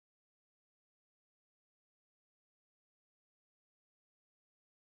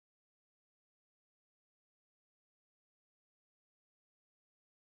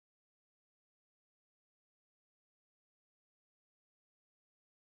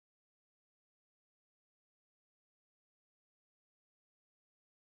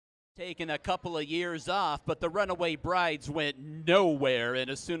taken a couple of years off, but the Runaway Brides went nowhere,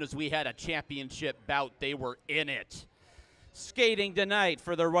 and as soon as we had a championship bout, they were in it. Skating tonight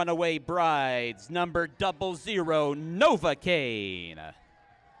for the Runaway Brides, number 00, Novocaine.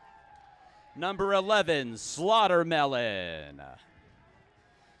 Number 11, Slaughtermelon.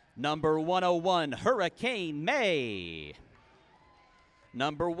 Number 101, Hurricane May.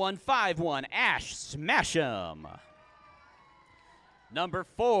 Number 151, Ash Smash'em. Number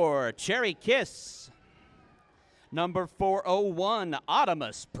 4, Cherry Kiss. Number 401,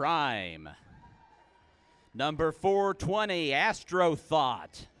 Optimus Prime. Number 420, Astro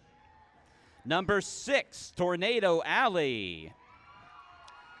Thought. Number 6, Tornado Alley.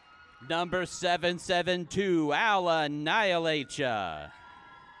 Number 772, I'll Annihilate Ya.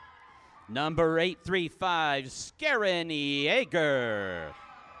 Number 835, Skarin Yeager.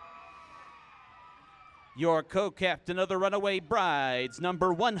 Your co-captain of the Runaway Brides,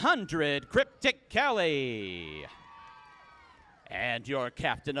 number 100, Cryptic Kelly. And your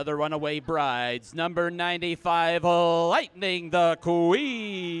captain of the Runaway Brides, number 95, Lightning the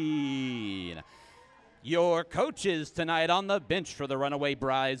Queen. Your coaches tonight on the bench for the Runaway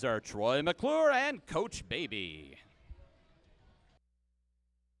Brides are Troy McClure and Coach Baby.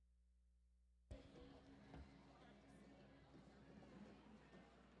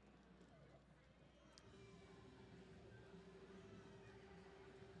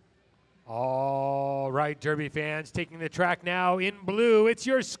 All right, Derby fans, taking the track now in blue, it's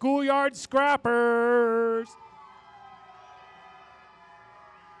your Schoolyard Scrappers.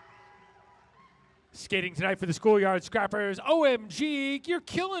 Skating tonight for the Schoolyard Scrappers, OMG, you're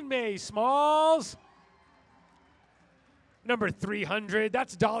killing me, Smalls. Number 300,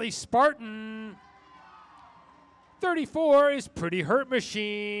 that's Dolly Spartan. 34 is Pretty Hurt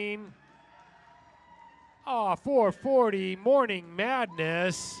Machine. 440, Morning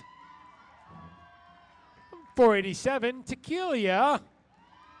Madness. 487, Tequila.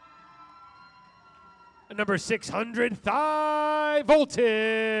 Number 600, Thigh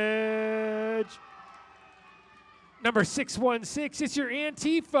Voltage. Number 616, it's your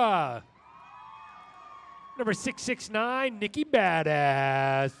Antifa. Number 669, Nikki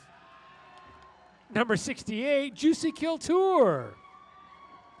Badass. Number 68, Juicy Kill Tour.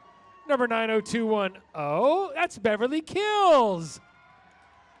 Number 90210, that's Beverly Kills.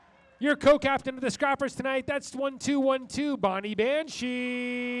 Your co-captain of the Scrappers tonight, that's 1212, Bonnie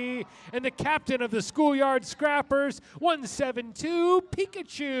Banshee. And the captain of the Schoolyard Scrappers, 172,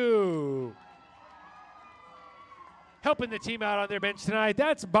 Pikachu. Helping the team out on their bench tonight,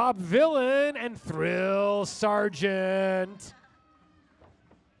 that's Bob Villain and Thrill Sergeant.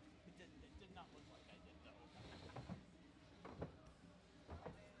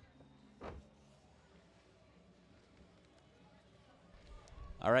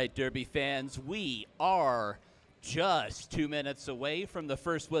 All right, Derby fans, we are just 2 minutes away from the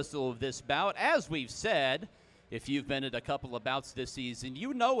first whistle of this bout. As we've said, if you've been at a couple of bouts this season,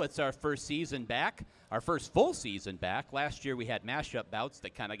 you know it's our first season back, our first full season back. Last year we had mashup bouts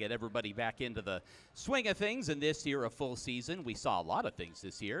that kind of get everybody back into the swing of things, and this year a full season. We saw a lot of things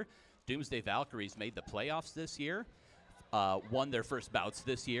this year. Doomsday Valkyries made the playoffs this year, won their first bouts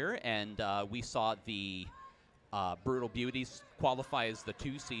this year, and we saw the Brutal Beauties qualify as the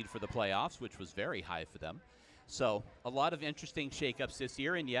 2 seed for the playoffs, which was very high for them. So a lot of interesting shakeups this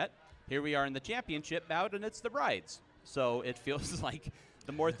year, and yet here we are in the championship bout, and it's the Brides. So it feels like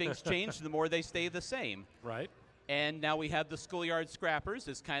the more things change, the more they stay the same. Right. And now we have the Schoolyard Scrappers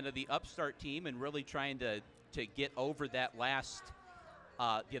as kind of the upstart team and really trying to get over that last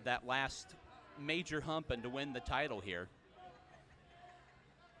major hump and to win the title here.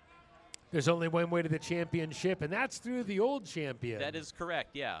 There's only one way to the championship, and that's through the old champion. That is correct,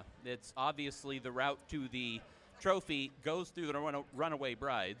 yeah. It's obviously the route to the trophy goes through the Runaway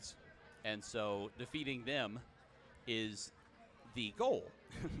Brides, and so defeating them is the goal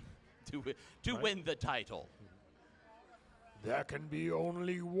to win the title. There can be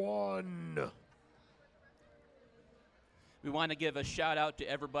only one. We want to give a shout out to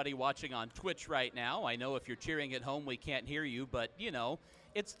everybody watching on Twitch right now. I know if you're cheering at home, we can't hear you, but you know,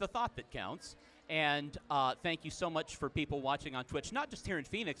 it's the thought that counts. And thank you so much for people watching on Twitch, not just here in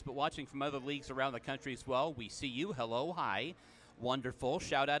Phoenix, but watching from other leagues around the country as well. We see you. Hello, hi. Wonderful.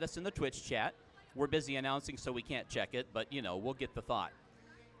 Shout at us in the Twitch chat. We're busy announcing, so we can't check it, but, you know, we'll get the thought.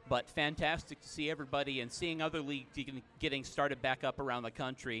 But fantastic to see everybody and seeing other leagues getting started back up around the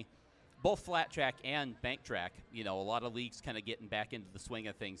country, both flat track and bank track. You know, a lot of leagues kind of getting back into the swing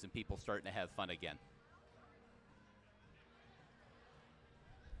of things and people starting to have fun again.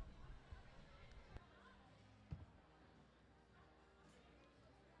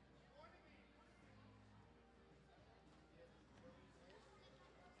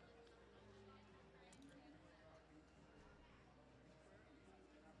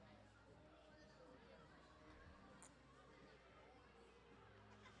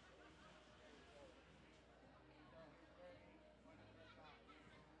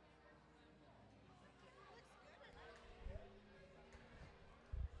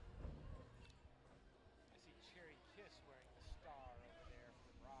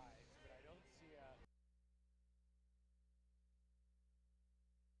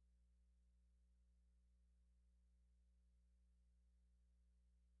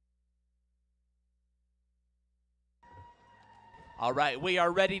 All right, we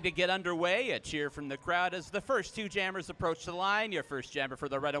are ready to get underway. A cheer from the crowd as the first two jammers approach the line. Your first jammer for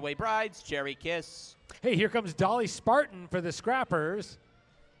the Runaway Brides, Cherry Kiss. Hey, here comes Dolly Spartan for the Scrappers.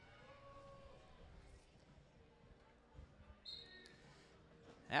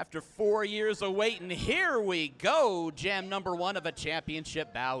 After 4 years of waiting, here we go. Jam number one of a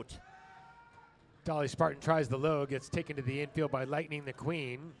championship bout. Dolly Spartan tries the low, gets taken to the infield by Lightning the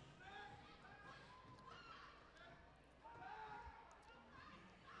Queen.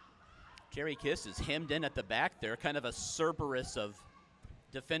 Cherry Kiss is hemmed in at the back there, kind of a Cerberus of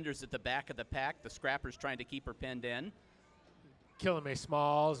defenders at the back of the pack. The Scrappers trying to keep her pinned in. Killamay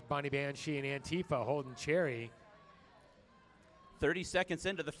Smalls, Bonnie Banshee, and Antifa holding Cherry. 30 seconds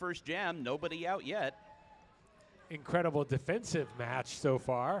into the first jam, nobody out yet. Incredible defensive match so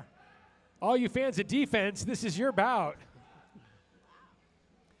far. All you fans of defense, this is your bout.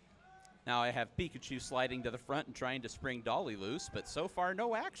 Now I have Pikachu sliding to the front and trying to spring Dolly loose, but so far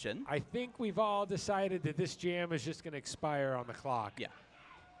no action. I think we've all decided that this jam is just going to expire on the clock. Yeah.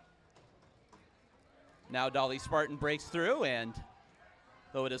 Now Dolly Spartan breaks through, and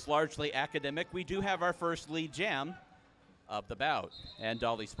though it is largely academic, we do have our first lead jam of the bout. And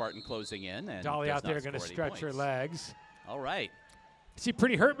Dolly Spartan closing in. And Dolly out there going to stretch her legs. All right. See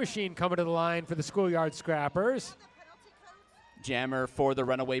Pretty Hurt Machine coming to the line for the Schoolyard Scrappers. Jammer for the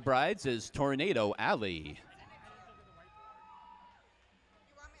Runaway Brides is Tornado Alley.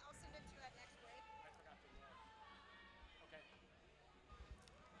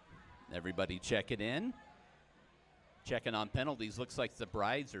 Everybody check it in. Checking on penalties. Looks like the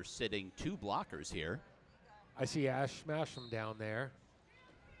Brides are sitting 2 blockers here. I see Ash Masham down there.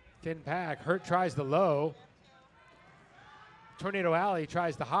 Thin pack. Hurt tries the low. Tornado Alley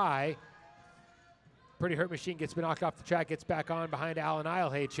tries the high. Pretty Hurt Machine gets knocked off the track, gets back on behind Alan I'll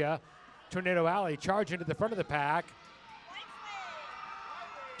hate ya. Tornado Alley charging to the front of the pack.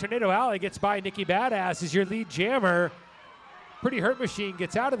 Tornado Alley gets by Nikki Badass as your lead jammer. Pretty Hurt Machine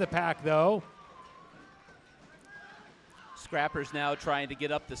gets out of the pack though. Scrappers now trying to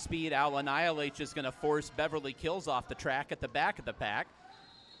get up the speed. Al Annihilate is going to force Beverly Kills off the track at the back of the pack.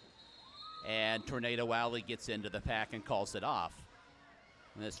 And Tornado Alley gets into the pack and calls it off.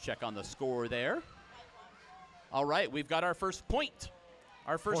 Let's check on the score there. All right, we've got our first point.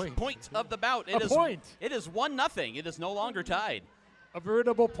 Our first point of the bout. It is 1-0. It is no longer tied. A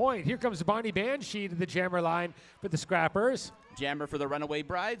veritable point. Here comes Bonnie Banshee to the jammer line for the Scrappers. Jammer for the Runaway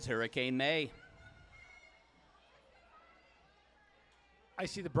Brides, Hurricane May. I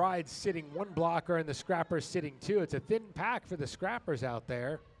see the Brides sitting 1 blocker and the Scrappers sitting 2. It's a thin pack for the Scrappers out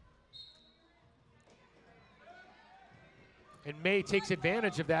there. And May takes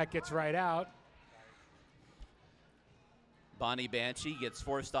advantage of that, gets right out. Bonnie Banshee gets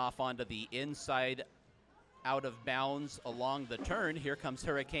forced off onto the inside, out of bounds along the turn. Here comes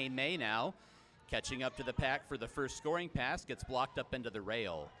Hurricane May now, catching up to the pack for the first scoring pass, gets blocked up into the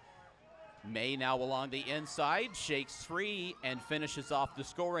rail. May now along the inside, shakes free, and finishes off the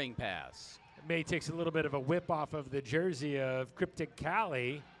scoring pass. May takes a little bit of a whip off of the jersey of Cryptic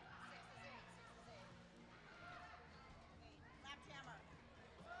Cali.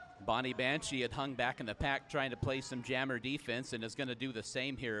 Bonnie Banshee had hung back in the pack trying to play some jammer defense and is going to do the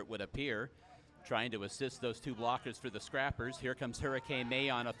same here, it would appear. Trying to assist those 2 blockers for the Scrappers. Here comes Hurricane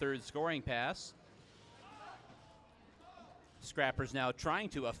May on a 3rd scoring pass. Scrappers now trying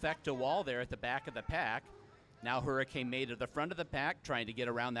to affect a wall there at the back of the pack. Now Hurricane May to the front of the pack, trying to get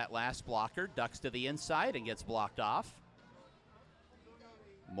around that last blocker. Ducks to the inside and gets blocked off.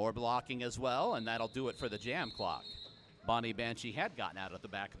 More blocking as well, and that'll do it for the jam clock. Bonnie Banshee had gotten out of the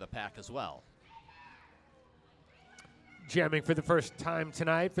back of the pack as well. Jamming for the first time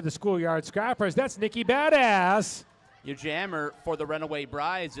tonight for the Schoolyard Scrappers, that's Nikki Badass. Your jammer for the Runaway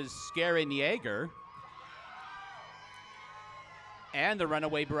Brides is Scarin Yeager. And the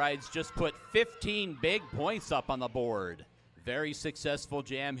Runaway Brides just put 15 big points up on the board. Very successful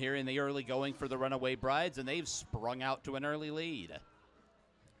jam here in the early going for the Runaway Brides, and they've sprung out to an early lead.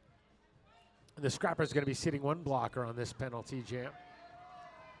 The Scrappers are going to be sitting 1 blocker on this penalty jam.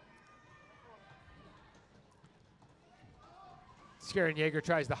 Scarin Yeager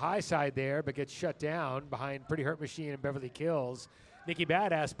tries the high side there, but gets shut down behind Pretty Hurt Machine and Beverly Kills. Nikki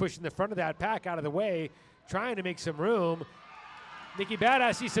Badass pushing the front of that pack out of the way, trying to make some room. Nikki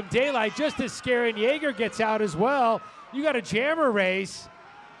Badass sees some daylight just as Scarin Yeager gets out as well. You got a jammer race.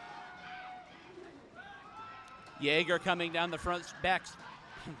 Yeager coming down the front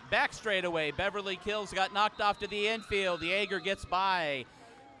back straightaway. Beverly Kills got knocked off to the infield. Yeager gets by,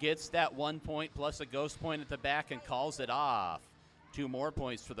 gets that 1 point plus a ghost point at the back and calls it off. 2 more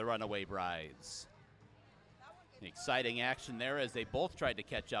points for the Runaway Brides. Exciting action there as they both tried to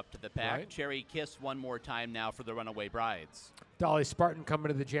catch up to the pack. Right. Cherry Kiss one more time now for the Runaway Brides. Dolly Spartan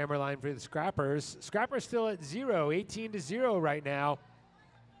coming to the jammer line for the Scrappers. Scrappers still at 0, 18-0 right now.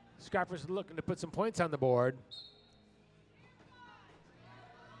 Scrappers looking to put some points on the board.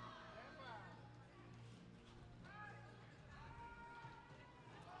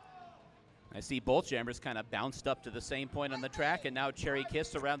 I see both jammers kind of bounced up to the same point on the track, and now Cherry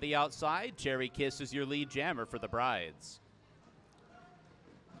Kiss around the outside. Cherry Kiss is your lead jammer for the Brides.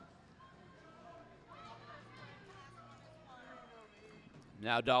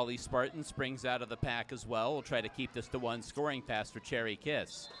 Now Dolly Spartan springs out of the pack as well. We'll try to keep this to one scoring pass for Cherry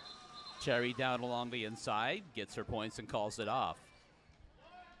Kiss. Cherry down along the inside, gets her points and calls it off.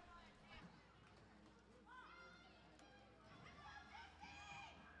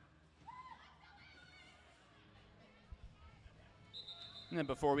 And then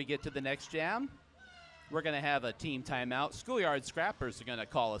before we get to the next jam, we're going to have a team timeout. Schoolyard Scrappers are going to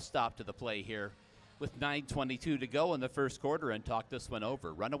call a stop to the play here with 9:22 to go in the first quarter and talk this one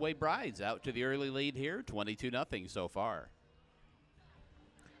over. Runaway Brides out to the early lead here, 22-0 so far.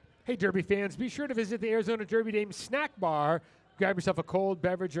 Hey, Derby fans, be sure to visit the Arizona Derby Dames Snack Bar. Grab yourself a cold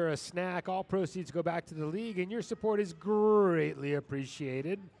beverage or a snack. All proceeds go back to the league, and your support is greatly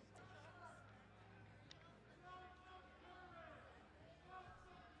appreciated.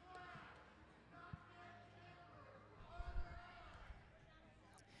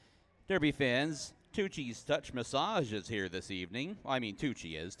 Derby fans, Tucci's Touch Massage is here this evening. Well, I mean,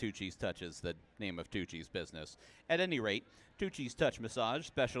 Tucci is. Tucci's Touch is the name of Tucci's business. At any rate, Tucci's Touch Massage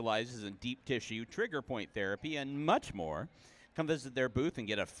specializes in deep tissue, trigger point therapy, and much more. Come visit their booth and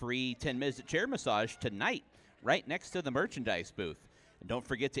get a free 10-minute chair massage tonight, right next to the merchandise booth. And don't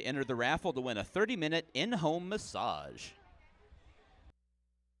forget to enter the raffle to win a 30-minute in-home massage.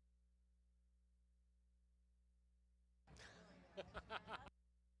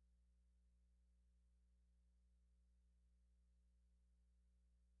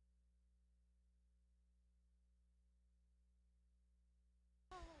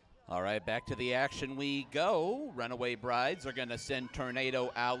 All right, back to the action we go. Runaway Brides are going to send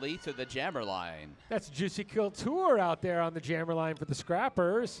Tornado Alley to the jammer line. That's Juicy Kill Tour out there on the jammer line for the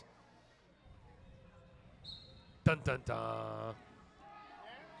Scrappers. Dun, dun, dun.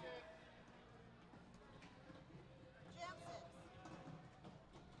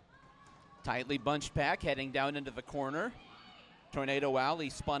 Tightly bunched pack heading down into the corner. Tornado Alley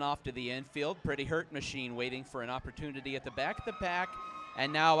spun off to the infield. Pretty Hurt Machine waiting for an opportunity at the back of the pack.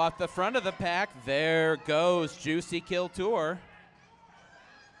 And now out the front of the pack, there goes Juicy Kill Tour.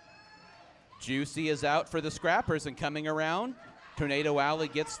 Juicy is out for the Scrappers and coming around. Tornado Alley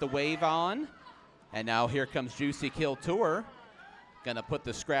gets the wave on. And now here comes Juicy Kill Tour. Gonna put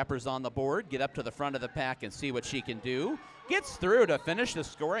the Scrappers on the board, get up to the front of the pack and see what she can do. Gets through to finish the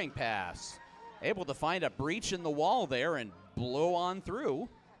scoring pass. Able to find a breach in the wall there and blow on through.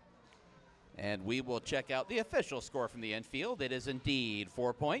 And we will check out the official score from the infield. It is indeed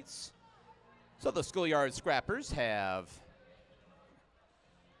 4 points. So the Schoolyard Scrappers have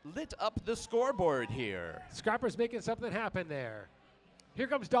lit up the scoreboard here. Scrappers making something happen there. Here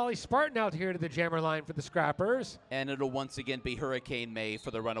comes Dolly Spartan out here to the jammer line for the Scrappers. And it'll once again be Hurricane May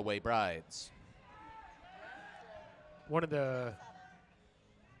for the Runaway Brides. One of the...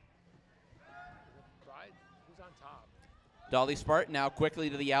 Who's on top? Dolly Spartan now quickly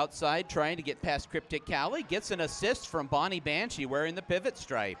to the outside, trying to get past Cryptic Cali. Gets an assist from Bonnie Banshee wearing the pivot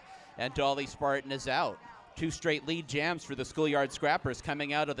stripe. And Dolly Spartan is out. 2 straight lead jams for the Schoolyard Scrappers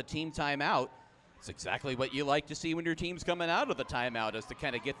coming out of the team timeout. It's exactly what you like to see when your team's coming out of the timeout, is to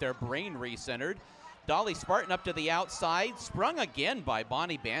kind of get their brain recentered. Dolly Spartan up to the outside, sprung again by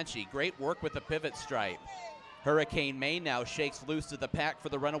Bonnie Banshee. Great work with the pivot stripe. Hurricane May now shakes loose of the pack for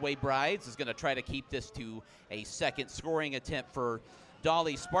the Runaway Brides, is going to try to keep this to a second scoring attempt for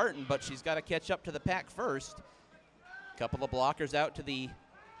Dolly Spartan, but she's got to catch up to the pack first. Couple of blockers out to the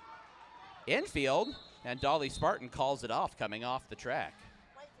infield, and Dolly Spartan calls it off coming off the track.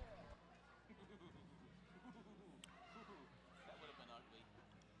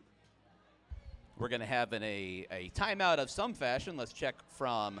 We're going to have a timeout of some fashion. Let's check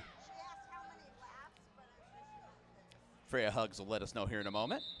from Freya Hugs will let us know here in a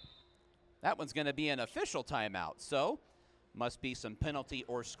moment. That one's going to be an official timeout, so must be some penalty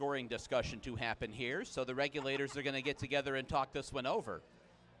or scoring discussion to happen here. So the regulators are going to get together and talk this one over.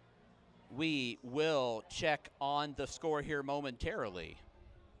 We will check on the score here momentarily.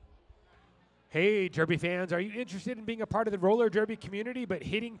 Hey, Derby fans, are you interested in being a part of the roller derby community, but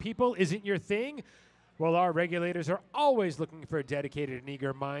hitting people isn't your thing? Well, our regulators are always looking for dedicated and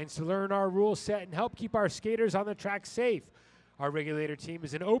eager minds to learn our rule set and help keep our skaters on the track safe. Our regulator team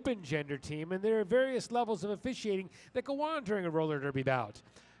is an open gender team, and there are various levels of officiating that go on during a roller derby bout.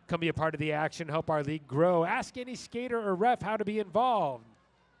 Come be a part of the action, help our league grow. Ask any skater or ref how to be involved.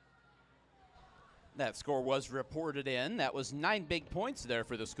 That score was reported in. That was 9 big points there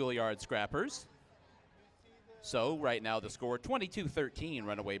for the Schoolyard Scrappers. So right now the score 22-13,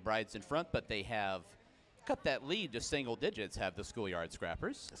 Runaway Brides in front, but they have cut that lead to single digits, have the Schoolyard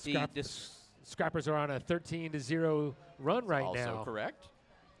Scrappers. Scrappers are on a 13-0 run right now. Also correct.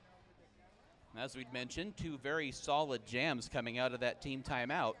 As we'd mentioned, 2 very solid jams coming out of that team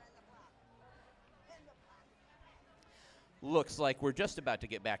timeout. Looks like we're just about to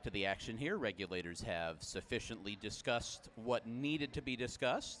get back to the action here. Regulators have sufficiently discussed what needed to be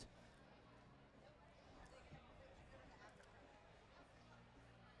discussed.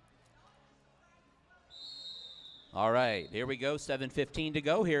 All right, here we go. 7:15 to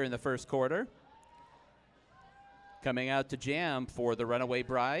go here in the first quarter. Coming out to jam for the Runaway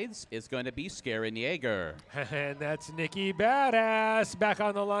Brides is going to be Skarin Yeager. And that's Nikki Badass back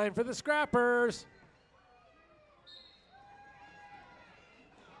on the line for the Scrappers.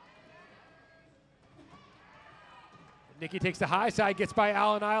 Nikki takes the high side, gets by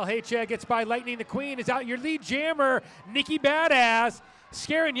Alan Isle. Gets by Lightning the Queen. Is out your lead jammer, Nikki Badass.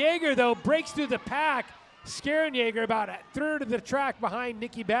 Skarin Yeager, though, breaks through the pack. Skarin Yeager about a third of the track behind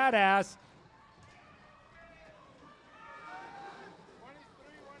Nikki Badass.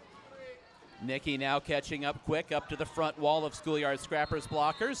 Nikki now catching up quick up to the front wall of Schoolyard Scrappers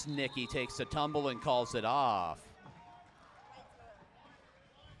blockers. Nikki takes a tumble and calls it off.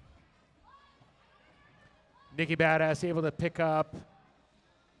 Nikki Badass able to pick up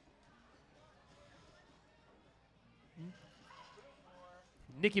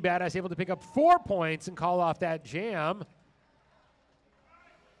Nikki Badass able to pick up 4 points and call off that jam.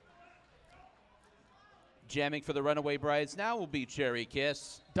 Jamming for the Runaway Brides now will be Cherry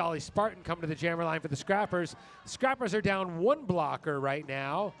Kiss. Dolly Spartan coming to the jammer line for the Scrappers. Scrappers are down 1 blocker right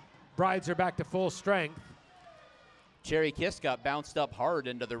now. Brides are back to full strength. Cherry Kiss got bounced up hard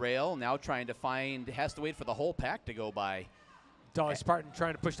into the rail. Now trying to find, has to wait for the whole pack to go by. Dolly Spartan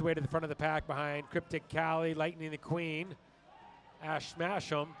trying to push the way to the front of the pack behind Cryptic Callie, Lightning the Queen, Ash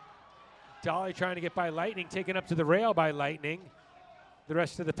Smash'em. Dolly trying to get by Lightning, taken up to the rail by Lightning. The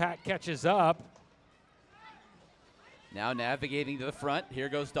rest of the pack catches up. Now navigating to the front. Here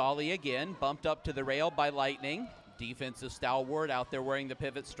goes Dolly again, bumped up to the rail by Lightning. Defensive stalwart out there wearing the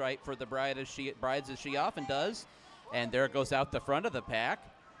pivot stripe for the brides as she often does. And there goes out the front of the pack.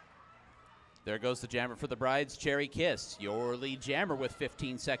 There goes the jammer for the Brides, Cherry Kiss, your lead jammer with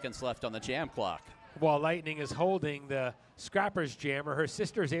 15 seconds left on the jam clock. While Lightning is holding the Scrappers jammer, her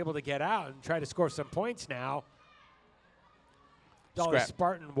sister is able to get out and try to score some points now. Dolly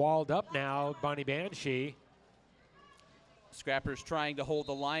Spartan walled up now, Bonnie Banshee. Scrappers trying to hold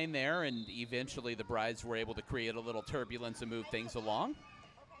the line there, and eventually the Brides were able to create a little turbulence and move things along.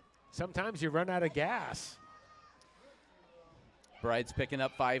 Sometimes you run out of gas. Brides picking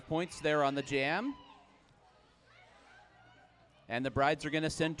up 5 points there on the jam. And the Brides are going to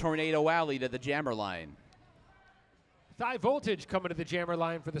send Tornado Alley to the jammer line. High Voltage coming to the jammer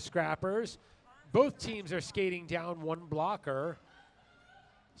line for the Scrappers. Both teams are skating down 1 blocker,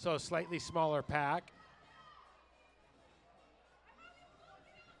 so a slightly smaller pack.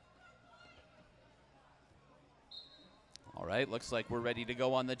 All right, looks like we're ready to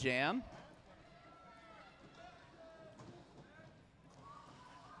go on the jam.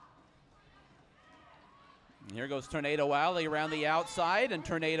 And here goes Tornado Alley around the outside, and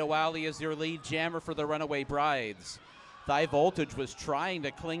Tornado Alley is your lead jammer for the Runaway Brides. High Voltage was trying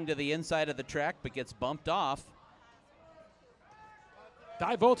to cling to the inside of the track, but gets bumped off.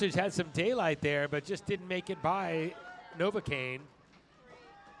 High Voltage had some daylight there, but just didn't make it by Novocaine.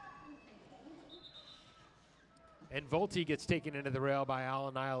 And Volti gets taken into the rail by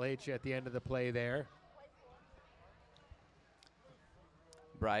Alan Isle at the end of the play there.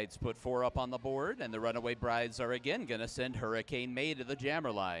 Brides put 4 up on the board, and the Runaway Brides are again going to send Hurricane May to the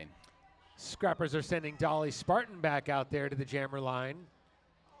jammer line. Scrappers are sending Dolly Spartan back out there to the jammer line.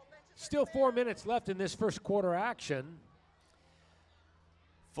 Still 4 minutes left in this first quarter action.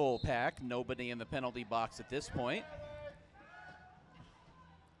 Full pack, nobody in the penalty box at this point.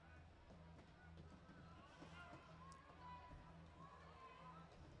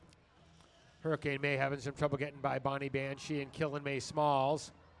 Hurricane May having some trouble getting by Bonnie Banshee and killing May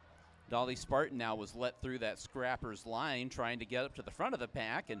Smalls. Dolly Spartan now was let through that Scrappers line, trying to get up to the front of the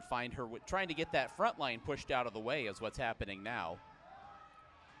pack and find her, trying to get that front line pushed out of the way is what's happening now.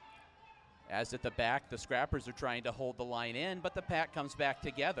 As at the back, the Scrappers are trying to hold the line in, but the pack comes back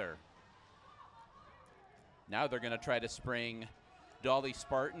together. Now they're going to try to spring Dolly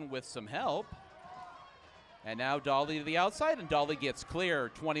Spartan with some help. And now Dolly to the outside, and Dolly gets clear.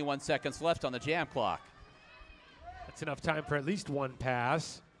 21 seconds left on the jam clock. That's enough time for at least one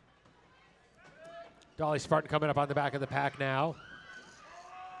pass. Dolly Spartan coming up on the back of the pack now.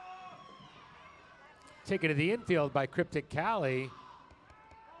 Taken to the infield by Cryptic Cali.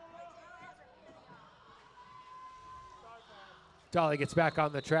 Dolly gets back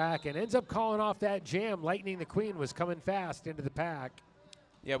on the track and ends up calling off that jam. Lightning the Queen was coming fast into the pack.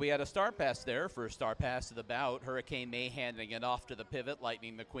 Yeah, we had a star pass there for a star pass of the bout. Hurricane May handing it off to the pivot,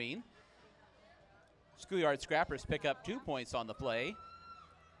 Lightning the Queen. Schoolyard Scrappers pick up 2 points on the play.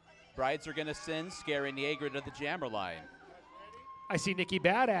 Brides are going to send Scary Niagara to the jammer line. I see Nikki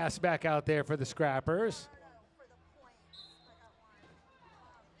Badass back out there for the Scrappers.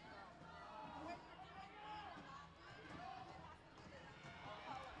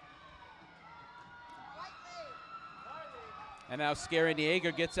 And now Scary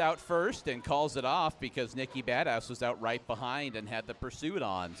Niagara gets out first and calls it off because Nikki Badass was out right behind and had the pursuit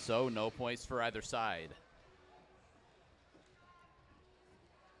on. So no points for either side.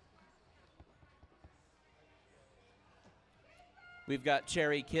 We've got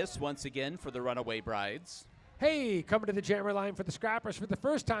Cherry Kiss once again for the Runaway Brides. Hey, coming to the jammer line for the Scrappers for the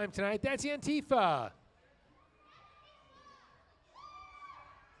first time tonight, that's Antifa.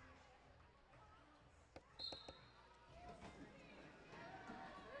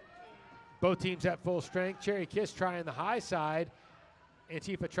 Both teams at full strength. Cherry Kiss trying the high side.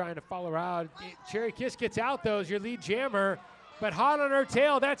 Antifa trying to follow out. Cherry Kiss gets out, though, as your lead jammer. But hot on her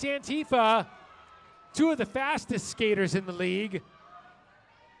tail, that's Antifa. Two of the fastest skaters in the league.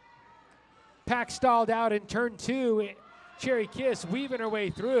 Pack stalled out in turn 2. Cherry Kiss weaving her way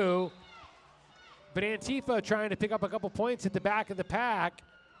through. But Antifa trying to pick up a couple points at the back of the pack.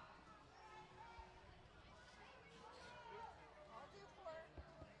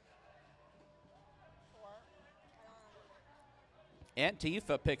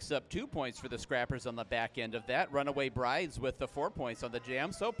 Antifa picks up 2 points for the Scrappers on the back end of that. Runaway Brides with the 4 points on the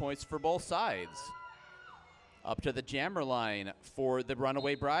jam, so points for both sides. Up to the jammer line for the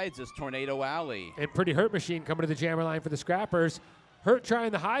Runaway Brides is Tornado Alley. And Pretty Hurt Machine coming to the jammer line for the Scrappers. Hurt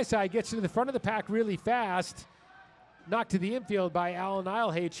trying the high side, gets to the front of the pack really fast. Knocked to the infield by Alan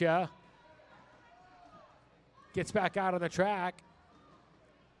Ilhacha. Gets back out on the track.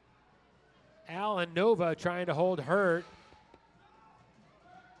 Alan Nova trying to hold Hurt.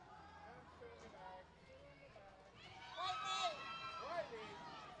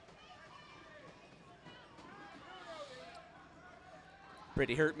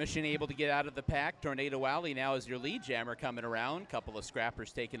 Pretty Hurt Machine able to get out of the pack. Tornado Alley now is your lead jammer coming around. Couple of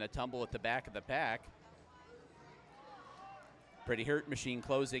Scrappers taking a tumble at the back of the pack. Pretty Hurt Machine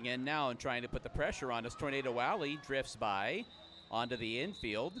closing in now and trying to put the pressure on as Tornado Alley drifts by onto the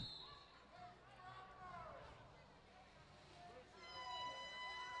infield.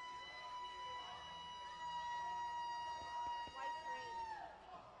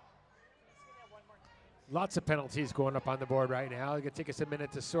 Lots of penalties going up on the board right now. It's going to take us a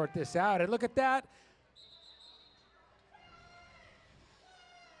minute to sort this out. And look at that.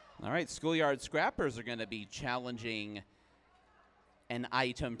 All right, Schoolyard Scrappers are going to be challenging an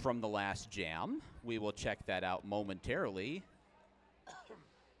item from the last jam. We will check that out momentarily. I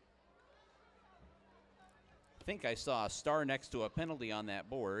think I saw a star next to a penalty on that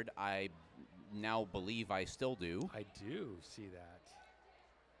board. I now believe I still do. I do see that.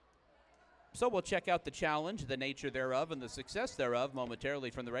 So we'll check out the challenge, the nature thereof, and the success thereof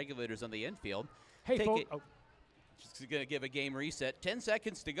momentarily from the regulators on the infield. Hey, folks. Just going to give a game reset. 10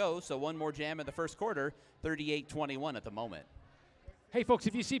 seconds to go, so one more jam in the first quarter. 38-21 at the moment. Hey, folks,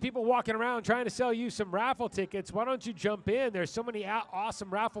 if you see people walking around trying to sell you some raffle tickets, why don't you jump in? There's so many awesome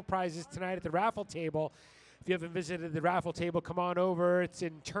raffle prizes tonight at the raffle table. If you haven't visited the raffle table, come on over. It's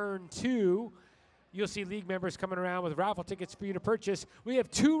in turn 2. You'll see league members coming around with raffle tickets for you to purchase. We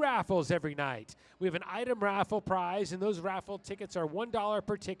have 2 raffles every night. We have an item raffle prize, and those raffle tickets are $1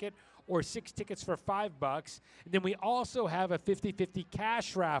 per ticket or 6 tickets for $5. And then we also have a 50-50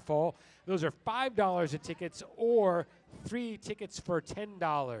 cash raffle. Those are $5 a tickets or 3 tickets for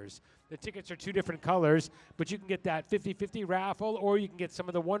 $10. The tickets are 2 different colors, but you can get that 50-50 raffle, or you can get some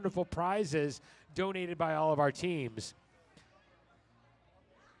of the wonderful prizes donated by all of our teams.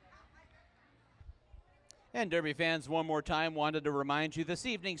 And Derby fans, one more time, wanted to remind you this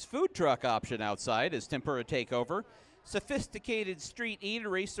evening's food truck option outside is Tempura Takeover. Sophisticated street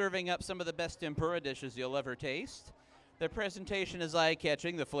eatery serving up some of the best tempura dishes you'll ever taste. Their presentation is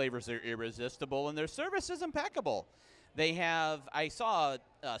eye-catching, the flavors are irresistible, and their service is impeccable. They have, I saw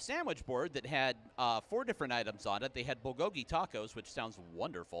a sandwich board that had 4 different items on it. They had bulgogi tacos, which sounds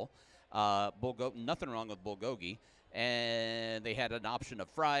wonderful. Nothing wrong with bulgogi. And they had an option of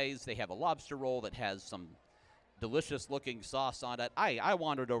fries. They have a lobster roll that has some delicious-looking sauce on it. I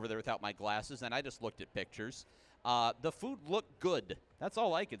wandered over there without my glasses, and I just looked at pictures. The food looked good. That's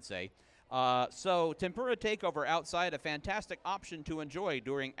all I could say. So Tempura Takeover outside, a fantastic option to enjoy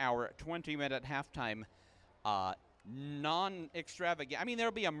during our 20-minute halftime non-extravagant. I mean,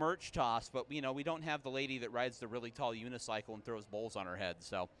 there'll be a merch toss, but, we don't have the lady that rides the really tall unicycle and throws bowls on her head,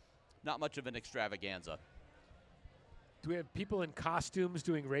 so not much of an extravaganza. Do we have people in costumes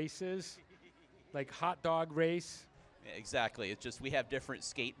doing races, like hot dog race? Yeah, exactly. It's just we have different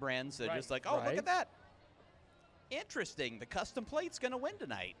skate brands. They're Right. just like, oh, Right. look at that. Interesting. The custom plate's going to win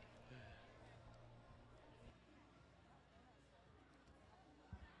tonight.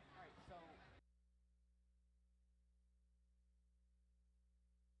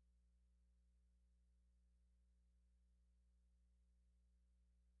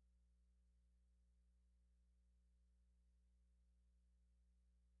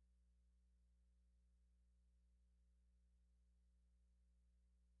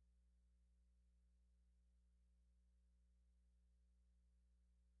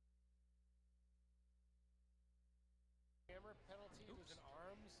 Jammer penalty was an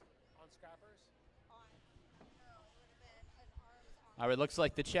arms on scrappers. All right, looks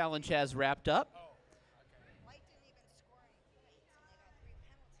like the challenge has wrapped up. White didn't even score any points, and they got 3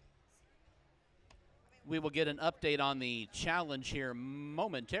 penalties. We will get an update on the challenge here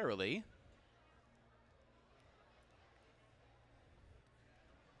momentarily.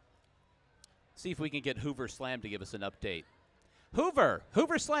 See if we can get Hoover Slam to give us an update. Hoover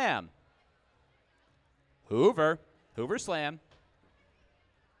Slam. Hoover Slam.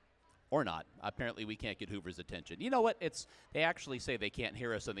 Or not. Apparently we can't get Hoover's attention. You know what? They actually say they can't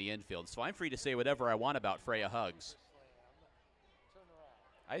hear us on the infield, so I'm free to say whatever I want about Freya Hugs.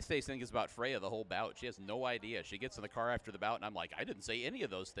 I say things about Freya the whole bout. She has no idea. She gets in the car after the bout, and I'm like, I didn't say any of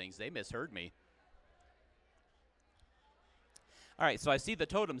those things. They misheard me. All right, so I see the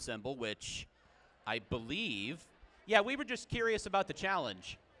totem symbol, which I believe, yeah, we were just curious about the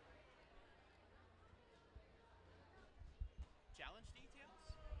challenge. Challenge details?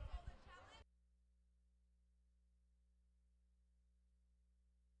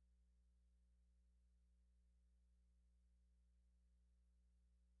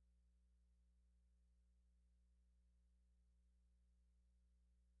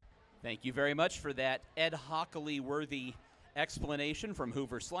 Thank you very much for that Ed Hockley-worthy explanation from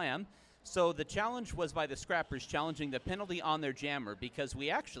Hoover Slam. So the challenge was by the Scrappers challenging the penalty on their jammer because we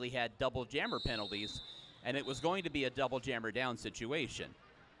actually had double jammer penalties, and it was going to be a double jammer down situation,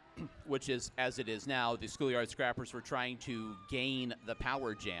 which is, as it is now, the Schoolyard Scrappers were trying to gain the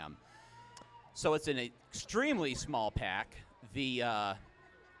power jam. So it's an extremely small pack.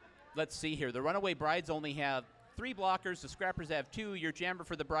 Let's see here. The Runaway Brides only have 3 blockers. The Scrappers have 2. Your jammer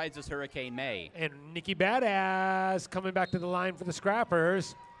for the Brides is Hurricane May. And Nikki Badass coming back to the line for the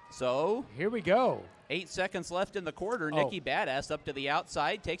Scrappers. So Here we go. 8 seconds left in the quarter. Oh. Nikki Badass up to the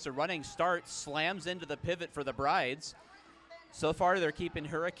outside, takes a running start, slams into the pivot for the Brides. So far, they're keeping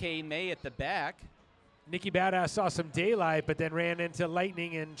Hurricane May at the back. Nikki Badass saw some daylight, but then ran into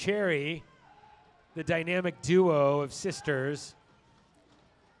Lightning and Cherry, the dynamic duo of sisters.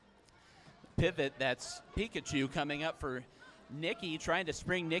 Pivot, that's Pikachu coming up for Nikki, trying to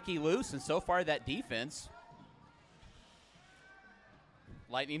spring Nikki loose, and so far that defense.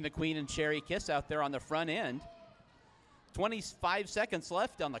 Lightning McQueen and Cherry Kiss out there on the front end. 25 seconds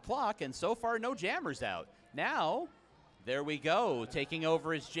left on the clock, and so far no jammers out. Now, there we go. Taking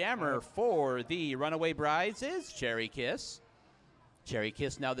over as jammer for the Runaway Brides is Cherry Kiss. Cherry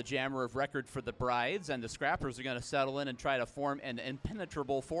Kiss now the jammer of record for the Brides, and the Scrappers are going to settle in and try to form an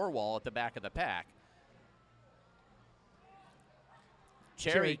impenetrable 4-wall at the back of the pack.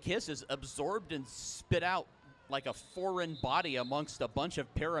 Cherry Kiss is absorbed and spit out like a foreign body amongst a bunch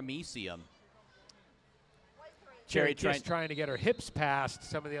of paramecium. Cherry Kiss trying to get her hips past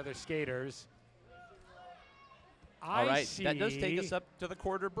some of the other skaters. All right, that does take us up to the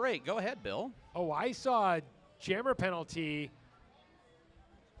quarter break. Go ahead, Bill. Oh, I saw a jammer penalty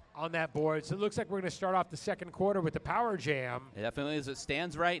on that board, so it looks like we're going to start off the second quarter with the power jam. Definitely as it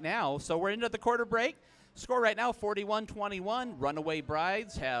stands right now. So we're into the quarter break. Score right now, 41-21. Runaway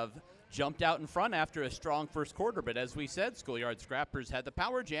Brides have jumped out in front after a strong first quarter, but as we said, Schoolyard Scrappers had the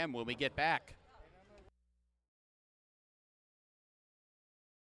power jam when we get back.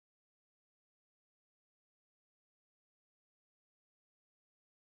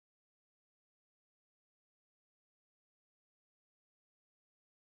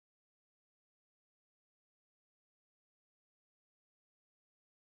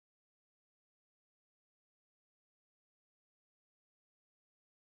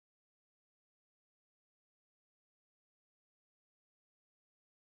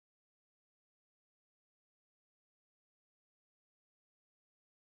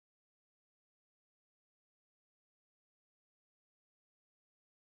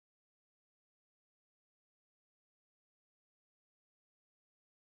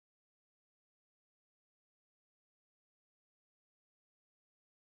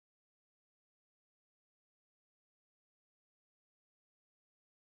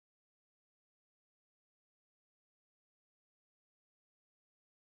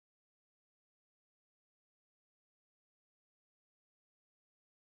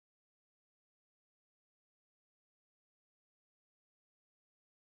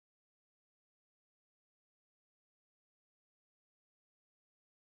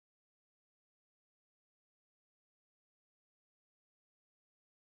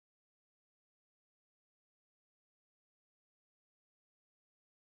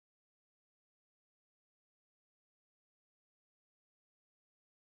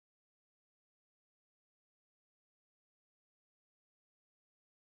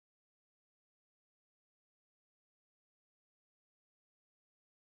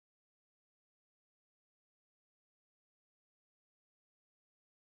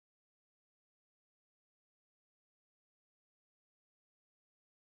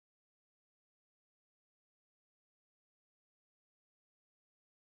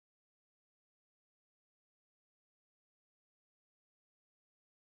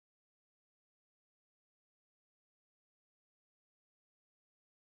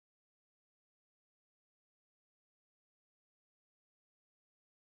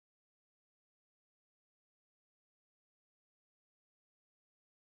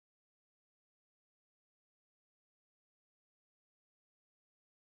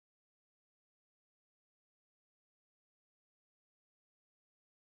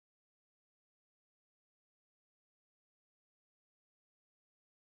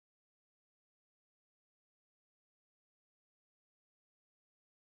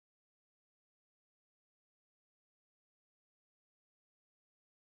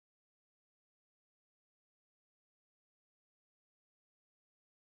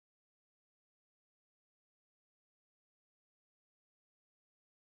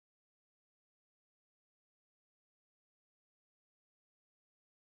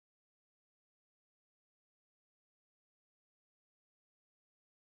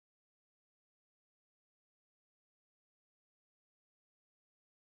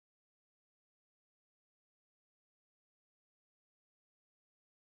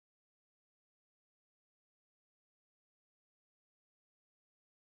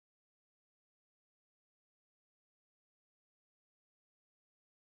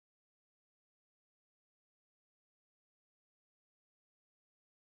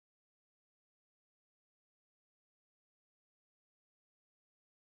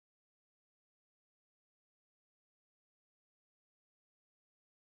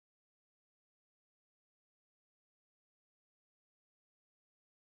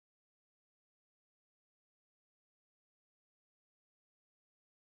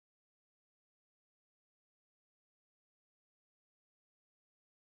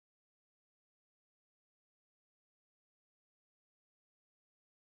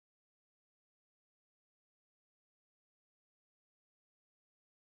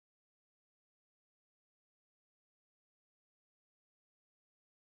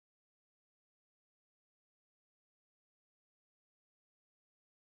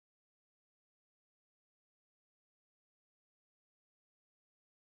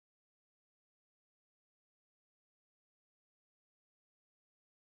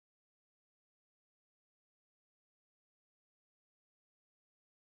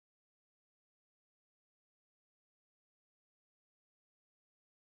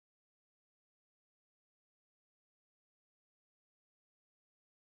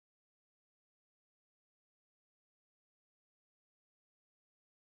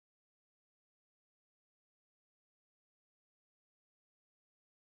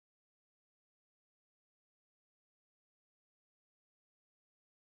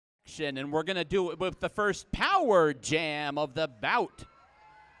 action, and we're going to do it with the first power jam of the bout.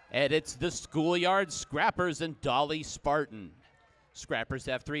 And it's the Schoolyard Scrappers and Dolly Spartan. Scrappers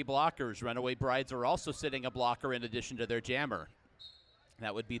have 3 blockers. Runaway Brides are also sitting a blocker in addition to their jammer.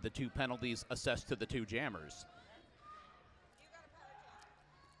 That would be the 2 penalties assessed to the 2 jammers.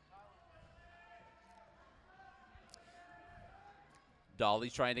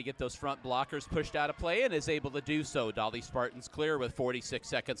 Dolly's trying to get those front blockers pushed out of play and is able to do so. Dolly Spartan's clear with 46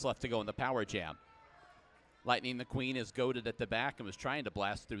 seconds left to go in the power jam. Lightning the Queen is goaded at the back and was trying to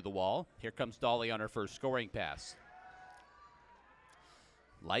blast through the wall. Here comes Dolly on her first scoring pass.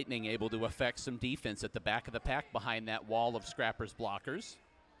 Lightning able to affect some defense at the back of the pack behind that wall of Scrappers blockers.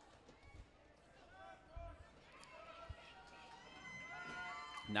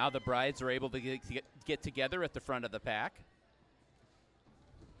 Now the Brides are able to get together at the front of the pack.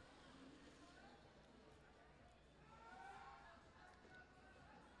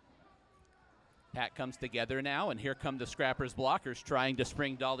 Pack comes together now, and here come the Scrappers blockers trying to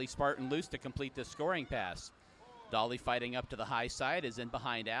spring Dolly Spartan loose to complete this scoring pass. Dolly fighting up to the high side is in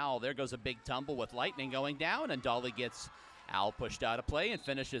behind Al. There goes a big tumble with Lightning going down, and Dolly gets Al pushed out of play and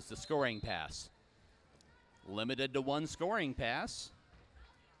finishes the scoring pass. Limited to 1 scoring pass.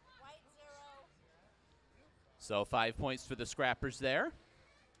 So 5 points for the Scrappers there.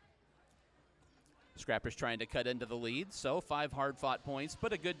 Scrappers trying to cut into the lead, so 5 hard-fought points,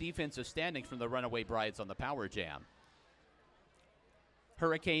 but a good defensive standing from the Runaway Brides on the power jam.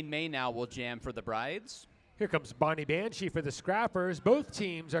 Hurricane May now will jam for the Brides. Here comes Bonnie Banshee for the Scrappers. Both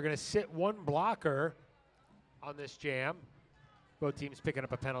teams are going to sit 1 blocker on this jam. Both teams picking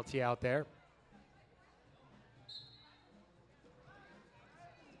up a penalty out there.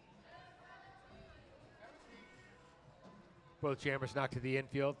 Both jammers knocked to the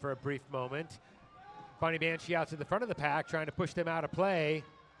infield for a brief moment. Bonnie Banshee out to the front of the pack, trying to push them out of play.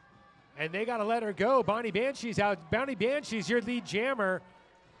 And they got to let her go. Bonnie Banshee's out. Bonnie Banshee's your lead jammer.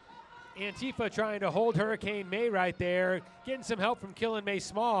 Antifa trying to hold Hurricane May right there, getting some help from Killing May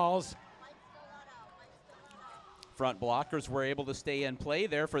Smalls. Front blockers were able to stay in play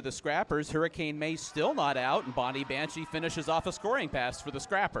there for the Scrappers. Hurricane May still not out, and Bonnie Banshee finishes off a scoring pass for the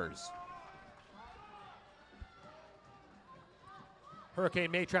Scrappers.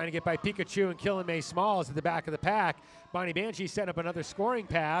 Hurricane May trying to get by Pikachu and Killing May Smalls at the back of the pack. Bonnie Banshee set up another scoring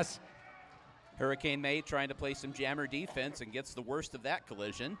pass. Hurricane May trying to play some jammer defense and gets the worst of that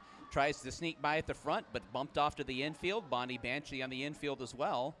collision. Tries to sneak by at the front, but bumped off to the infield. Bonnie Banshee on the infield as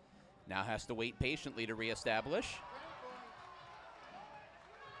well. Now has to wait patiently to reestablish.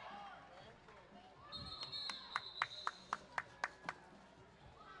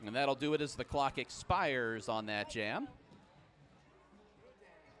 And that'll do it as the clock expires on that jam.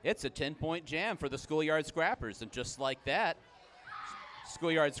 It's a 10-point jam for the Schoolyard Scrappers, and just like that,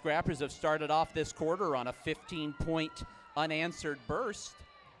 Schoolyard Scrappers have started off this quarter on a 15-point unanswered burst.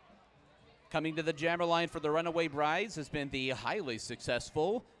 Coming to the jammer line for the Runaway Brides has been the highly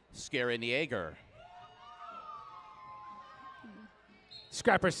successful Skarin Yeager.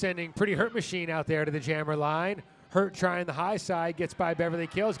 Scrappers sending Pretty Hurt Machine out there to the jammer line. Hurt trying the high side, gets by Beverly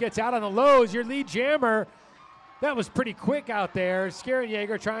Kills, gets out on the lows, your lead jammer. That was pretty quick out there. Skarin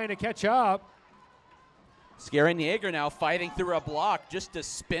Yeager trying to catch up. Skarin Yeager now fighting through a block, just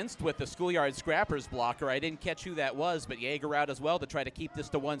dispensed with the Schoolyard Scrappers blocker. I didn't catch who that was, but Yeager out as well to try to keep this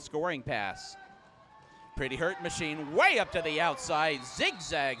to 1 scoring pass. Pretty Hurt Machine way up to the outside,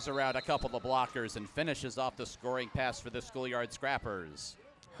 zigzags around a couple of blockers and finishes off the scoring pass for the Schoolyard Scrappers.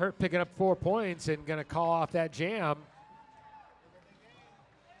 Hurt picking up 4 points and going to call off that jam.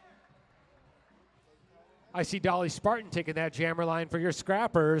 I see Dolly Spartan taking that jammer line for your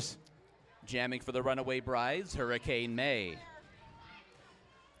Scrappers. Jamming for the Runaway Brides, Hurricane May.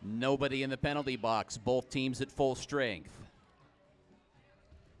 Nobody in the penalty box, both teams at full strength.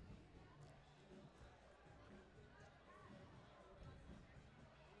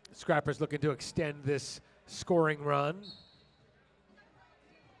 Scrappers looking to extend this scoring run.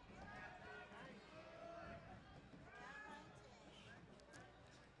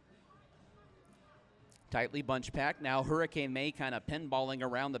 Tightly bunched pack. Now Hurricane May kind of pinballing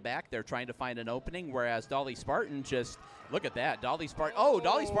around the back. They're trying to find an opening, whereas Dolly Spartan just, look at that. Dolly Spartan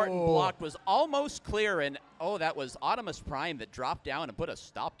blocked was almost clear, and that was Autumnus Prime that dropped down and put a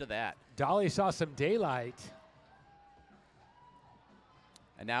stop to that. Dolly saw some daylight.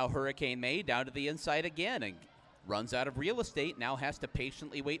 And now Hurricane May down to the inside again and runs out of real estate. Now has to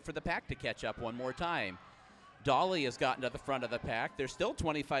patiently wait for the pack to catch up one more time. Dolly has gotten to the front of the pack. There's still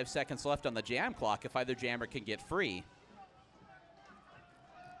 25 seconds left on the jam clock if either jammer can get free.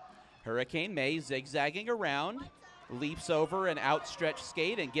 Hurricane May zigzagging around. leaps over an outstretched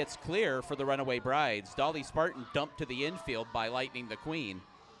skate and gets clear for the Runaway Brides. Dolly Spartan dumped to the infield by Lightning the Queen.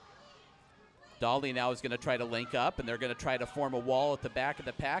 Dolly now is going to try to link up, and they're going to try to form a wall at the back of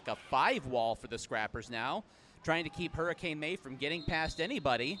the pack, a 5 wall for the Scrappers now, trying to keep Hurricane May from getting past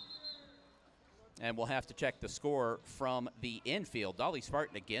anybody. And we'll have to check the score from the infield. Dolly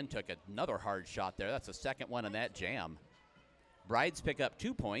Spartan again took another hard shot there. That's the second one in that jam. Brides pick up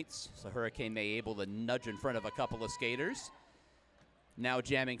 2 points, so Hurricane May able to nudge in front of a couple of skaters. Now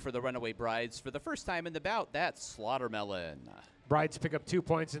jamming for the Runaway Brides for the first time in the bout, that's Slaughtermelon. Brides pick up 2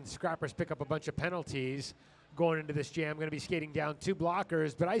 points, and Scrappers pick up a bunch of penalties going into this jam. Going to be skating down 2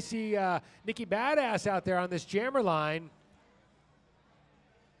 blockers, but I see Nikki Badass out there on this jammer line.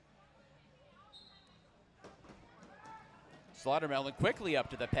 Slaughtermelon quickly up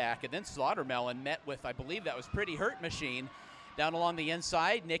to the pack, and then Slaughtermelon met with, I believe that was Pretty Hurt Machine. Down along the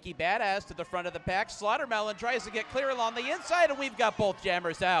inside, Nikki Badass to the front of the pack. Slaughtermelon tries to get clear along the inside, and we've got both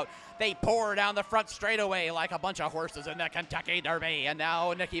jammers out. They pour down the front straightaway like a bunch of horses in the Kentucky Derby, and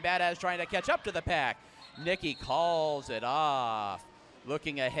now Nikki Badass trying to catch up to the pack. Nikki calls it off.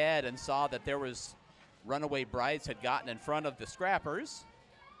 Looking ahead and saw that there was Runaway Brides had gotten in front of the Scrappers.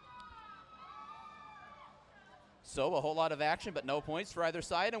 So a whole lot of action, but no points for either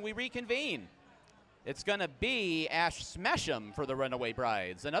side, and we reconvene. It's going to be Ash Smasham for the Runaway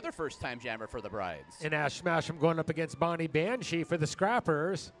Brides, another first-time jammer for the Brides. And Ash Smasham going up against Bonnie Banshee for the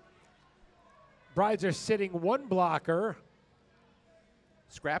Scrappers. Brides are sitting 1 blocker.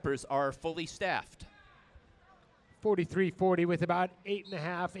 Scrappers are fully staffed. 43-40 with about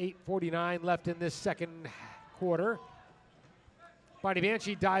 8.5, 8:49 left in this second quarter. Bonnie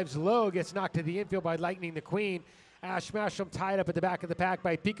Banshee dives low, gets knocked to the infield by Lightning the Queen. Ash Smasham tied up at the back of the pack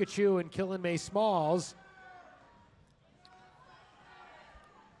by Pikachu and Killin May Smalls.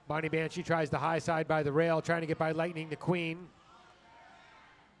 Bonnie Banshee tries the high side by the rail, trying to get by Lightning the Queen.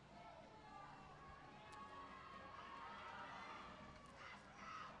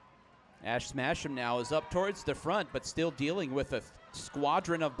 Ash Smasham now is up towards the front, but still dealing with a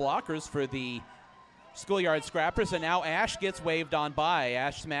squadron of blockers for the Schoolyard Scrappers, and now Ash gets waved on by.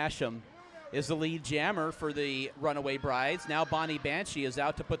 Ash Smasham is the lead jammer for the Runaway Brides. Now Bonnie Banshee is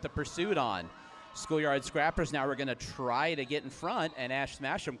out to put the pursuit on. Schoolyard Scrappers now are going to try to get in front, and Ash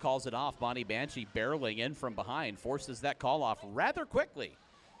Smasham calls it off. Bonnie Banshee barreling in from behind, forces that call off rather quickly.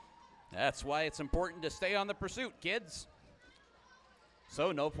 That's why it's important to stay on the pursuit, kids.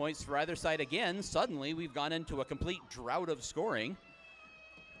 So no points for either side again. Suddenly we've gone into a complete drought of scoring.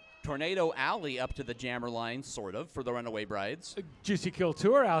 Tornado Alley up to the jammer line, sort of, for the Runaway Brides. Juicy Kill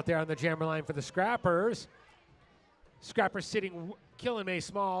Tour out there on the jammer line for the Scrappers. Scrappers sitting, Killin May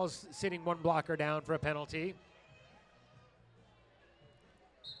Smalls sitting 1 blocker down for a penalty.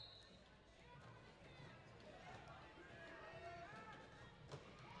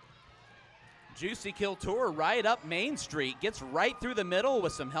 Juicy Kill Tour right up Main Street, gets right through the middle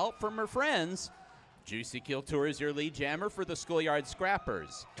with some help from her friends. Juicy Kill Tour is your lead jammer for the Schoolyard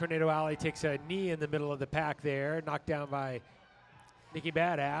Scrappers. Tornado Alley takes a knee in the middle of the pack there, knocked down by Nikki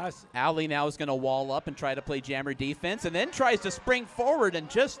Badass. Alley now is going to wall up and try to play jammer defense, and then tries to spring forward and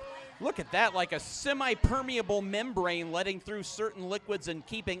just look at that, like a semi-permeable membrane letting through certain liquids and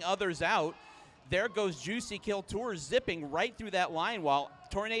keeping others out. There goes Juicy Kill Tour zipping right through that line while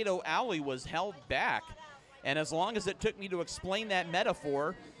Tornado Alley was held back. And as long as it took me to explain that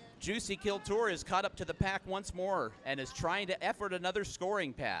metaphor, Juicy Kill Tour is caught up to the pack once more and is trying to effort another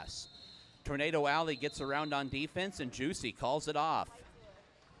scoring pass. Tornado Alley gets around on defense, and Juicy calls it off.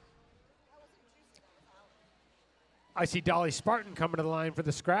 I see Dolly Spartan coming to the line for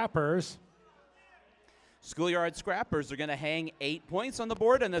the Scrappers. Schoolyard Scrappers are going to hang 8 points on the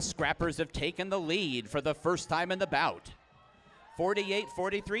board, and the Scrappers have taken the lead for the first time in the bout.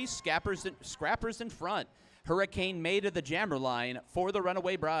 48-43, Scrappers in front. Hurricane May to the jammer line for the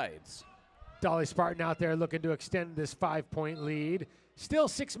Runaway Brides. Dolly Spartan out there looking to extend this 5-point lead. Still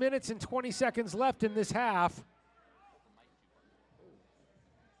 6 minutes and 20 seconds left in this half.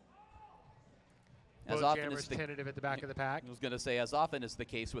 As Both often jammers as the, tentative at the back of the pack. I was going to say, as often is the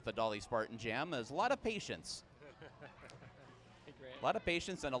case with the Dolly Spartan jam, there's a lot of patience. A lot of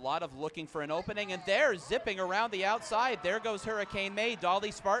patience and a lot of looking for an opening, and there, zipping around the outside, there goes Hurricane May.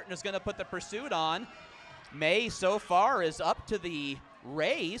 Dolly Spartan is going to put the pursuit on. May so far is up to the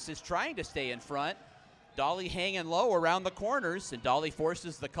race, is trying to stay in front. Dolly hanging low around the corners, and Dolly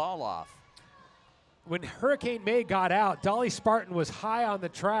forces the call off. When Hurricane May got out, Dolly Spartan was high on the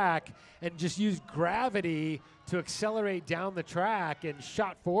track and just used gravity to accelerate down the track and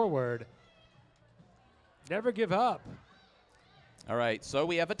shot forward. Never give up. All right, so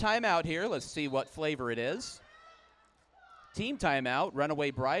we have a timeout here. Let's see what flavor it is. Team timeout.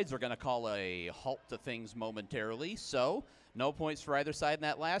 Runaway Brides are going to call a halt to things momentarily. So no points for either side in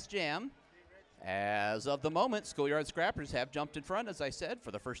that last jam. As of the moment, Schoolyard Scrappers have jumped in front, as I said,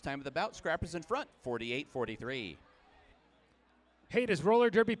 for the first time of the bout. Scrappers in front, 48-43. Hey, does roller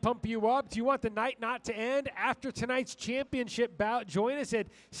derby pump you up? Do you want the night not to end? After tonight's championship bout, join us at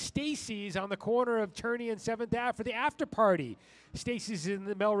Stacy's on the corner of Turney and 7th Ave for the after party. Stacy's in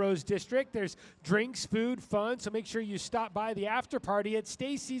the Melrose District. There's drinks, food, fun, so make sure you stop by the after party at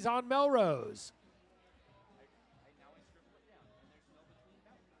Stacy's on Melrose.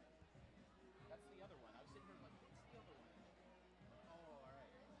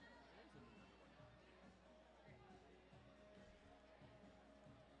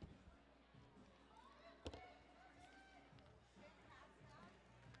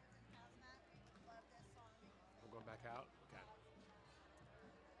 I'm going back out. Okay.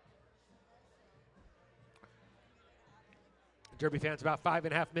 Derby fans, about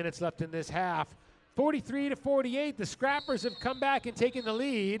 5.5 minutes left in this half. 43-48, the Scrappers have come back and taken the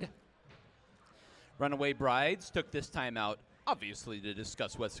lead. Runaway Brides took this time out, obviously, to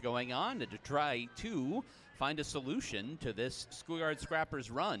discuss what's going on and to try to find a solution to this Schoolyard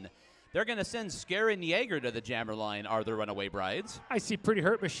Scrappers run. They're going to send Skarin Yeager to the jammer line, are the Runaway Brides. I see Pretty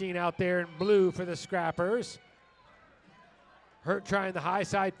Hurt Machine out there in blue for the Scrappers. Hurt trying the high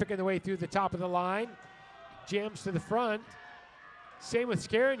side, picking the way through the top of the line. Jams to the front. Same with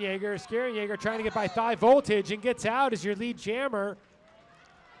Skarin Yeager. Skarin Yeager trying to get by Thigh Voltage and gets out as your lead jammer.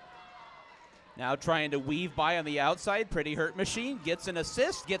 Now trying to weave by on the outside. Pretty Hurt Machine gets an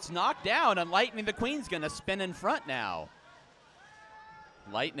assist, gets knocked down, and Lightning the Queen's going to spin in front now.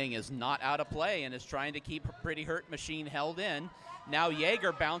 Lightning is not out of play and is trying to keep Pretty Hurt Machine held in. Now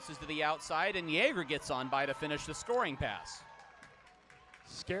Yeager bounces to the outside, and Yeager gets on by to finish the scoring pass.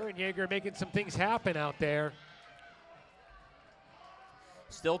 Skarin Yeager making some things happen out there.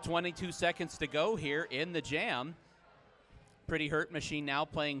 Still 22 seconds to go here in the jam. Pretty Hurt Machine now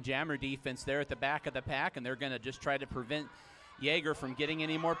playing jammer defense there at the back of the pack, and they're going to just try to prevent Yeager from getting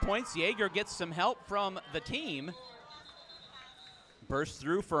any more points. Yeager gets some help from the team. Bursts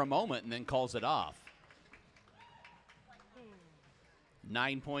through for a moment and then calls it off.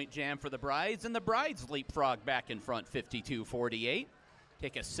 9-point jam for the Brides, and the Brides leapfrog back in front, 52-48.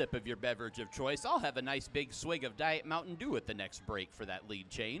 Take a sip of your beverage of choice. I'll have a nice big swig of Diet Mountain Dew at the next break for that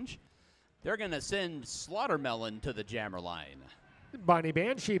lead change. They're going to send Slaughtermelon to the jammer line. Bonnie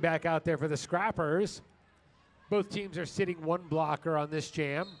Banshee back out there for the Scrappers. Both teams are sitting one blocker on this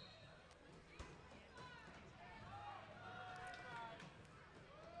jam.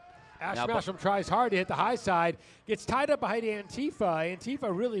 Ash Masham tries hard to hit the high side. Gets tied up behind Antifa.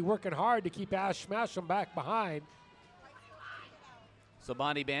 Antifa really working hard to keep Ash Masham back behind. So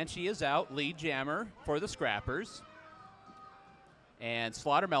Bonnie Banshee is out, lead jammer for the Scrappers. And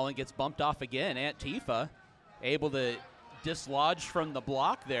Slaughtermelon gets bumped off again. Antifa able to dislodge from the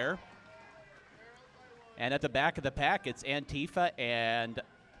block there. And at the back of the pack, it's Antifa and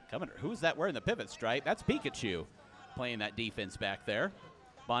who's that wearing the pivot stripe? That's Pikachu playing that defense back there.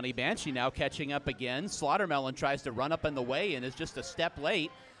 Bonnie Banshee now catching up again. Slaughtermelon tries to run up in the way and is just a step late.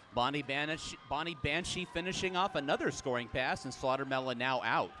 Bonnie Banshee finishing off another scoring pass, and Slaughtermelon now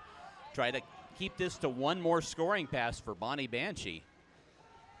out. Try to keep this to one more scoring pass for Bonnie Banshee.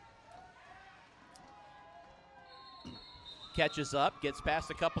 Catches up, gets past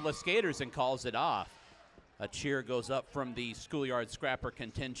a couple of skaters and calls it off. A cheer goes up from the Schoolyard Scrapper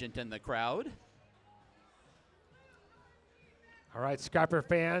contingent in the crowd. All right, Scrapper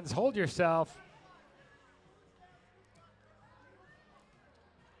fans, hold yourself.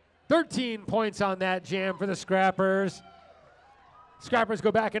 13 points on that jam for the Scrappers. Scrappers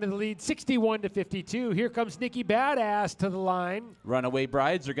go back into the lead, 61-52. Here comes Nikki Badass to the line. Runaway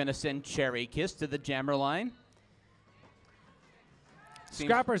Brides are going to send Cherry Kiss to the jammer line.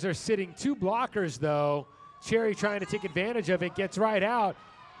 Scrappers are sitting two blockers, though. Cherry trying to take advantage of it, gets right out.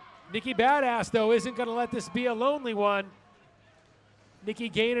 Nikki Badass, though, isn't going to let this be a lonely one. Nikki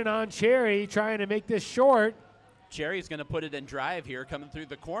gaining on Cherry, trying to make this short. Cherry's going to put it in drive here, coming through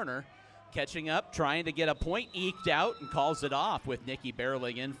the corner. Catching up, trying to get a point eked out, and calls it off with Nikki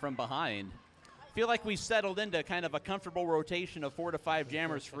barreling in from behind. Feel like we've settled into kind of a comfortable rotation of 4 to 5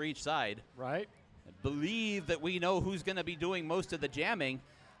 jammers for each side. Right. I believe that we know who's going to be doing most of the jamming.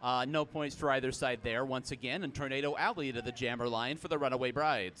 No points for either side there once again, and Tornado Alley to the jammer line for the Runaway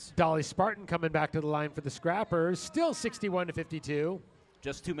Brides. Dolly Spartan coming back to the line for the Scrappers, still 61-52.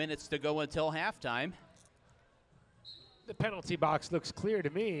 Just 2 minutes to go until halftime. The penalty box looks clear to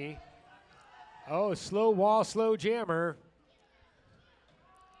me. Oh, slow wall, slow jammer.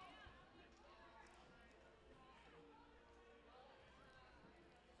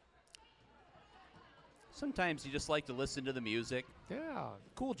 Sometimes you just like to listen to the music. Yeah.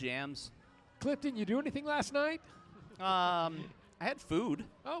 Cool jams. Clifton, you do anything last night? I had food.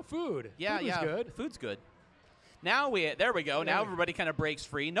 Oh, food. Yeah, Food was yeah. good. Food's good. Now there we go. Now everybody kind of breaks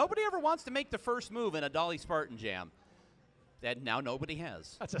free. Nobody ever wants to make the first move in a Dolly Spartan jam. That now nobody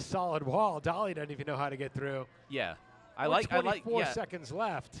has. That's a solid wall. Dolly doesn't even know how to get through. Yeah. I like 24 seconds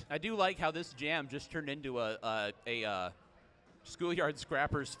left. I do like how this jam just turned into a Schoolyard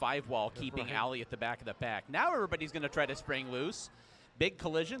Scrappers 5-wall, keeping Right. Allie at the back of the pack. Now everybody's going to try to spring loose. Big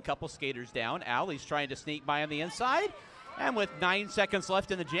collision, couple skaters down. Allie's trying to sneak by on the inside. And with 9 seconds left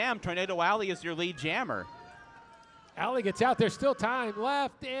in the jam, Tornado Alley is your lead jammer. Allie gets out. There's still time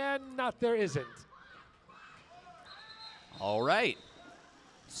left, and there isn't. All right.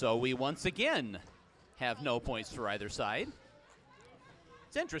 So we once again have no points for either side.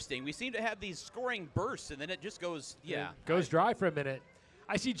 It's interesting. We seem to have these scoring bursts, and then it just goes, yeah. Goes dry for a minute.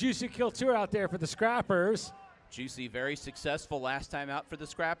 I see Juicy Kiltour out there for the Scrappers. Juicy, very successful last time out for the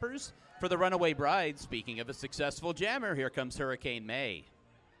Scrappers. For the Runaway Bride, speaking of a successful jammer, here comes Hurricane May.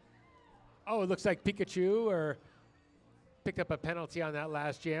 Oh, it looks like Pikachu picked up a penalty on that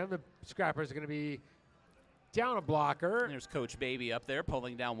last jam. The Scrappers are going to be down a blocker. There's Coach Baby up there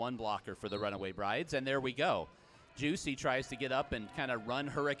pulling down one blocker for the Runaway Brides, and there we go. Juicy tries to get up and kind of run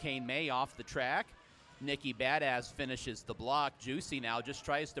Hurricane May off the track. Nikki Badass finishes the block. Juicy now just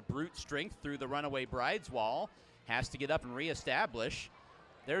tries to brute strength through the Runaway Brides wall. Has to get up and reestablish.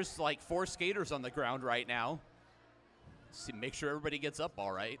 There's like 4 skaters on the ground right now. See, make sure everybody gets up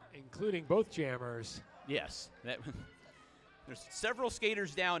all right. Including both jammers. Yes. There's several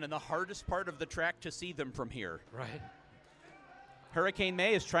skaters down in the hardest part of the track to see them from here. Right. Hurricane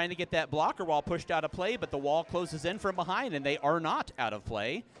May is trying to get that blocker wall pushed out of play, but the wall closes in from behind, and they are not out of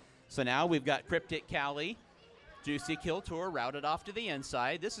play. So now we've got Cryptic Cali, Juicy Kiltour routed off to the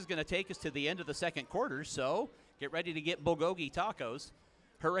inside. This is going to take us to the end of the second quarter, so get ready to get bulgogi tacos.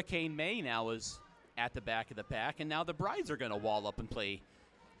 Hurricane May now is at the back of the pack, and now the Brides are going to wall up and play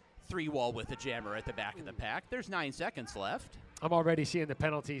 3-wall with a jammer at the back of the pack. There's 9 seconds left. I'm already seeing the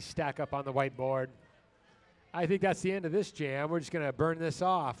penalties stack up on the whiteboard. I think that's the end of this jam. We're just going to burn this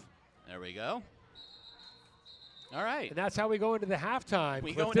off. There we go. All right. And that's how we go into the halftime.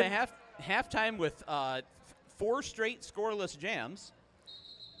 We go into halftime with 4 straight scoreless jams.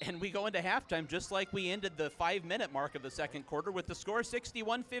 And we go into halftime just like we ended the 5-minute mark of the second quarter with the score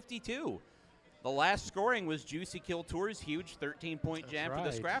 61-52. The last scoring was Juicy Kiltour's huge 13-point jam for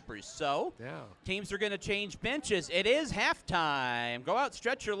the Scrappers. So teams are going to change benches. It is halftime. Go out,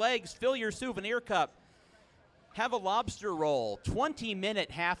 stretch your legs, fill your souvenir cup. Have a lobster roll. 20-minute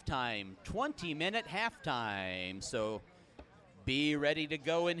halftime. 20-minute halftime. So be ready to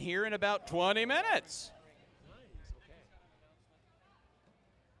go in here in about 20 minutes.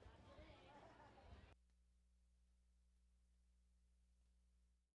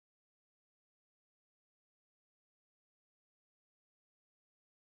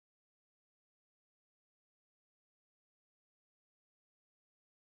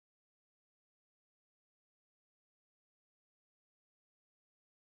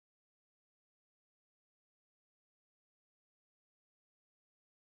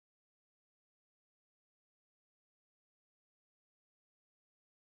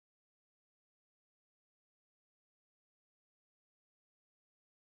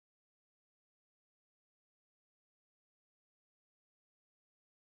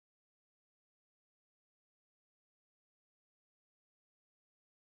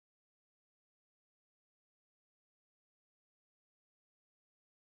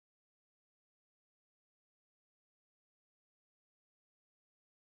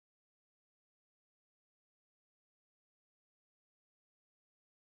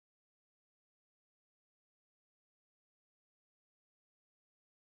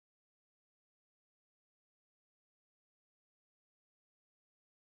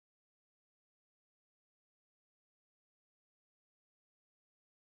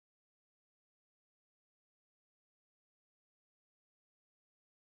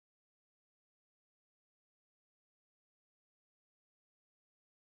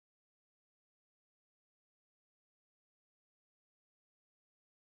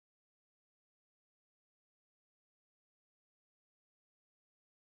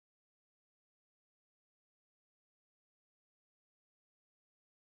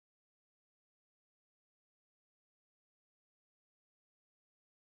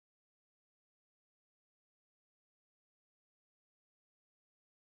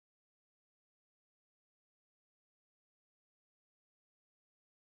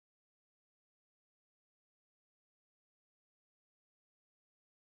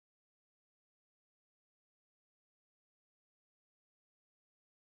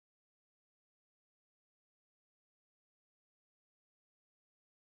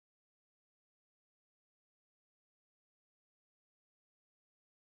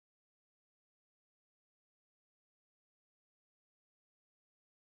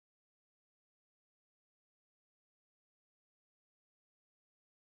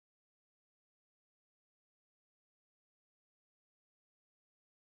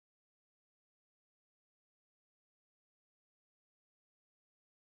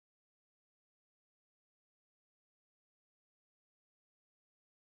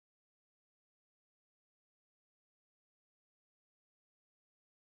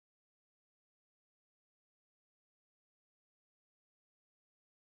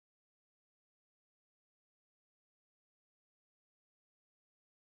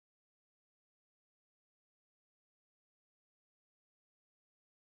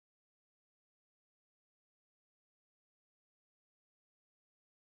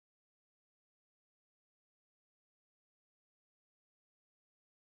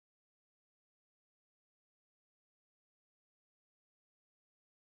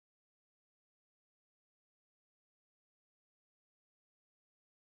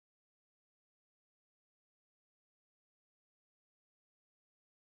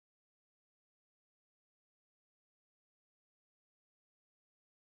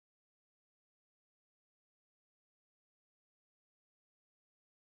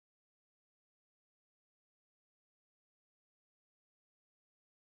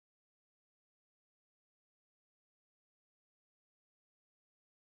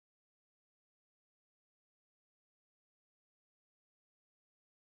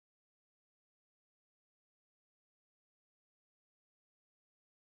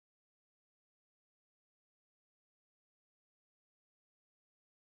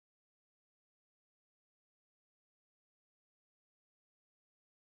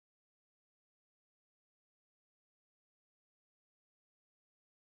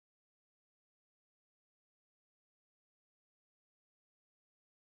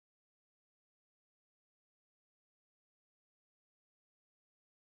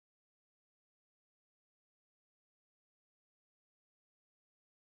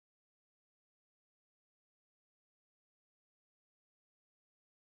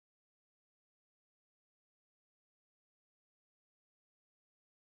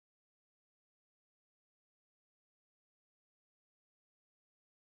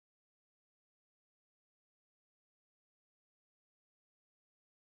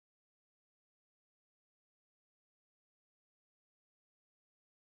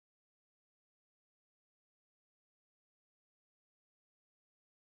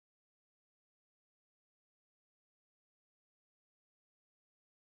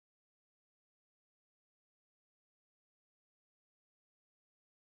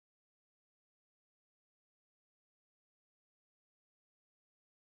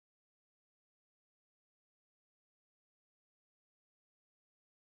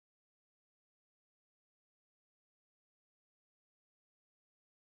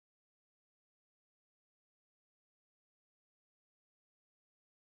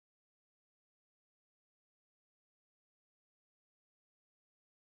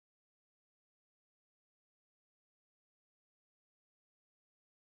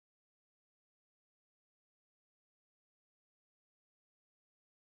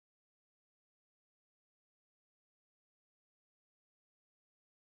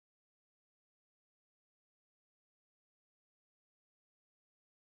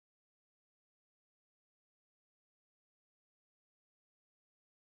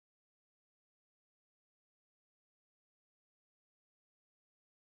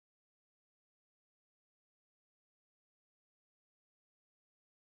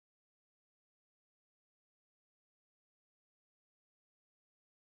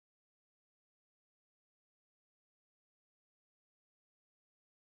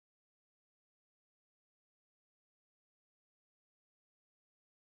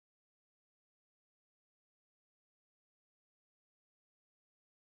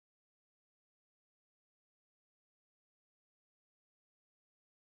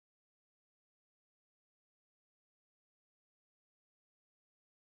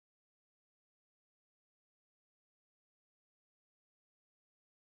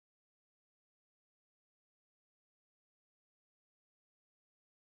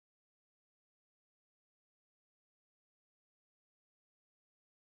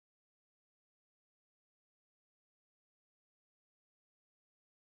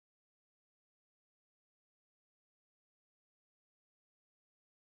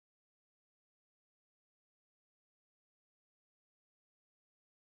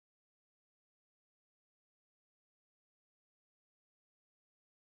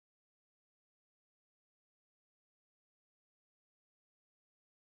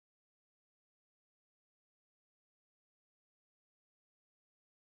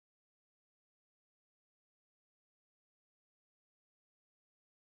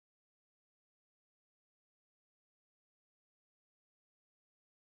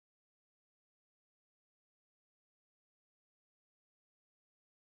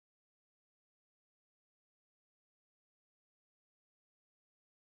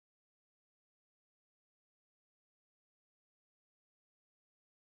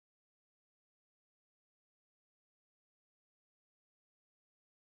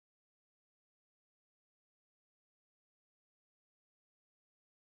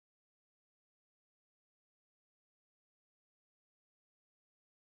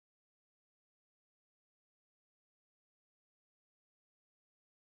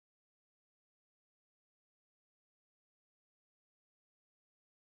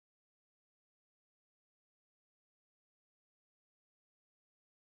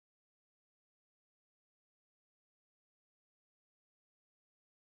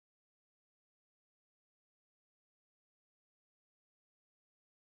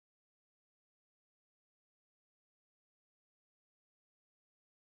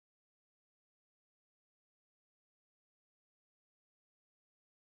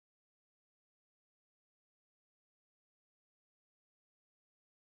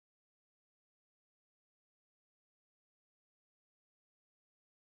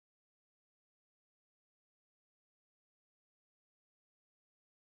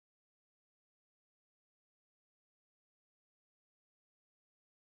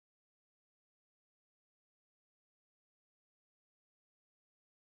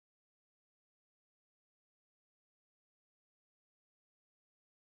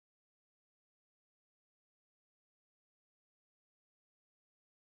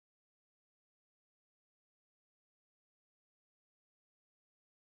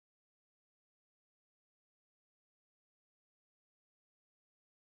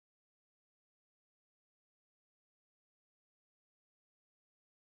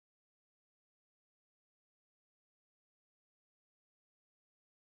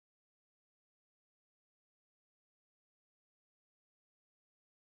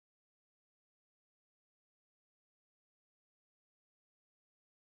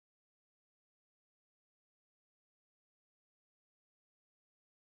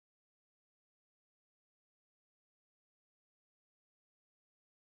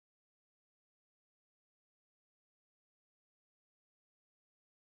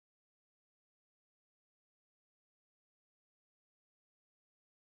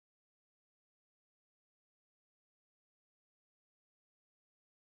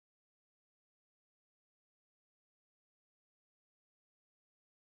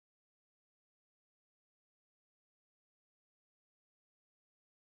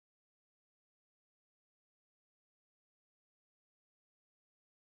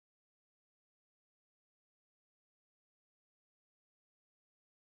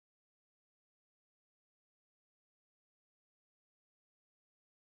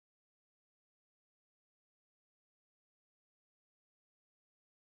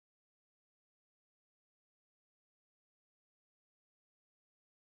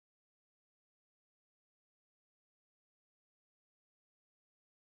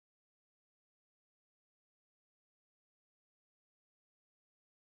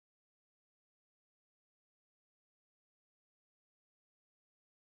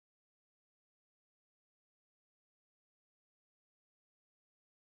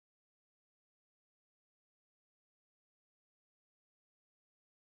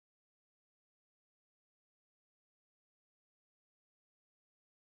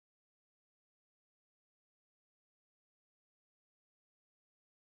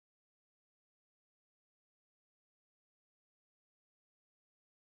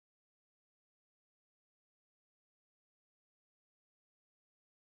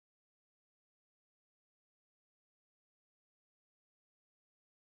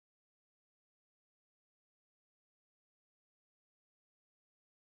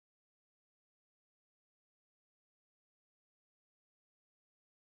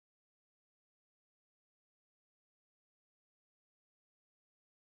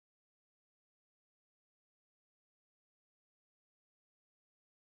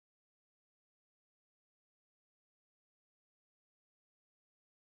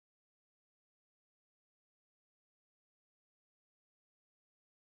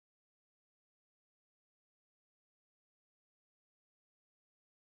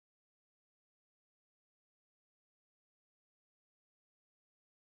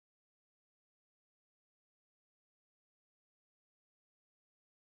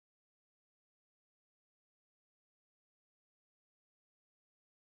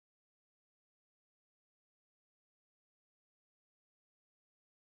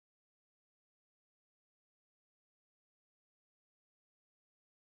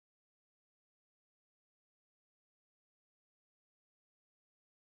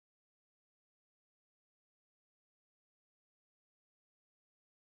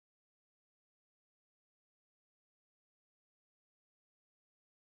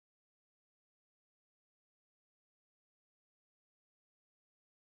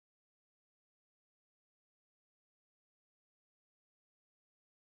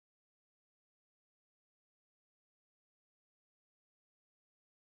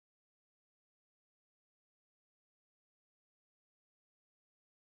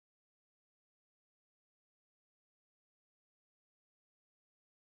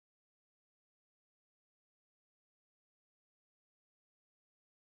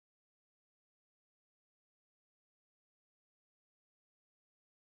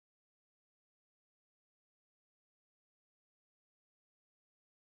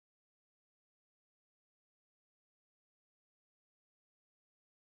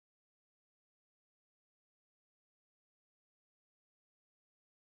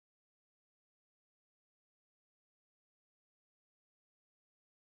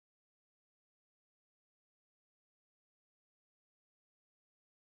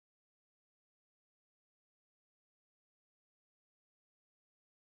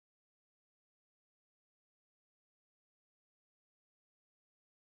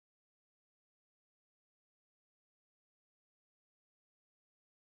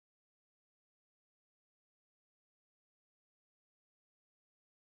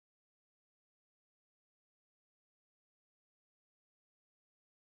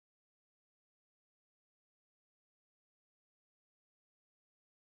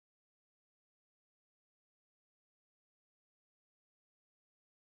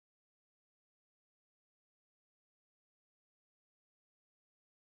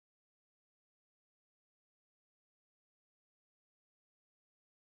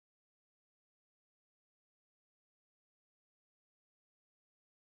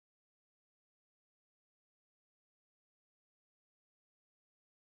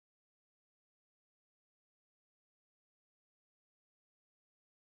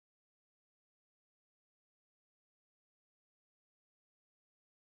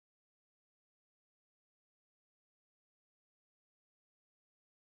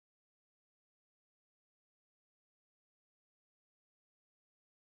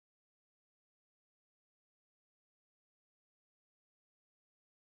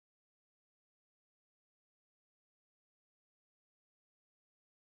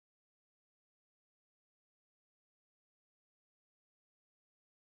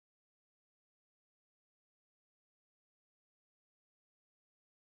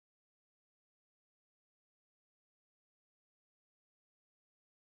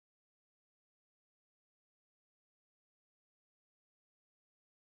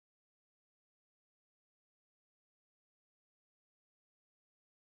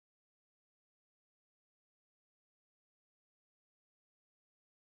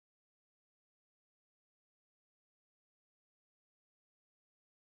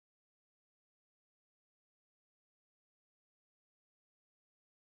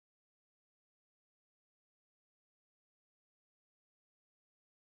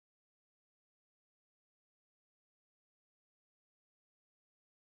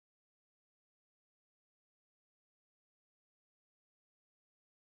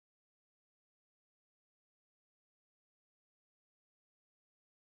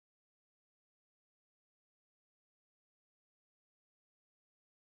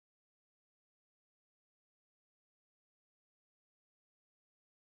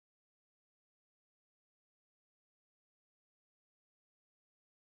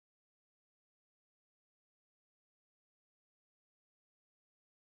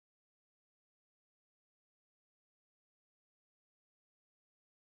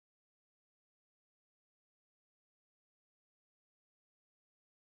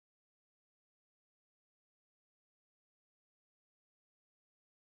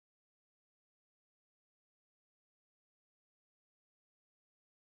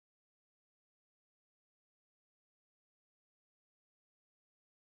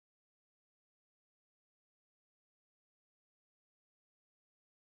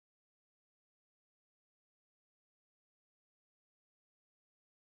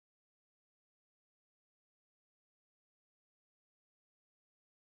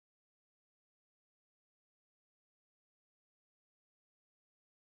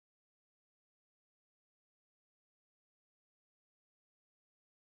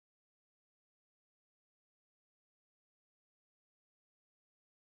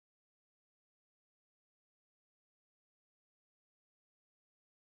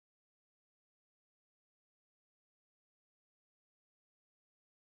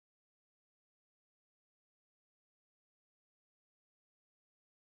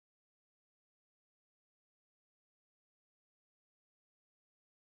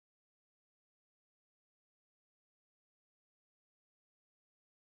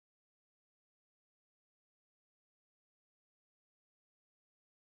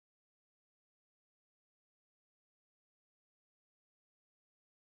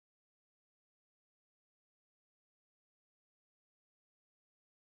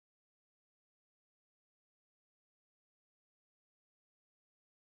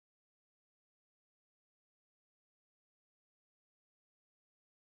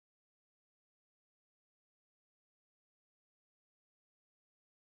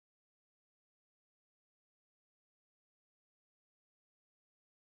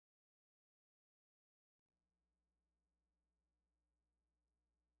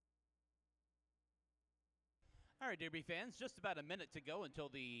 All right, Derby fans, just about a minute to go until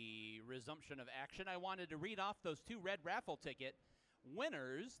the resumption of action. I wanted to read off those 2 red raffle ticket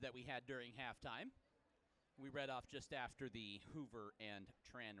winners that we had during halftime. We read off just after the Hoover and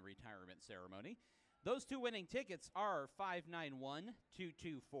Tran retirement ceremony. Those 2 winning tickets are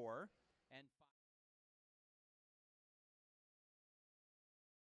 591224 and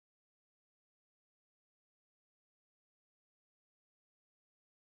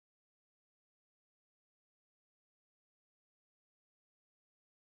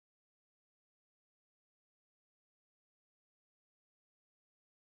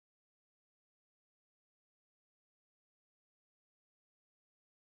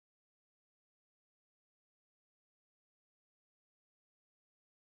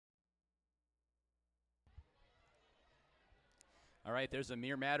All right, there's a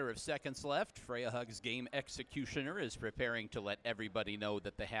mere matter of seconds left. Freya Hug's game executioner is preparing to let everybody know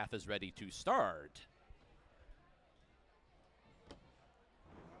that the half is ready to start.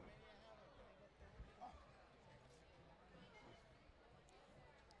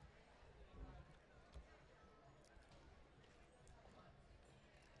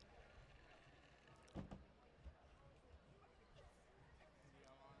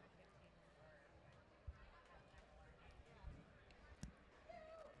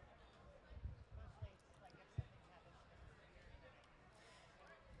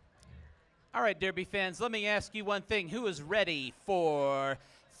 All right, Derby fans, let me ask you one thing. Who is ready for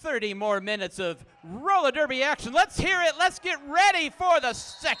 30 more minutes of roller derby action? Let's hear it. Let's get ready for the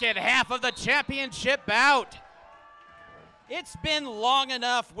second half of the championship bout. It's been long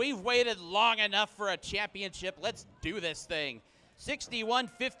enough. We've waited long enough for a championship. Let's do this thing.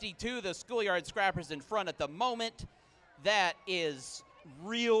 61-52, the Schoolyard Scrappers in front at the moment. That is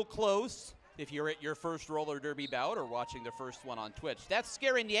real close. If you're at your first roller derby bout or watching the first one on Twitch. That's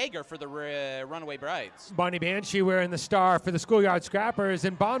Skarin Yeager for the Runaway Brides. Bonnie Banshee wearing the star for the Schoolyard Scrappers,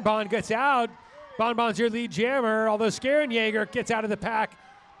 and Bon Bon gets out. Bon Bon's your lead jammer, although Skarin Yeager gets out of the pack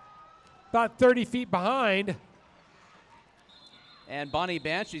about 30 feet behind. And Bonnie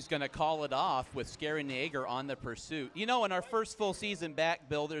Banshee's going to call it off with Skarin Yeager on the pursuit. You know, in our first full season back,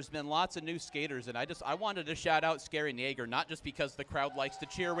 Bill, there's been lots of new skaters, and I wanted to shout out Skarin Yeager, not just because the crowd likes to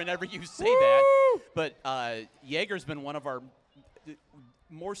cheer whenever you say that, but Yeager's been one of our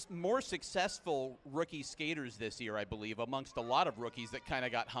more successful rookie skaters this year, I believe, amongst a lot of rookies that kind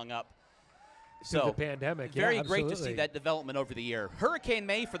of got hung up. So the pandemic, very great to see that development over the year. Hurricane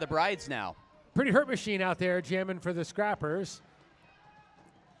May for the Brides now. Pretty Hurt Machine out there jamming for the Scrappers.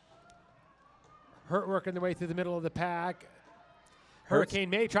 Hurt working their way through the middle of the pack. Hurricane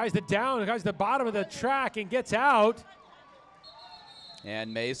May tries to down, tries the bottom of the track and gets out.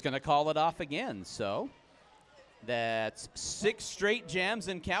 And May's going to call it off again. So that's 6 straight jams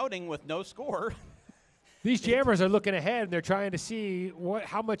and counting with no score. These jammers are looking ahead and they're trying to see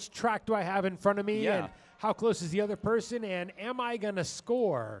how much track do I have in front of me and how close is the other person and am I going to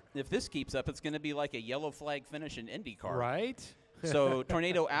score? If this keeps up, it's going to be like a yellow flag finish in IndyCar. Right. So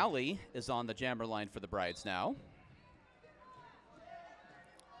Tornado Alley is on the jammer line for the Brides now.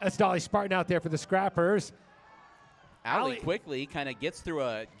 That's Dolly Spartan out there for the Scrappers. Alley quickly kind of gets through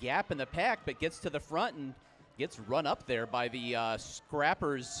a gap in the pack, but gets to the front and gets run up there by the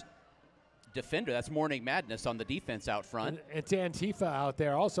Scrappers defender. That's Morning Madness on the defense out front. And it's Antifa out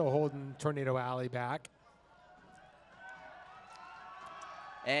there also holding Tornado Alley back.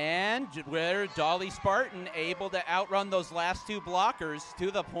 And where Dolly Spartan able to outrun those last 2 blockers to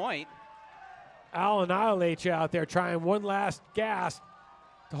the point. Al Annihilate you out there trying one last gas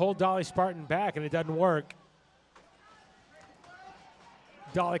to hold Dolly Spartan back, and it doesn't work.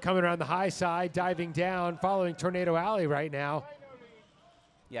 Dolly coming around the high side, diving down, following Tornado Alley right now.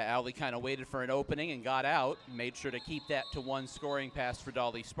 Yeah, Alley kind of waited for an opening and got out. Made sure to keep that to 1 scoring pass for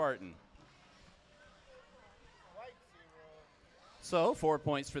Dolly Spartan. So 4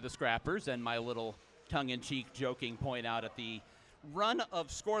 points for the Scrappers, and my little tongue-in-cheek joking point out at the run of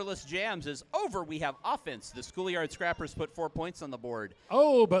scoreless jams is over. We have offense. The Schoolyard Scrappers put 4 points on the board.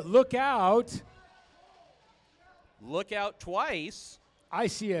 Oh, but look out. Look out twice. I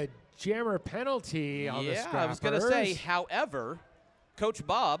see a jammer penalty on the Scrappers. Yeah, I was going to say, however, Coach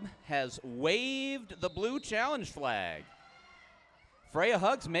Bob has waved the blue challenge flag. Freya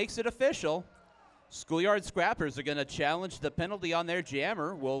Hugs makes it official. Schoolyard Scrappers are going to challenge the penalty on their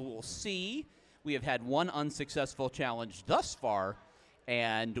jammer. We'll see. We have had 1 unsuccessful challenge thus far,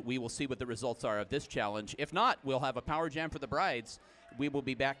 and we will see what the results are of this challenge. If not, we'll have a power jam for the Brides. We will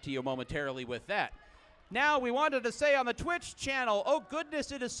be back to you momentarily with that. Now, we wanted to say on the Twitch channel, oh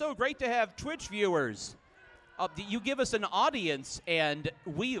goodness, it is so great to have Twitch viewers. You give us an audience, and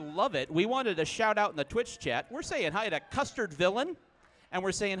we love it. We wanted to shout out in the Twitch chat. We're saying hi to Custard Villain, and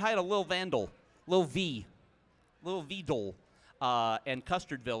we're saying hi to Lil Vandal, Lil Vidal, and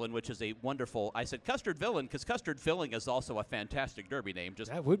Custard Villain, which is a wonderful. I said Custard Villain because Custard Filling is also a fantastic derby name.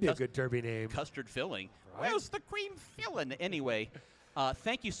 Just That would be a good derby name. Custard Filling. Right. Where's the cream filling? Anyway,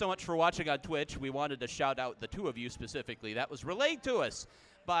 thank you so much for watching on Twitch. We wanted to shout out the two of you specifically. That was relayed to us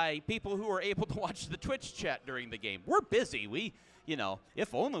by people who were able to watch the Twitch chat during the game. We're busy. We,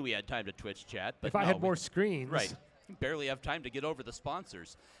 if only we had time to Twitch chat. But if I had more screens. Right. Barely have time to get over the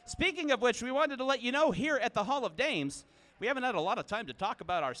sponsors. Speaking of which, we wanted to let you know here at the Hall of Dames, we haven't had a lot of time to talk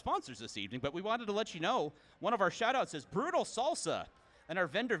about our sponsors this evening, but we wanted to let you know one of our shout-outs is Brutal Salsa. In our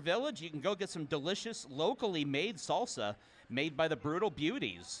vendor village, you can go get some delicious, locally made salsa made by the Brutal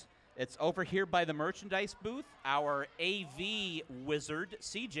Beauties. It's over here by the merchandise booth. Our AV wizard,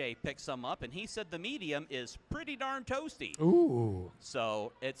 CJ, picked some up, and he said the medium is pretty darn toasty. Ooh.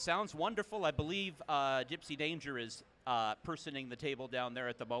 So it sounds wonderful. I believe Gypsy Danger is personing the table down there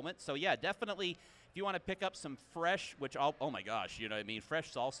at the moment. So, yeah, definitely if you want to pick up some fresh, oh, my gosh, you know what I mean?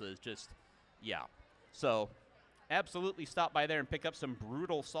 Fresh salsa is just, yeah. So absolutely stop by there and pick up some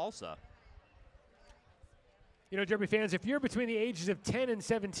Brutal salsa. Derby fans, if you're between the ages of 10 and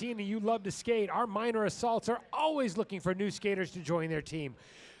 17 and you love to skate, our minor assaults are always looking for new skaters to join their team.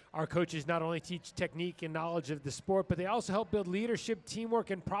 Our coaches not only teach technique and knowledge of the sport, but they also help build leadership, teamwork,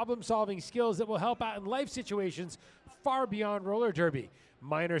 and problem-solving skills that will help out in life situations far beyond roller derby.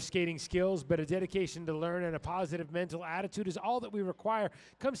 Minor skating skills, but a dedication to learn and a positive mental attitude is all that we require.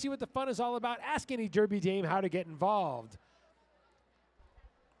 Come see what the fun is all about. Ask any Derby Dame how to get involved.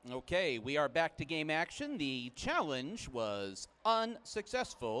 Okay, we are back to game action. The challenge was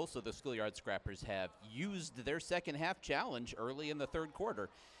unsuccessful, so the Schoolyard Scrappers have used their second half challenge early in the third quarter.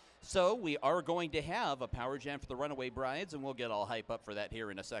 So we are going to have a power jam for the Runaway Brides, and we'll get all hype up for that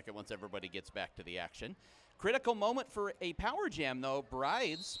here in a second once everybody gets back to the action. Critical moment for a power jam, though.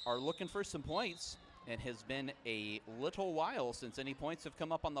 Brides are looking for some points, and has been a little while since any points have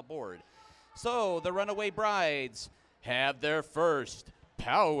come up on the board. So the Runaway Brides have their first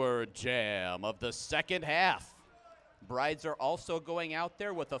power jam of the second half. Brides are also going out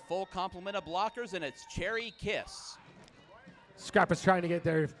there with a full complement of blockers, and it's Cherry Kiss. Scrappers trying to get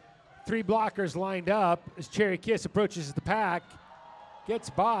their 3 blockers lined up as Cherry Kiss approaches the pack,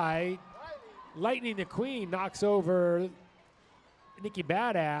 gets by. Lightning the Queen knocks over Nikki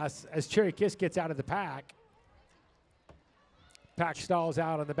Badass as Cherry Kiss gets out of the pack. Pack stalls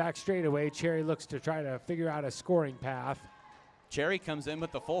out on the back straightaway. Cherry looks to try to figure out a scoring path. Cherry comes in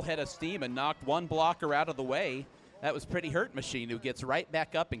with a full head of steam and knocked one blocker out of the way. That was Pretty Hurt Machine, who gets right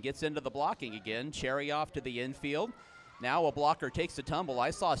back up and gets into the blocking again. Cherry off to the infield. Now a blocker takes a tumble. I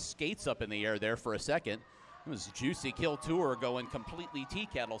saw skates up in the air there for a second. It was Juicy Kill Tour going completely tea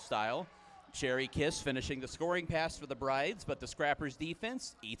kettle style. Cherry Kiss finishing the scoring pass for the Brides, but the Scrappers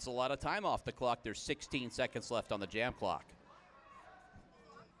defense eats a lot of time off the clock. There's 16 seconds left on the jam clock.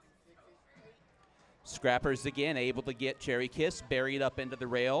 Scrappers again able to get Cherry Kiss buried up into the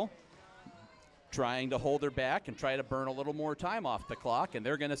rail, trying to hold her back and try to burn a little more time off the clock, and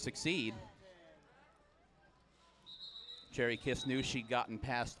they're going to succeed. Cherry Kiss knew she'd gotten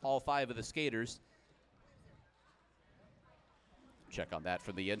past all 5 of the skaters. Check on that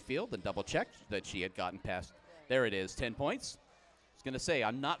from the infield and double check that she had gotten past. There it is, 10 points. I was going to say,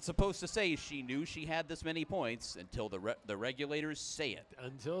 I'm not supposed to say she knew she had this many points until the regulators say it.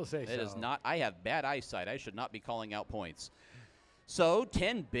 Until say so. It is not. I have bad eyesight. I should not be calling out points. So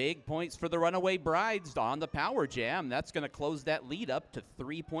 10 big points for the Runaway Brides on the power jam. That's going to close that lead up to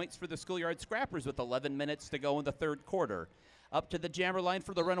 3 points for the Schoolyard Scrappers with 11 minutes to go in the third quarter. Up to the jammer line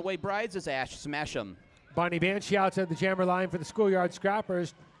for the Runaway Brides is Ash Smash'em. Bonnie Banshee outside the jammer line for the Schoolyard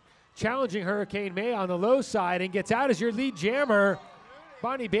Scrappers, challenging Hurricane May on the low side and gets out as your lead jammer.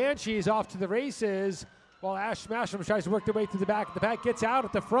 Bonnie Banshee is off to the races while Ash Smash'em tries to work their way through the back. The back gets out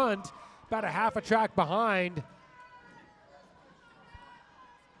at the front, about a half a track behind.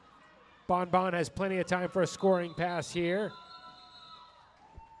 Bon Bon has plenty of time for a scoring pass here.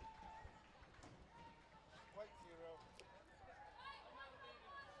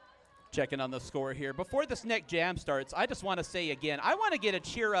 Checking on the score here. Before this next jam starts, I just want to say again, I want to get a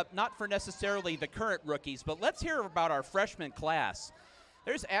cheer up, not for necessarily the current rookies, but let's hear about our freshman class.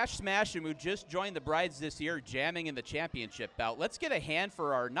 There's Ash Smash'em, who just joined the Brides this year, jamming in the championship bout. Let's get a hand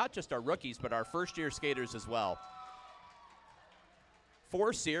for our, not just our rookies, but our first-year skaters as well.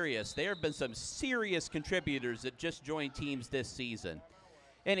 For serious, there have been some serious contributors that just joined teams this season.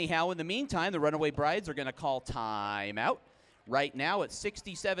 Anyhow, in the meantime, the Runaway Brides are going to call timeout. Right now it's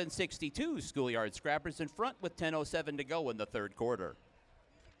 67-62. Schoolyard Scrappers in front with 10:07 to go in the third quarter.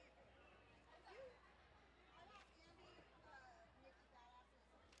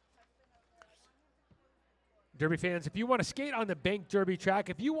 Derby fans, if you want to skate on the Bank Derby track,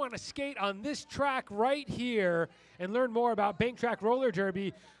 if you want to skate on this track right here and learn more about Bank Track Roller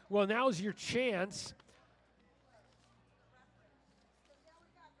Derby, well, now's your chance.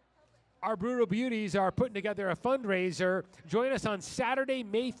 Our Brutal Beauties are putting together a fundraiser. Join us on Saturday,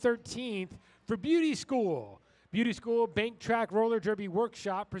 May 13th for Beauty School. Beauty School Bank Track Roller Derby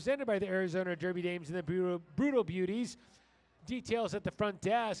Workshop presented by the Arizona Derby Dames and the Brutal Beauties. Details at the front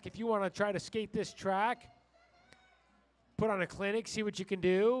desk. If you want to try to skate this track, put on a clinic, see what you can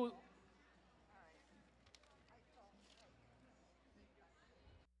do.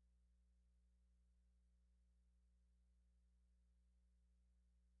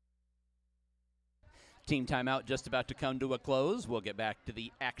 Team timeout just about to come to a close. We'll get back to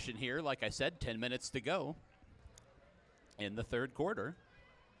the action here. Like I said, 10 minutes to go in the third quarter.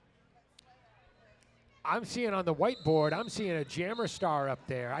 I'm seeing on the whiteboard, I'm seeing a jammer star up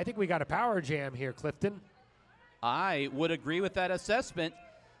there. I think we got a power jam here, Clifton. I would agree with that assessment.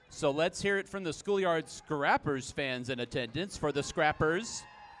 So let's hear it from the Schoolyard Scrappers fans in attendance for the Scrappers'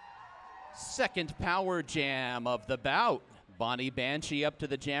 second power jam of the bout. Bonnie Banshee up to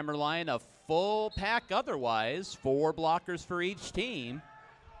the jammer line, a full pack otherwise, 4 blockers for each team.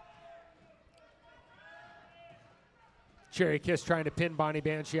 Cherry Kiss trying to pin Bonnie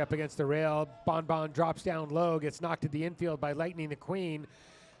Banshee up against the rail. Bon Bon drops down low, gets knocked to the infield by Lightning the Queen.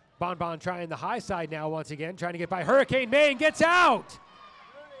 Bon Bon trying the high side now once again, trying to get by Hurricane May and gets out.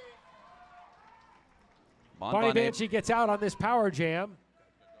 Bonnie Banshee gets out on this power jam.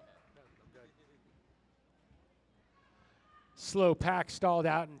 Slow pack stalled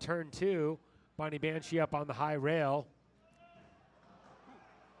out in turn 2. Bonnie Banshee up on the high rail.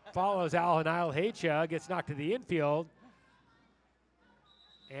 Follows Al Nile Hacha, gets knocked to the infield.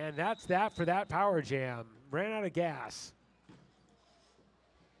 And that's that for that power jam. Ran out of gas.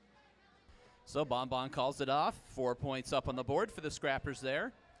 So Bon Bon calls it off. 4 points up on the board for the Scrappers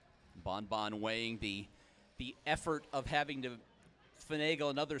there. Bon Bon weighing the effort of having to finagle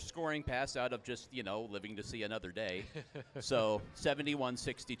another scoring pass out of just, living to see another day. So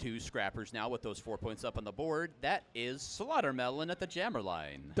 71-62 Scrappers now with those 4 points up on the board. That is Slaughtermelon at the jammer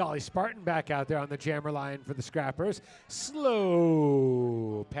line. Dolly Spartan back out there on the jammer line for the Scrappers.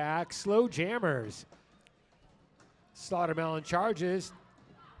 Slow pack, slow jammers. Slaughtermelon charges.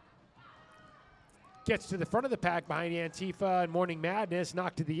 Gets to the front of the pack behind Antifa and Morning Madness,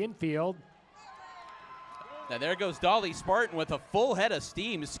 knocked to the infield. Now there goes Dolly Spartan with a full head of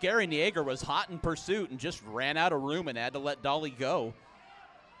steam. Scary Yeager was hot in pursuit and just ran out of room and had to let Dolly go.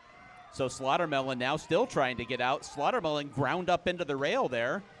 So Slaughtermelon now still trying to get out. Slaughtermelon ground up into the rail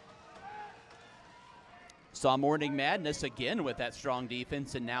there. Saw Morning Madness again with that strong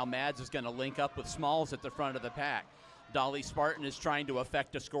defense, and now Mads is going to link up with Smalls at the front of the pack. Dolly Spartan is trying to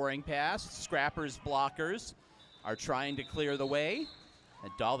effect a scoring pass. Scrappers blockers are trying to clear the way.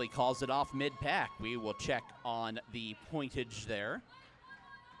 And Dolly calls it off mid-pack. We will check on the pointage there.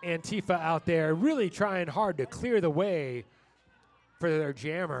 Antifa out there really trying hard to clear the way for their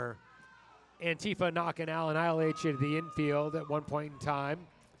jammer. Antifa knocking Alan ILH into the infield at one point in time.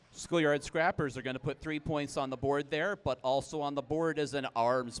 Schoolyard Scrappers are going to put 3 points on the board there, but also on the board is an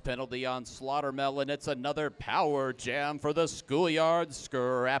arms penalty on Slaughtermelon. It's another power jam for the Schoolyard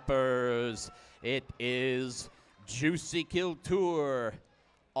Scrappers. It is Juicy Kiltour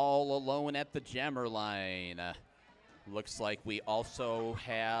all alone at the jammer line. Looks like we also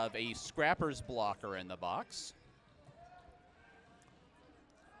have a Scrappers blocker in the box.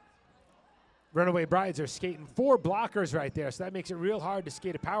 Runaway Brides are skating 4 blockers right there, so that makes it real hard to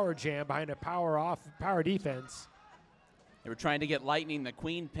skate a power jam behind a power defense. They were trying to get Lightning the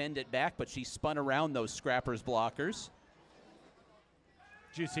Queen pinned it back, but she spun around those Scrappers blockers.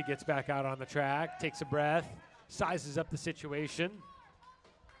 Juicy gets back out on the track, takes a breath, sizes up the situation.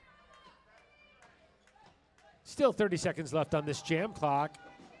 Still 30 seconds left on this jam clock.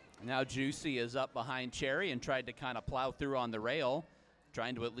 Now Juicy is up behind Cherry and tried to kind of plow through on the rail,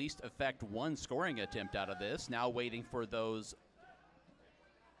 trying to at least effect one scoring attempt out of this. Now waiting for those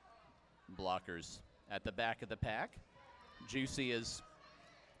blockers at the back of the pack. Juicy is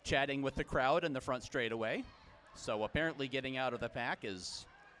chatting with the crowd in the front straightaway. So apparently getting out of the pack is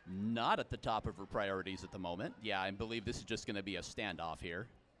not at the top of her priorities at the moment. Yeah, I believe this is just going to be a standoff here.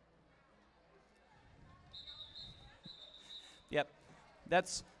 Yep,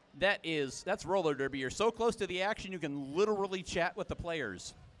 that's roller derby. You're so close to the action, you can literally chat with the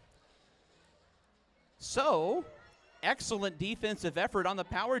players. So, excellent defensive effort on the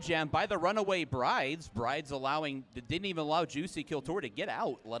power jam by the runaway Brides. Brides didn't even allow Juicy Kiltor to get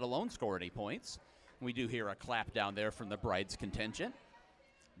out, let alone score any points. We do hear a clap down there from the Brides contingent.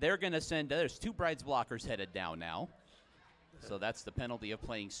 They're going to send, there's 2 Brides blockers headed down now. So that's the penalty of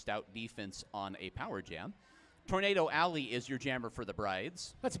playing stout defense on a power jam. Tornado Alley is your jammer for the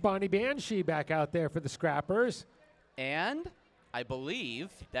Brides. That's Bonnie Banshee back out there for the Scrappers. And I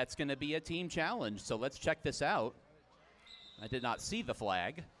believe that's going to be a team challenge. So let's check this out. I did not see the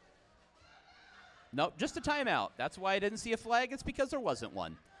flag. Nope, just a timeout. That's why I didn't see a flag. It's because there wasn't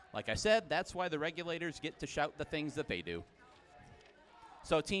one. Like I said, that's why the regulators get to shout the things that they do.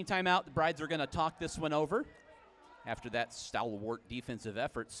 So team timeout. The Brides are going to talk this one over. After that stalwart defensive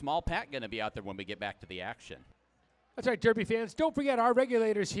effort, Small Pat going to be out there when we get back to the action. That's right, Derby fans. Don't forget our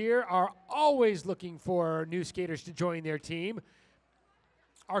regulators here are always looking for new skaters to join their team.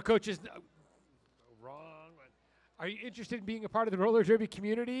 Our coaches, wrong one. Are you interested in being a part of the roller derby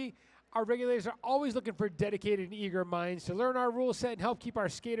community? Our regulators are always looking for dedicated and eager minds to learn our rule set and help keep our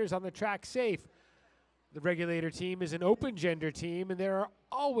skaters on the track safe. The regulator team is an open gender team, and there are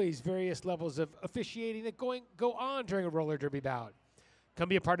always various levels of officiating that go on during a roller derby bout. Come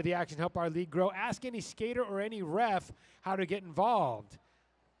be a part of the action, help our league grow. Ask any skater or any ref how to get involved.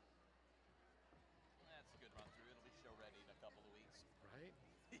 That's a good run through. It'll be show ready in a couple of weeks. Right?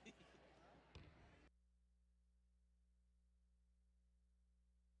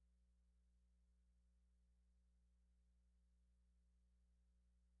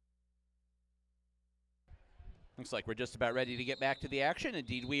 Looks like we're just about ready to get back to the action.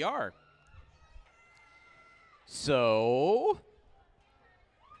 Indeed, we are. So,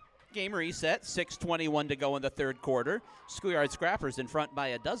 game reset. 6:21 to go in the third quarter. Schoolyard Scrappers in front by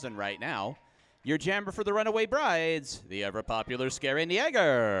a dozen right now. Your jammer for the Runaway Brides, the ever-popular Scaren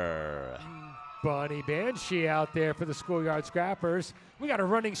Yeager. Bonnie Banshee out there for the Schoolyard Scrappers. We got a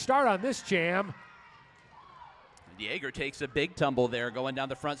running start on this jam. Yeager takes a big tumble there going down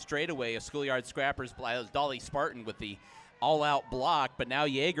the front straightaway. A Schoolyard Scrappers, Dolly Spartan with the all-out block, but now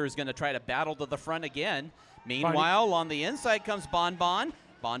Yeager is going to try to battle to the front again. Meanwhile, on the inside comes Bon Bon.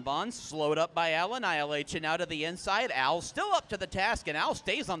 Bon Bon slowed up by Al Annihilation out of the inside. Al still up to the task, and Al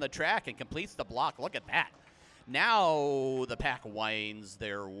stays on the track and completes the block. Look at that. Now the pack winds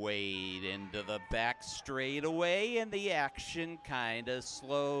their way into the back straightaway, and the action kind of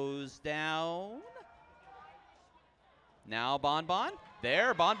slows down. Now Bon Bon.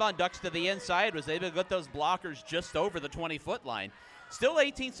 There, Bon Bon ducks to the inside, was able to get those blockers just over the 20-foot line. Still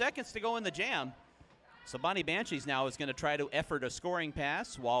 18 seconds to go in the jam. So Bonnie Banshees now is going to try to effort a scoring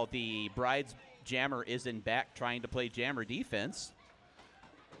pass while the Brides jammer is in back trying to play jammer defense.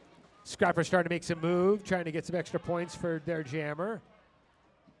 Scrappers starting to make some move, trying to get some extra points for their jammer.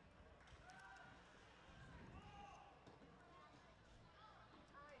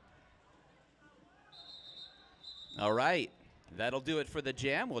 All right, that'll do it for the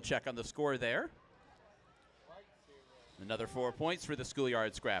jam. We'll check on the score there. Another 4 points for the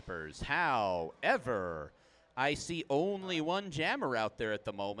Schoolyard Scrappers. However, I see only one jammer out there at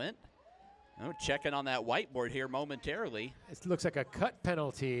the moment. Oh, checking on that whiteboard here momentarily. It looks like a cut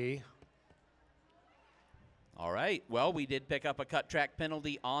penalty. All right, well, we did pick up a cut track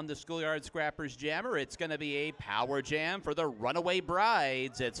penalty on the Schoolyard Scrappers jammer. It's going to be a power jam for the Runaway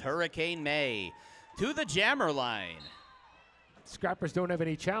Brides. It's Hurricane May to the jammer line. Scrappers don't have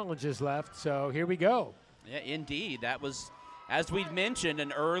any challenges left, so here we go. Yeah, indeed. That was, as we'd mentioned,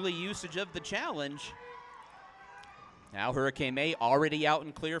 an early usage of the challenge. Now Hurricane May already out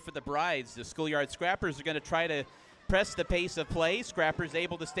and clear for the Brides. The Schoolyard Scrappers are going to try to press the pace of play. Scrappers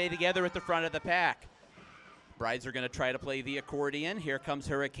able to stay together at the front of the pack. Brides are going to try to play the accordion. Here comes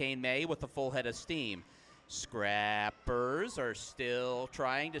Hurricane May with a full head of steam. Scrappers are still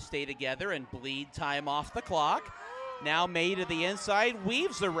trying to stay together and bleed time off the clock. Now May to the inside,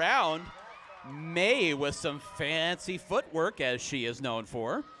 weaves around. May with some fancy footwork, as she is known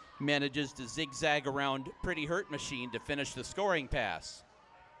for, manages to zigzag around Pretty Hurt Machine to finish the scoring pass.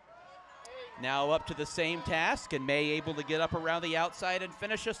 Now up to the same task, and May able to get up around the outside and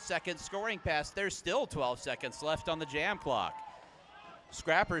finish a second scoring pass. There's still 12 seconds left on the jam clock.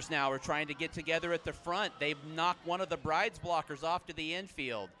 Scrappers now are trying to get together at the front. They've knocked one of the Brides blockers off to the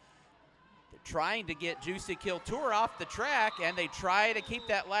infield. They're trying to get Juicy Kiltor off the track, and they try to keep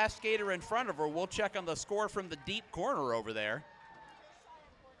that last skater in front of her. We'll check on the score from the deep corner over there.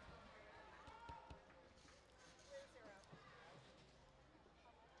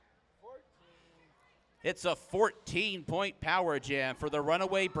 It's a 14-point power jam for the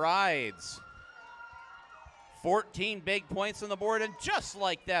Runaway Brides. 14 big points on the board, and just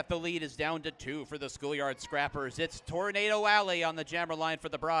like that, the lead is down to 2 for the Schoolyard Scrappers. It's Tornado Alley on the jammer line for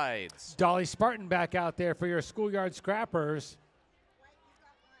the Brides. Dolly Spartan back out there for your Schoolyard Scrappers.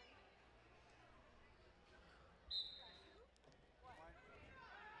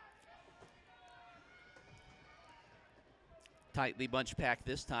 Tightly bunch packed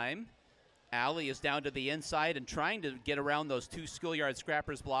this time. Alley is down to the inside and trying to get around those 2 Schoolyard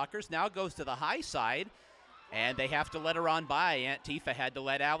Scrappers blockers. Now goes to the high side, and they have to let her on by. Aunt Tifa had to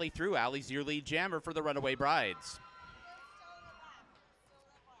let Alley through. Alley's your lead jammer for the Runaway Brides.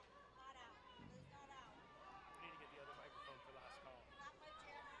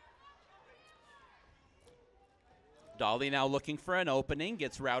 Dolly now looking for an opening,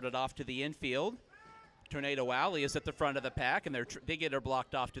 gets routed off to the infield. Tornado Alley is at the front of the pack, and they get her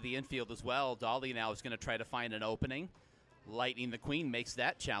blocked off to the infield as well. Dolly now is going to try to find an opening. Lightning the Queen makes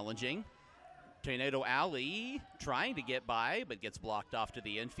that challenging. Tornado Alley trying to get by, but gets blocked off to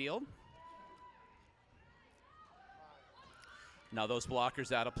the infield. Now those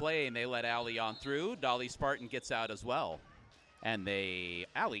blockers out of play, and they let Alley on through. Dolly Spartan gets out as well, and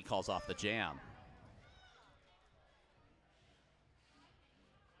Alley calls off the jam.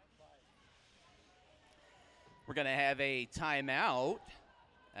 We're going to have a timeout,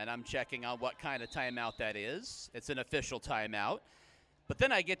 and I'm checking on what kind of timeout that is. It's an official timeout. But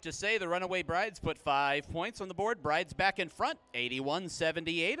then I get to say the Runaway Brides put 5 points on the board. Brides back in front,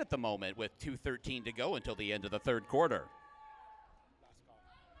 81-78 at the moment with 2:13 to go until the end of the third quarter.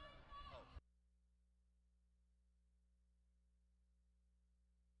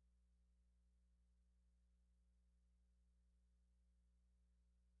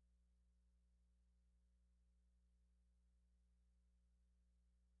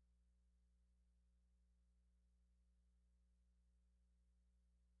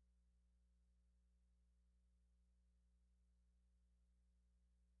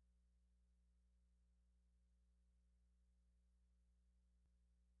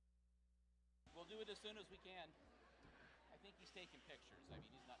 We'll do it as soon as we can. I think he's taking pictures. I mean,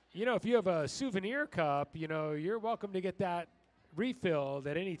 he's not. You know, if you have a souvenir cup, you know, you're welcome to get that refilled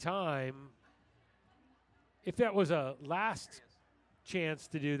at any time. If that was a last chance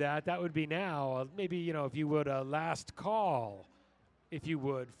to do that, that would be now. Maybe, you know, if you would, a last call, if you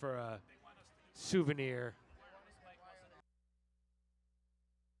would, for a souvenir.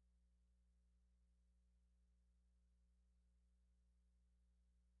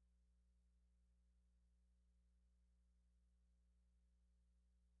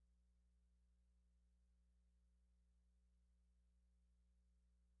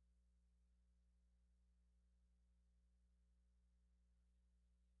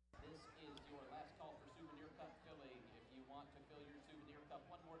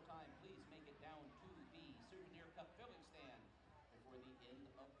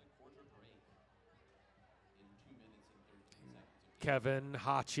 Kevin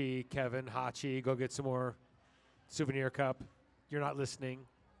Hachi, go get some more souvenir cup. You're not listening.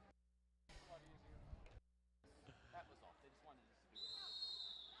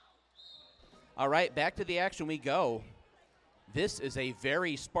 All right, back to the action we go. This is a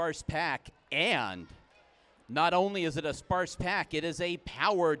very sparse pack, and not only is it a sparse pack, it is a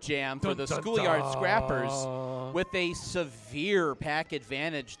power jam for the Schoolyard Scrappers with a severe pack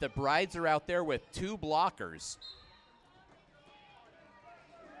advantage. The Brides are out there with 2 blockers.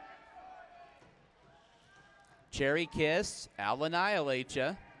 Cherry Kiss, Al annihilate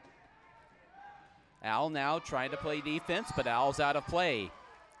ya. Al now trying to play defense, but Al's out of play.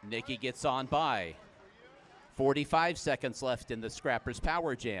 Nikki gets on by. 45 seconds left in the Scrappers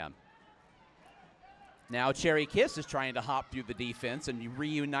Power Jam. Now Cherry Kiss is trying to hop through the defense and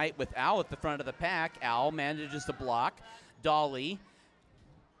reunite with Al at the front of the pack. Al manages to block. Dolly.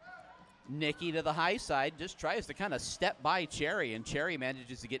 Nikki to the high side, just tries to kind of step by Cherry, and Cherry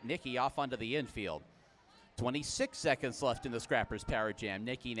manages to get Nikki off onto the infield. 26 seconds left in the Scrappers Power Jam.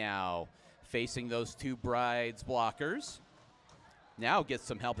 Nikki now facing those 2 Brides blockers. Now gets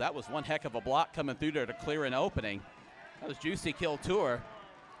some help. That was one heck of a block coming through there to clear an opening. That was Juicy Kill Tour.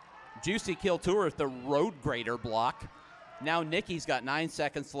 Juicy Kill Tour with the Road Grader block. Now Nikki's got 9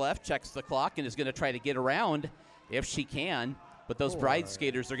 seconds left, checks the clock, and is going to try to get around if she can. But those Bride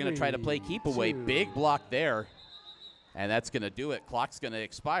skaters are going to try to play keep away. Big block there. And that's going to do it. Clock's going to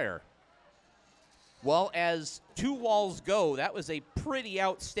expire. Well, as 2 walls go, that was a pretty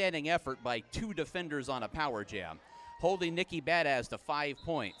outstanding effort by 2 defenders on a power jam, holding Nikki Badass to 5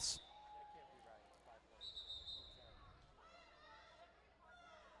 points.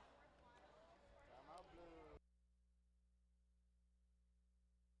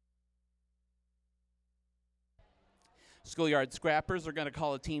 Schoolyard Scrappers are going to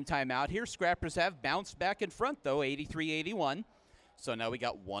call a team timeout here. Scrappers have bounced back in front, though, 83-81. So now we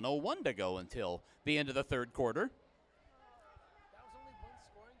got 1:01 to go until the end of the third quarter.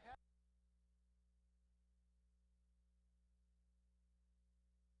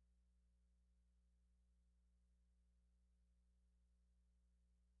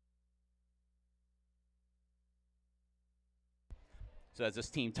 So as this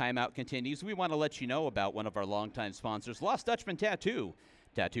team timeout continues, we want to let you know about one of our longtime sponsors, Lost Dutchman Tattoo.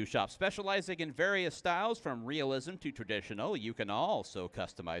 Tattoo shop specializing in various styles from realism to traditional. You can also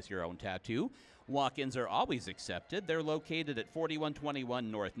customize your own tattoo. Walk-ins are always accepted. They're located at 4121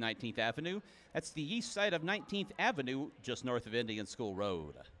 North 19th Avenue. That's the east side of 19th Avenue, just north of Indian School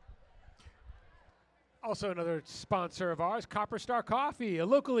Road. Also another sponsor of ours, Copper Star Coffee, a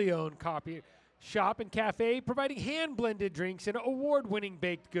locally owned coffee shop and cafe providing hand-blended drinks and award-winning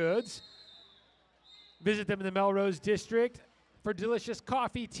baked goods. Visit them in the Melrose District for delicious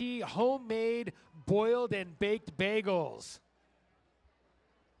coffee, tea, homemade, boiled, and baked bagels.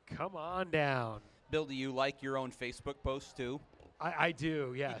 Come on down. Bill, do you like your own Facebook posts too? I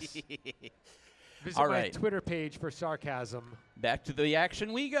do, yes. Visit All my right. Twitter page for sarcasm. Back to the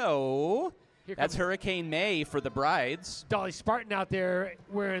action we go. Here That's comes Hurricane May for the Brides. Dolly Spartan out there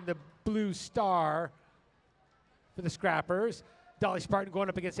wearing the blue star for the Scrappers. Dolly Spartan going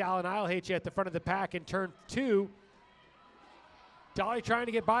up against Alan Eilhage at the front of the pack in turn 2. Dolly trying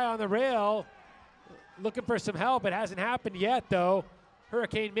to get by on the rail, looking for some help. It hasn't happened yet, though.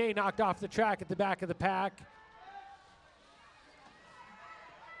 Hurricane May knocked off the track at the back of the pack.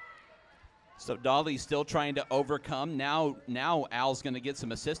 So Dolly's still trying to overcome. Now Al's going to get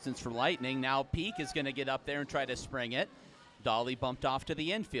some assistance from Lightning. Now Peak is going to get up there and try to spring it. Dolly bumped off to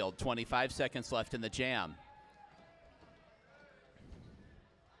the infield. 25 seconds left in the jam.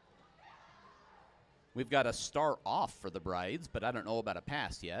 We've got a star off for the Brides, but I don't know about a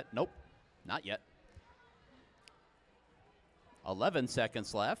pass yet. Nope, not yet. 11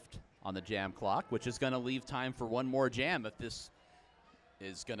 seconds left on the jam clock, which is going to leave time for one more jam if this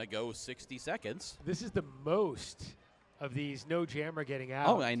is going to go 60 seconds. This is the most of these no jammer getting out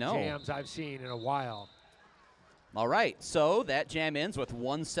Oh, I know. jams I've seen in a while. All right, so that jam ends with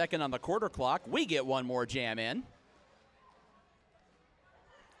 1 second on the quarter clock. We get one more jam in.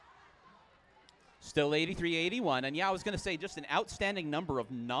 Still 83-81, and yeah, I was going to say just an outstanding number of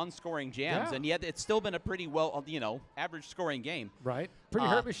non-scoring jams, Yeah. and yet it's still been a pretty well, average scoring game. Right. Pretty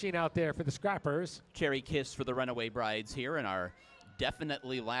hurt machine out there for the Scrappers. Cherry Kiss for the Runaway Brides here in our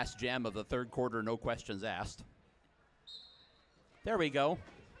definitely last jam of the third quarter, no questions asked. There we go.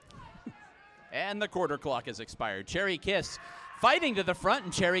 And the quarter clock has expired. Cherry Kiss fighting to the front,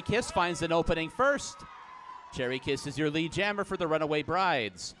 and Cherry Kiss finds an opening first. Cherry Kiss is your lead jammer for the Runaway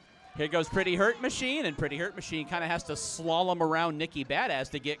Brides. Here goes Pretty Hurt Machine, and Pretty Hurt Machine kind of has to slalom around Nikki Badass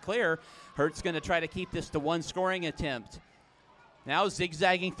to get clear. Hurt's going to try to keep this to one scoring attempt. Now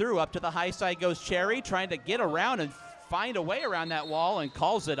zigzagging through, up to the high side goes Cherry, trying to get around and find a way around that wall and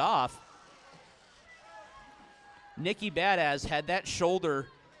calls it off. Nikki Badass had that shoulder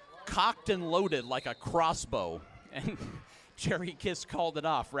cocked and loaded like a crossbow, and Cherry Kiss called it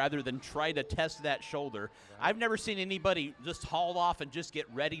off rather than try to test that shoulder. I've never seen anybody just haul off and just get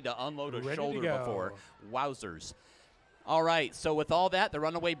ready to unload a Ready to shoulder go. before. Wowzers. All right, so with all that, the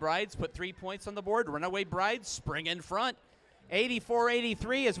Runaway Brides put 3 points on the board. Runaway Brides spring in front.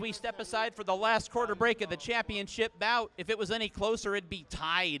 84-83 as we step aside for the last quarter break of the championship bout. If it was any closer, it'd be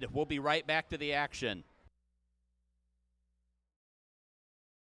tied. We'll be right back to the action.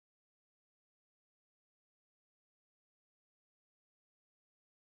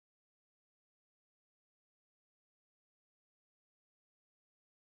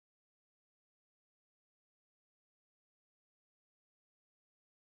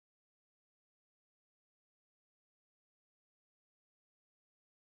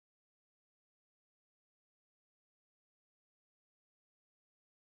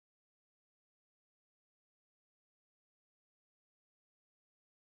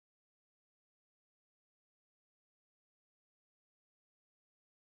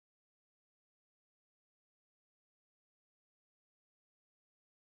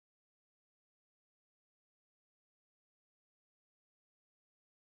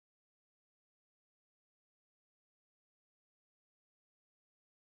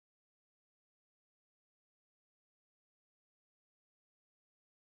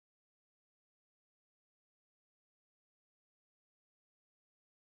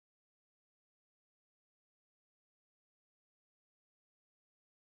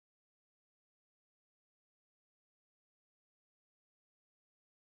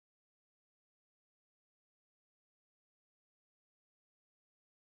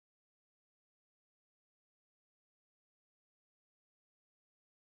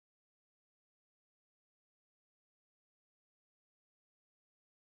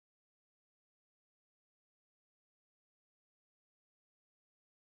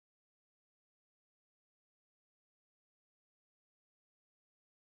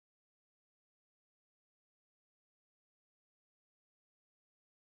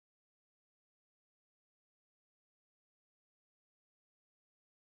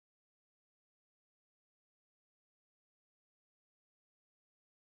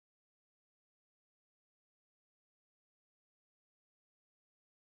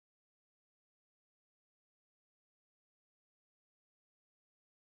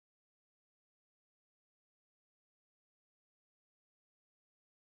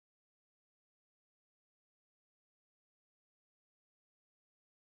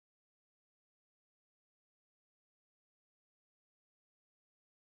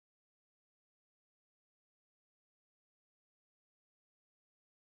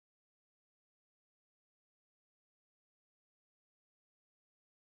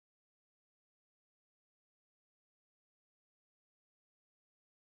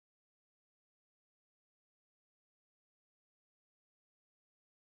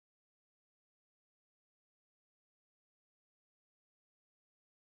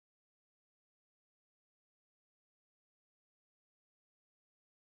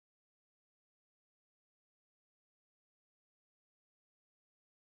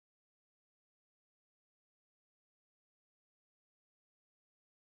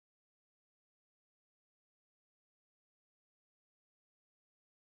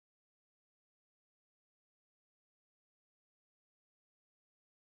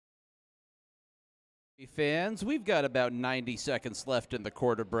 Fans, we've got about 90 seconds left in the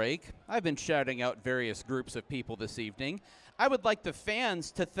quarter break. I've been shouting out various groups of people this evening. I would like the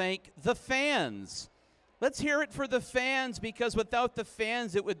fans to thank the fans. Let's hear it for the fans, because without the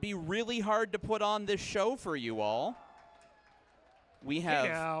fans, it would be really hard to put on this show for you all. We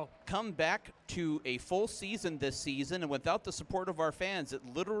have come back to a full season this season, and without the support of our fans, it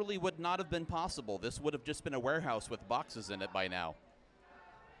literally would not have been possible. This would have just been a warehouse with boxes in it by now.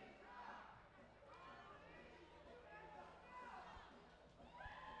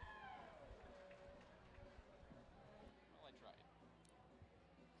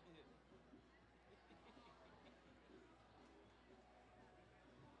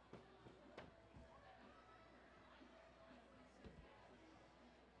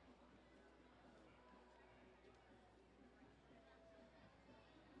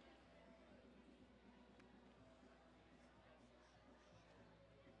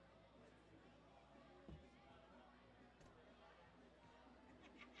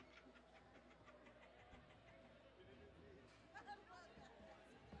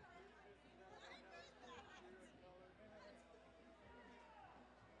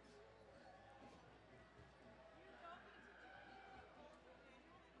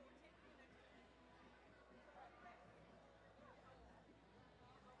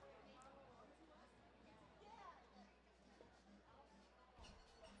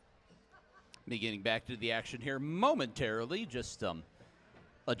 Me getting back to the action here momentarily. Just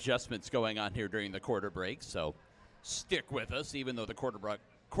adjustments going on here during the quarter break, so stick with us even though the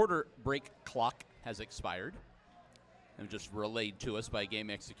quarter break clock has expired. And just relayed to us by game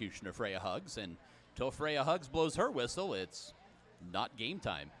executioner Freya Hugs. And until Freya Hugs blows her whistle, it's not game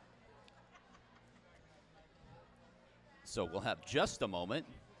time. So we'll have just a moment.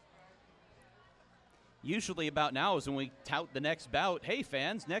 Usually about now is when we tout the next bout. Hey,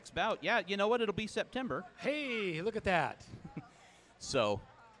 fans, next bout. Yeah, you know what? It'll be September. Hey, look at that. So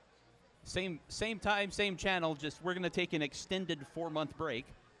same time, same channel, just we're going to take an extended 4-month break.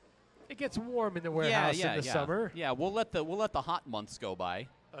 It gets warm in the warehouse in the summer. Yeah, we'll let the hot months go by.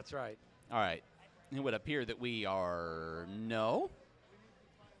 That's right. All right. It would appear that we are no.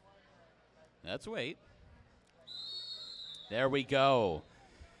 Let's wait. There we go.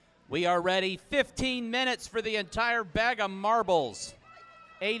 We are ready. 15 minutes for the entire bag of marbles.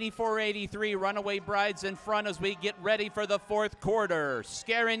 84-83, Runaway Brides in front as we get ready for the fourth quarter.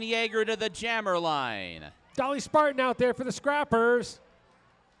 Skarin Jaeger to the jammer line. Dolly Spartan out there for the Scrappers.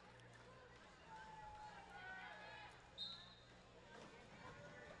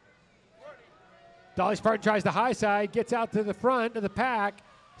 Dolly Spartan tries the high side, gets out to the front of the pack.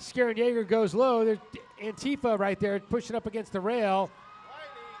 Skarin Jaeger goes low. There's Antifa right there pushing up against the rail.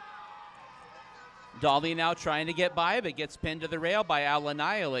 Dolly now trying to get by, but gets pinned to the rail by Al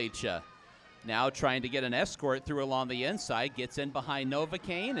Annihilator. Now trying to get an escort through along the inside, gets in behind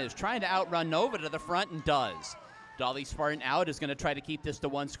Novocaine, is trying to outrun Nova to the front and does. Dolly Spartan out is going to try to keep this to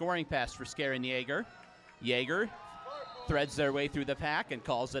one scoring pass for Skarin Jaeger. Jaeger threads their way through the pack and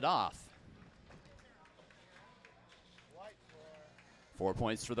calls it off. 4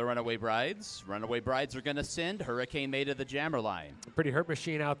 points for the Runaway Brides. Runaway Brides are going to send Hurricane May to the jammer line. Pretty hurt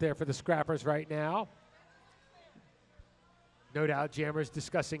machine out there for the Scrappers right now. No doubt Jammer's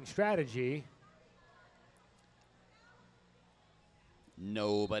discussing strategy.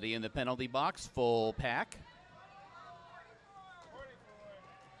 Nobody in the penalty box. Full pack.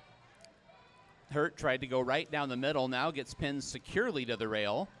 Hurt tried to go right down the middle. Now gets pinned securely to the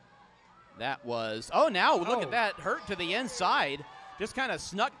rail. That was, now look at that. Hurt to the inside. Just kind of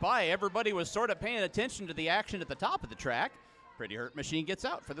snuck by. Everybody was sort of paying attention to the action at the top of the track. Pretty hurt machine gets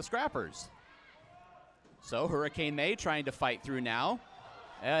out for the Scrappers. So Hurricane May trying to fight through now.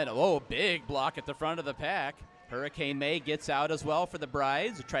 And, big block at the front of the pack. Hurricane May gets out as well for the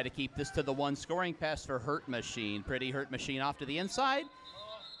Brides. Try to keep this to the one scoring pass for Hurt Machine. Pretty Hurt Machine off to the inside.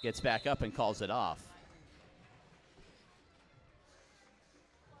 Gets back up and calls it off.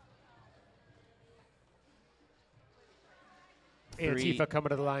 Antifa coming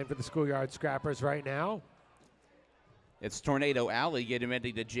to the line for the Schoolyard Scrappers right now. It's Tornado Alley getting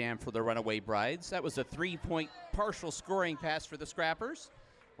ready to jam for the Runaway Brides. That was a 3-point partial scoring pass for the Scrappers.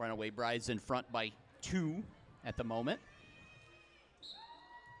 Runaway Brides in front by 2 at the moment.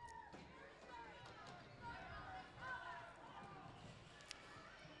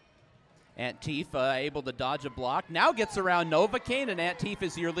 Antifa able to dodge a block. Now gets around Novocaine, and Antifa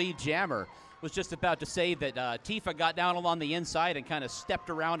is your lead jammer. Was just about to say that Tifa got down along the inside and kind of stepped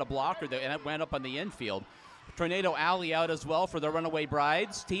around a blocker and it went up on the infield. Tornado Alley out as well for the Runaway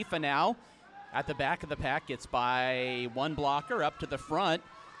Brides. Tifa now at the back of the pack gets by one blocker up to the front,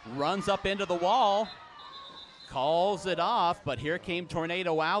 runs up into the wall, calls it off, but here came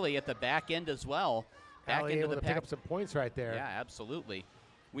Tornado Alley at the back end as well. Back Alley into able the to pick up some points right there. Yeah, absolutely.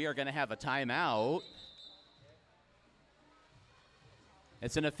 We are going to have a timeout.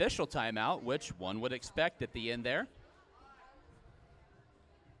 It's an official timeout, which one would expect at the end there.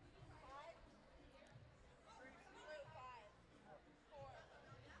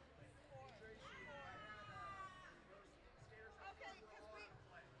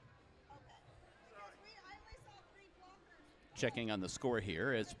 Checking on the score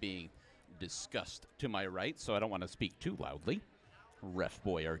here, it's being discussed to my right, so I don't want to speak too loudly. Ref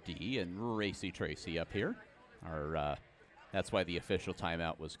Boy RD and Racy Tracy up here are. That's why the official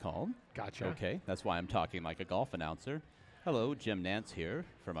timeout was called. Gotcha. Okay, that's why I'm talking like a golf announcer. Hello, Jim Nance here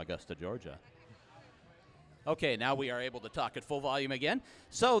from Augusta, Georgia. Okay, now we are able to talk at full volume again.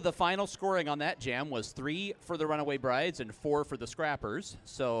 So the final scoring on that jam was 3 for the Runaway Brides and 4 for the Scrappers.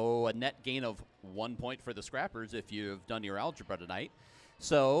 So a net gain of 1 point for the Scrappers if you've done your algebra tonight.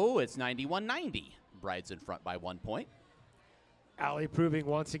 So it's 91-90. Brides in front by 1 point. Alley proving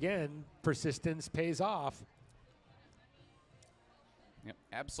once again persistence pays off. Yep,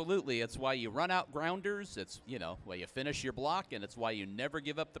 absolutely. It's why you run out grounders. It's, why you finish your block, and it's why you never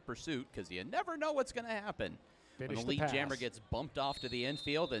give up the pursuit because you never know what's going to happen. Finish when the the lead jammer pass. gets bumped off to the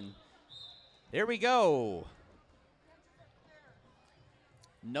infield, and there we go.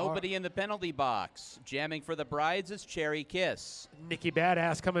 Nobody in the penalty box. Jamming for the Brides is Cherry Kiss. Nikki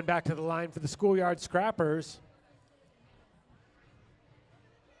Badass coming back to the line for the Schoolyard Scrappers.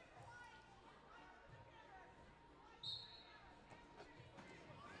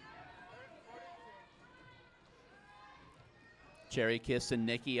 Cherry Kiss and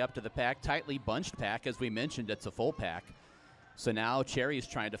Nikki up to the pack. Tightly bunched pack. As we mentioned, it's a full pack. So now Cherry's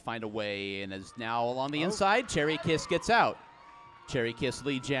trying to find a way and is now on the inside. Cherry Kiss gets out. Cherry Kiss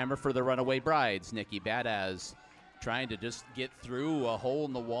lead jammer for the Runaway Brides. Nikki Badass trying to just get through a hole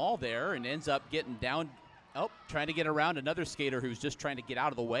in the wall there and ends up getting down. Trying to get around another skater who's just trying to get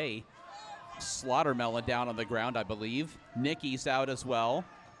out of the way. Slaughtermelon down on the ground, I believe. Nikki's out as well.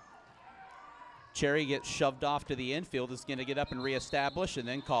 Cherry gets shoved off to the infield, is going to get up and reestablish and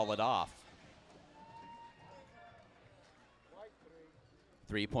then call it off.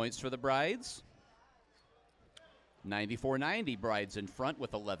 3 points for the Brides. 94-90, Brides in front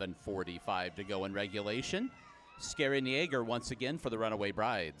with 11:45 to go in regulation. Scary Yeager once again for the Runaway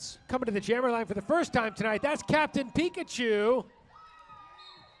Brides. Coming to the jammer line for the first time tonight, that's Captain Pikachu.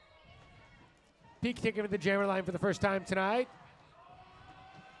 Peak taking to the jammer line for the first time tonight.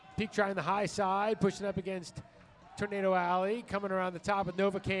 Peak trying the high side, pushing up against Tornado Alley, coming around the top with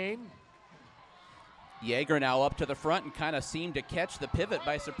Novocaine. Yeager now up to the front and kind of seemed to catch the pivot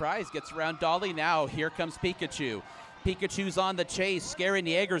by surprise. Gets around Dolly now. Here comes Pikachu. Pikachu's on the chase. Scary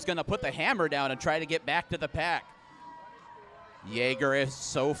Yeager's going to put the hammer down and try to get back to the pack. Yeager is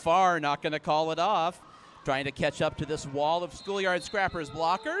so far not going to call it off. Trying to catch up to this wall of Schoolyard Scrappers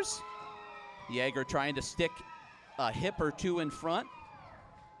blockers. Yeager trying to stick a hip or two in front.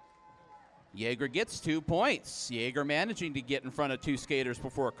 Yeager gets 2 points. Yeager managing to get in front of two skaters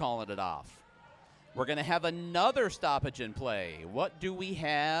before calling it off. We're going to have another stoppage in play. What do we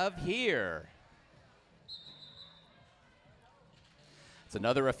have here? It's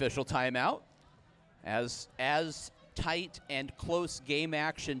another official timeout. As tight and close game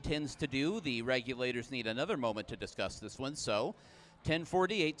action tends to do, the regulators need another moment to discuss this one. So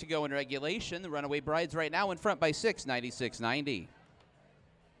 10:48 to go in regulation. The Runaway Brides right now in front by 6, 96-90.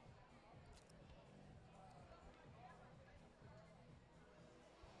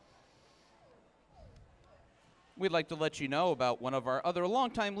 We'd like to let you know about one of our other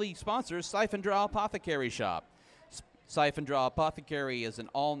longtime league sponsors, Siphon Draw Apothecary Shop. Siphon Draw Apothecary is an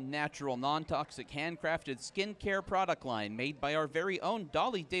all-natural, non-toxic, handcrafted skincare product line made by our very own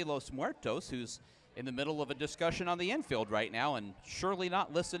Dolly de los Muertos, who's in the middle of a discussion on the infield right now and surely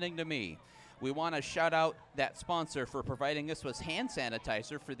not listening to me. We want to shout out that sponsor for providing us with hand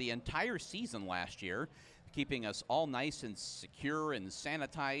sanitizer for the entire season last year, keeping us all nice and secure and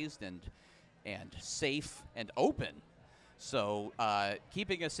sanitized and safe and open. So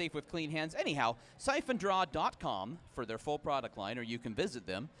keeping us safe with clean hands. Anyhow, siphondraw.com for their full product line, or you can visit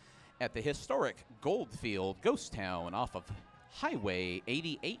them at the historic Goldfield Ghost Town off of Highway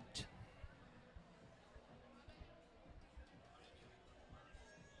 88.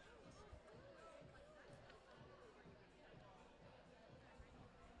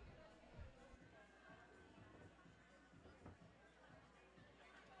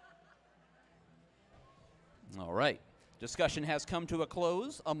 All right. Discussion has come to a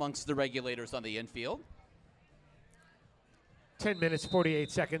close amongst the regulators on the infield. 10 minutes, 48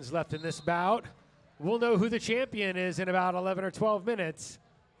 seconds left in this bout. We'll know who the champion is in about 11 or 12 minutes.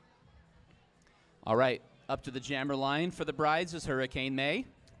 All right, up to the jammer line for the brides is Hurricane May.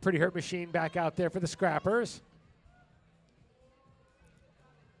 Pretty Hurt Machine back out there for the Scrappers.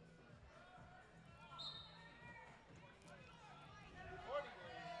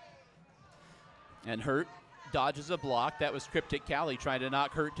 And Hurt dodges a block. That was Cryptic Cali trying to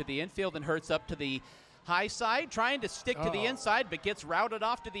knock Hurt to the infield, and Hurt's up to the high side, trying to stick to the inside, but gets routed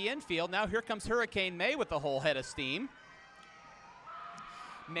off to the infield. Now here comes Hurricane May with a whole head of steam.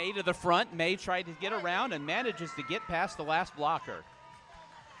 May to the front. May tried to get around and manages to get past the last blocker.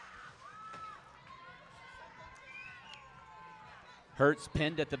 Hurt's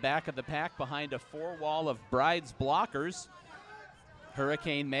pinned at the back of the pack behind a four-wall of Bride's blockers.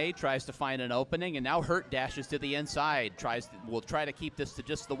 Hurricane May tries to find an opening, and now Hurt dashes to the inside. Will try to keep this to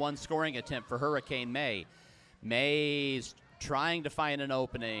just the one scoring attempt for Hurricane May. May's trying to find an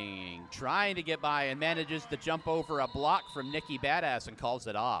opening, trying to get by, and manages to jump over a block from Nikki Badass and calls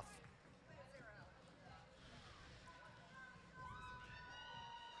it off.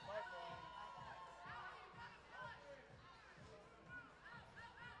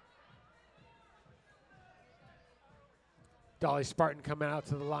 Dolly Spartan coming out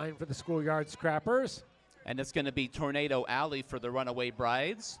to the line for the Schoolyard Scrappers. And it's going to be Tornado Alley for the Runaway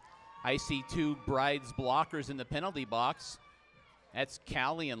Brides. I see two Brides blockers in the penalty box. That's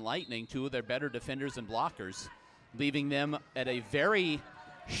Cali and Lightning, two of their better defenders and blockers, leaving them at a very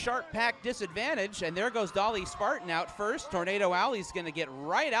sharp pack disadvantage. And there goes Dolly Spartan out first. Tornado Alley's going to get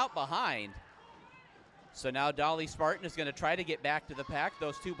right out behind. So now Dolly Spartan is going to try to get back to the pack.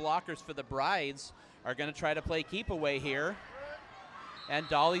 Those two blockers for the Brides are going to try to play keep away here. And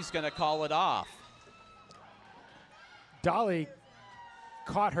Dolly's going to call it off. Dolly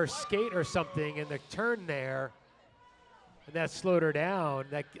caught her skate or something in the turn there, and that slowed her down.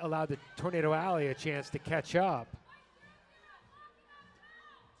 That allowed the Tornado Alley a chance to catch up.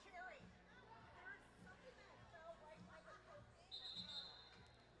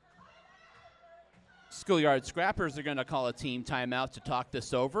 Schoolyard Scrappers are going to call a team timeout to talk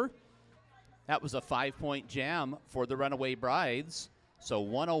this over. That was a 5-point jam for the Runaway Brides. So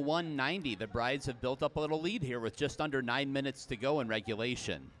 101-90. The Brides have built up a little lead here with just under 9 minutes to go in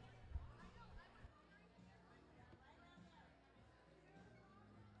regulation.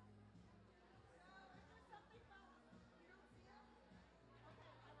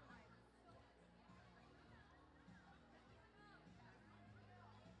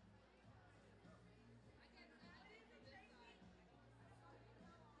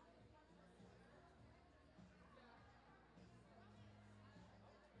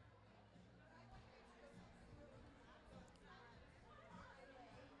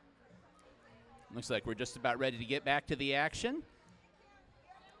 Looks like we're just about ready to get back to the action.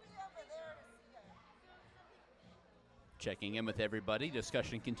 Checking in with everybody.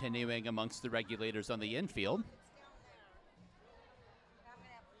 Discussion continuing amongst the regulators on the infield.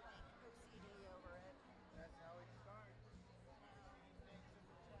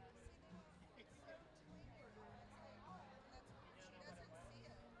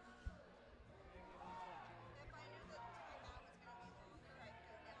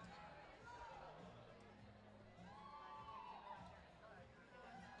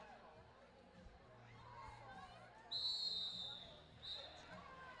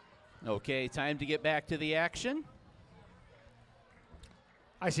 Okay, time to get back to the action.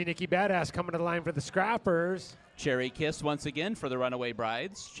 I see Nikki Badass coming to the line for the Scrappers. Cherry Kiss once again for the Runaway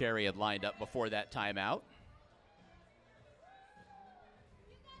Brides. Cherry had lined up before that timeout.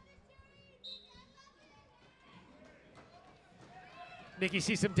 Nikki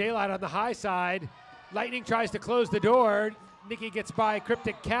sees some daylight on the high side. Lightning tries to close the door. Nikki gets by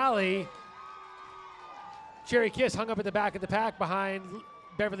Cryptic Cali. Cherry Kiss hung up at the back of the pack behind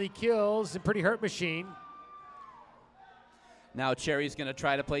Beverly Kills and Pretty Hurt Machine. Now Cherry's going to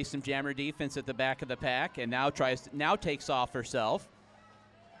try to play some jammer defense at the back of the pack, and now takes off herself.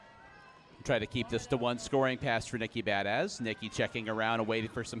 Try to keep this to one scoring pass for Nikki Badass. Nikki checking around and waiting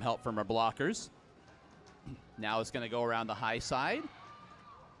for some help from her blockers. Now it's going to go around the high side.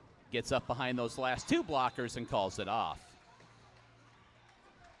 Gets up behind those last two blockers and calls it off.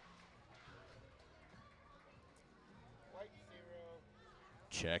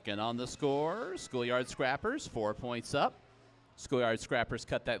 Checking on the score. Schoolyard Scrappers, 4 points up. Schoolyard Scrappers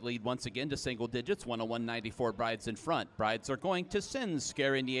cut that lead once again to single digits, 101-94 Brides in front. Brides are going to send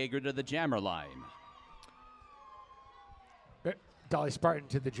Scarindiager to the jammer line. Dolly Spartan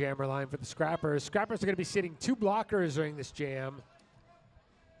to the jammer line for the Scrappers. Scrappers are going to be sitting two blockers during this jam.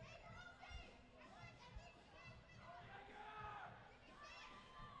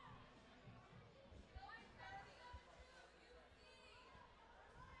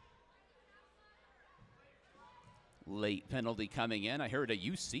 late penalty coming in. I heard a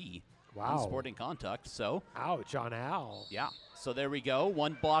UC Wow. on Sporting Contact, so. Ouch on Al. Yeah, so there we go.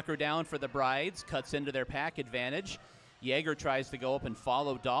 One blocker down for the Brides, cuts into their pack advantage. Yeager tries to go up and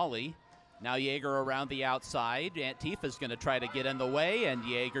follow Dolly. Now Yeager around the outside. Antifa's going to try to get in the way, and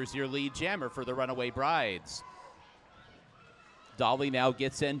Yeager's your lead jammer for the Runaway Brides. Dolly now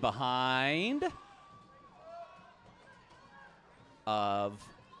gets in behind of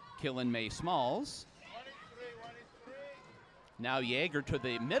Killen May Smalls. Now Yeager to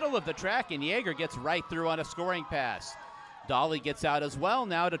the middle of the track, and Yeager gets right through on a scoring pass. Dolly gets out as well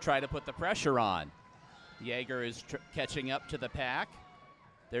now to try to put the pressure on. Yeager is catching up to the pack.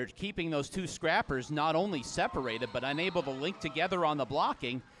 They're keeping those two scrappers not only separated, but unable to link together on the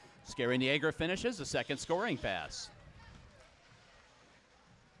blocking. Skarin Yeager finishes a second scoring pass.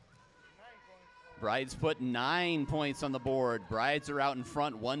 Brides put 9 points on the board. Brides are out in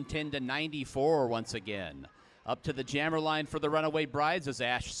front, 110-94 once again. Up to the jammer line for the Runaway Brides is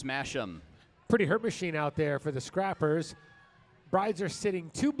Ash Smasham. Pretty hurt machine out there for the Scrappers. Brides are sitting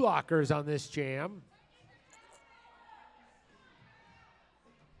 2 blockers on this jam.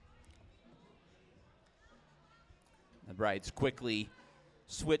 The Brides quickly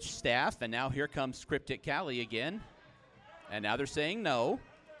switch staff, and now here comes Cryptic Cali again. And now they're saying no.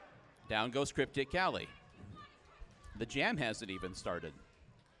 Down goes Cryptic Cali. The jam hasn't even started.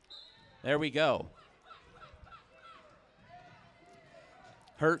 There we go.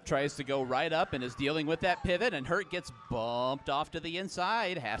 Hurt tries to go right up and is dealing with that pivot, and Hurt gets bumped off to the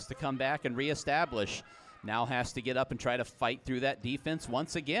inside, has to come back and reestablish. Now has to get up and try to fight through that defense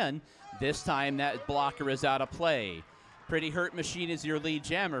once again. This time that blocker is out of play. Pretty Hurt Machine is your lead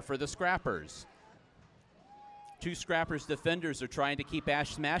jammer for the Scrappers. 2 Scrappers defenders are trying to keep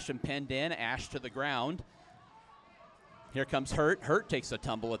Ash Smasham pinned in, Ash to the ground. Here comes Hurt. Hurt takes a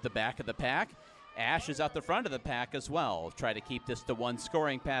tumble at the back of the pack. Ash is out the front of the pack as well. Try to keep this to 1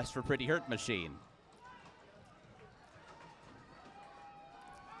 scoring pass for Pretty Hurt Machine.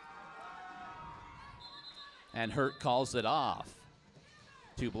 And Hurt calls it off.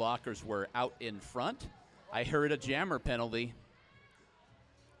 2 blockers were out in front. I heard a jammer penalty.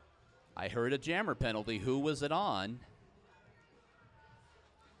 Who was it on?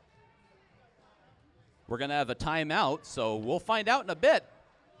 We're going to have a timeout, so we'll find out in a bit.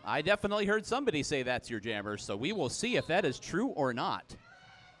 I definitely heard somebody say that's your jammer, so we will see if that is true or not.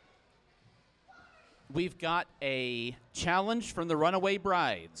 We've got a challenge from the Runaway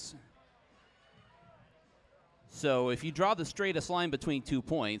Brides. So if you draw the straightest line between 2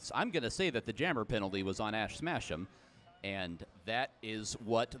 points, I'm going to say that the jammer penalty was on Ash Smasham, and that is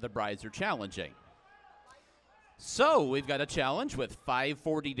what the Brides are challenging. So we've got a challenge with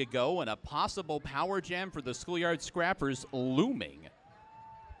 5:40 to go and a possible power jam for the Schoolyard Scrappers looming.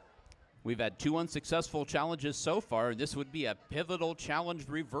 We've had 2 unsuccessful challenges so far, and this would be a pivotal challenge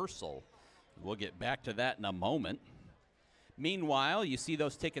reversal. We'll get back to that in a moment. Meanwhile, you see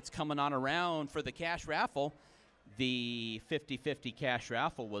those tickets coming on around for the cash raffle. The 50-50 cash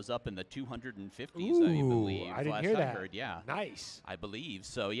raffle was up in the 250s, I believe. I didn't last hear I that. heard, yeah. Nice. I believe.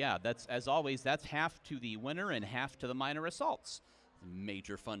 So, yeah, that's, as always, that's half to the winner and half to the Minor Assaults.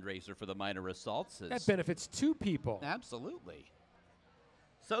 Major fundraiser for the Minor Assaults. That benefits 2 people. Absolutely.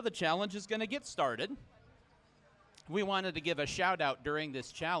 So the challenge is going to get started. We wanted to give a shout out during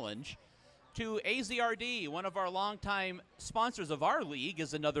this challenge to AZRD, one of our longtime sponsors of our league,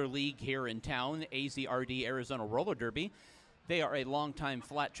 is another league here in town, AZRD Arizona Roller Derby. They are a longtime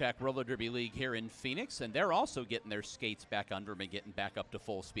flat track roller derby league here in Phoenix, and they're also getting their skates back under them and getting back up to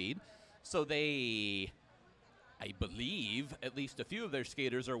full speed. So they, I believe, at least a few of their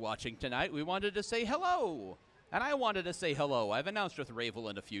skaters are watching tonight. We wanted to say hello. And I wanted to say hello. I've announced with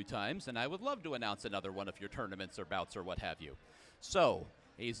Ravelin a few times, and I would love to announce another one of your tournaments or bouts or what have you. So,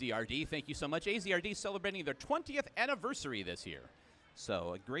 AZRD, thank you so much. AZRD celebrating their 20th anniversary this year.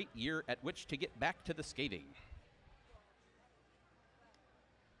 So, a great year at which to get back to the skating.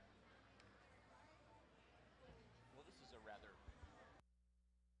 Well, this is a rather...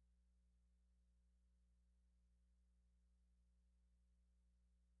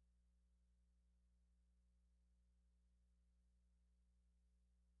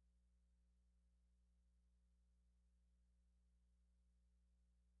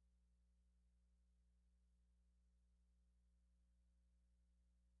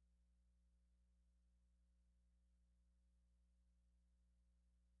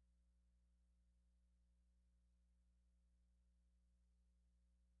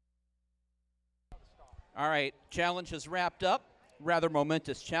 All right, challenge is wrapped up. Rather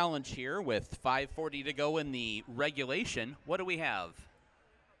momentous challenge here with 5:40 to go in the regulation. What do we have?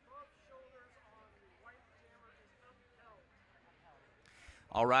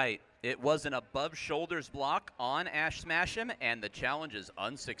 All right, it was an above shoulders block on Ash Smasham, and the challenge is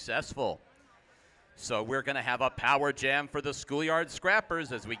unsuccessful. So we're going to have a power jam for the Schoolyard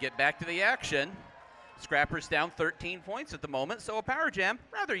Scrappers as we get back to the action. Scrappers down 13 points at the moment, so a power jam,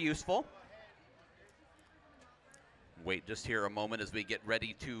 rather useful. Wait just here a moment as we get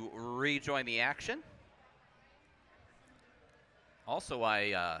ready to rejoin the action. Also,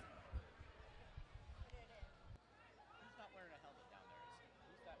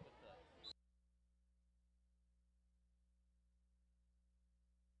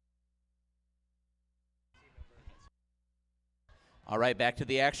 All right, back to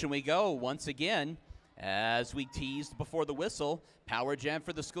the action we go once again. As we teased before the whistle, power jam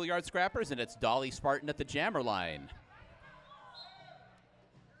for the Schoolyard Scrappers, and it's Dolly Spartan at the jammer line.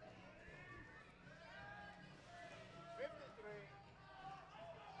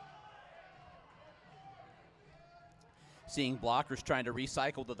 Seeing blockers trying to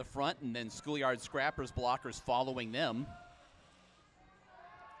recycle to the front, and then Schoolyard Scrappers blockers following them.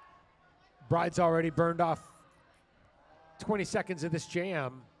 Bride's already burned off 20 seconds of this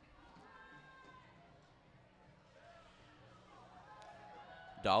jam.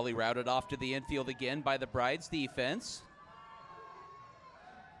 Dolly routed off to the infield again by the Bride's defense.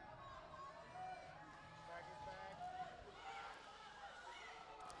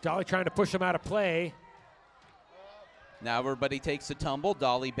 Dolly trying to push him out of play. Now everybody takes a tumble.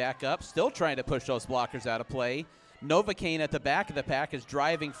 Dolly back up, still trying to push those blockers out of play. Novocaine at the back of the pack is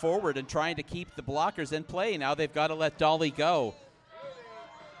driving forward and trying to keep the blockers in play. Now they've got to let Dolly go.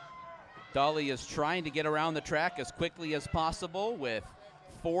 Dolly is trying to get around the track as quickly as possible with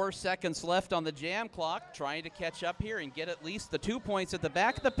 4 seconds left on the jam clock, trying to catch up here and get at least the 2 points at the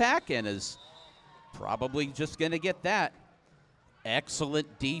back of the pack, and is probably just going to get that.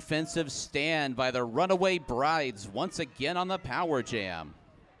 Excellent defensive stand by the Runaway Brides once again on the power jam.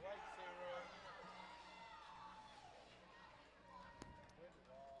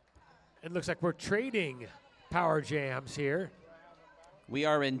 It looks like we're trading power jams here. We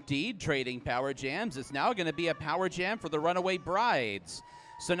are indeed trading power jams. It's now going to be a power jam for the Runaway Brides.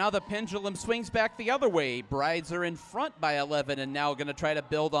 So now the pendulum swings back the other way. Brides are in front by 11 and now going to try to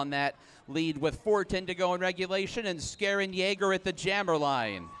build on that lead with 4:10 to go in regulation, and Skarin Yeager at the jammer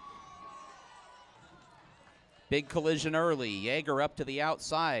line. Big collision early. Yeager up to the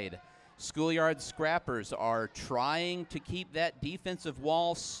outside. Schoolyard Scrappers are trying to keep that defensive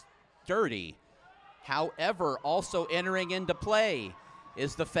wall sturdy. However, also entering into play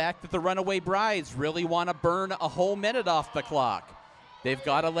is the fact that the Runaway Brides really want to burn a whole minute off the clock. They've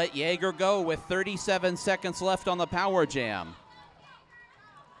got to let Yeager go with 37 seconds left on the power jam.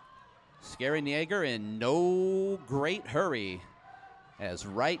 Skarin Yeager in no great hurry, as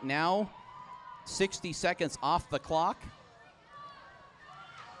right now 60 seconds off the clock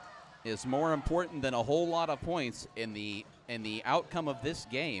is more important than a whole lot of points in the outcome of this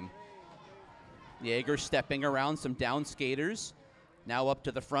game. Yeager stepping around some down skaters. Now up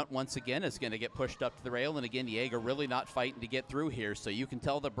to the front once again, is going to get pushed up to the rail. And again, Yeager really not fighting to get through here. So you can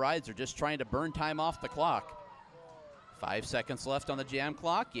tell the Brides are just trying to burn time off the clock. 5 seconds left on the jam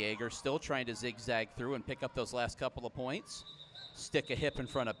clock. Yeager still trying to zigzag through and pick up those last couple of points. Stick a hip in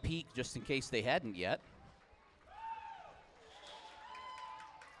front of Peak just in case they hadn't yet.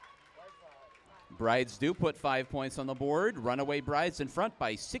 Brides do put 5 points on the board. Runaway Brides in front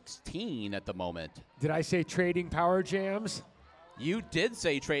by 16 at the moment. Did I say trading power jams? You did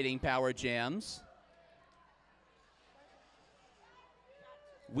say trading power jams.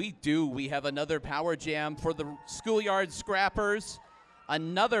 We do. We have another power jam for the Schoolyard Scrappers.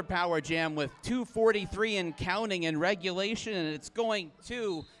 Another power jam with 2:43 and counting in regulation, and it's going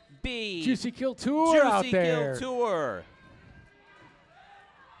to be Juicy Kill Tour out Juicy there. Kill Tour.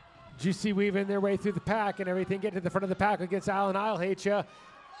 Juicy weaving their way through the pack and everything, get to the front of the pack against Alan Ilhacha.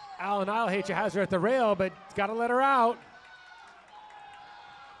 Alan Ilhacha has her at the rail, but got to let her out.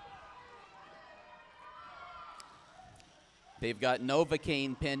 They've got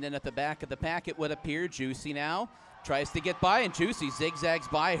Novocaine pinned in at the back of the pack, it would appear. Juicy now tries to get by, and Juicy zigzags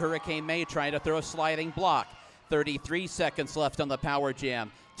by Hurricane May, trying to throw a sliding block. 33 seconds left on the power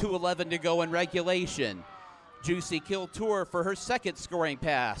jam. 2:11 to go in regulation. Juicy Kill Tour for her second scoring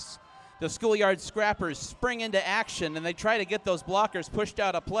pass. The Schoolyard Scrappers spring into action, and they try to get those blockers pushed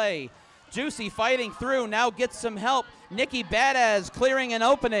out of play. Juicy fighting through, now gets some help. Nikki Badass clearing an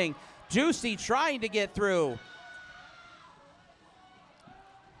opening. Juicy trying to get through.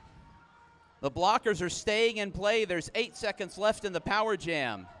 The blockers are staying in play. There's 8 seconds left in the power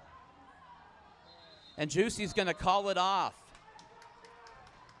jam. And Juicy's going to call it off.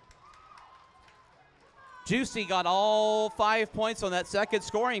 Juicy got all 5 points on that second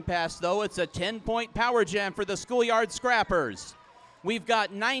scoring pass, though. It's a 10-point power jam for the Schoolyard Scrappers. We've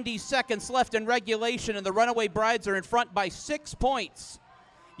got 90 seconds left in regulation, and the Runaway Brides are in front by 6 points.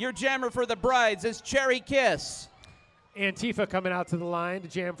 Your jammer for the Brides is Cherry Kiss. Antifa coming out to the line to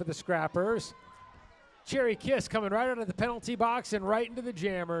jam for the Scrappers. Cherry Kiss coming right out of the penalty box and right into the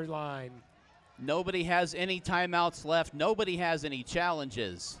jammer line. Nobody has any timeouts left. Nobody has any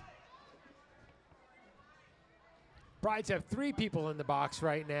challenges. Brides have 3 people in the box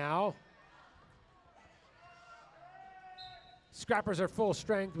right now. Scrappers are full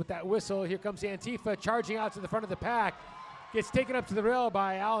strength with that whistle. Here comes Antifa charging out to the front of the pack. Gets taken up to the rail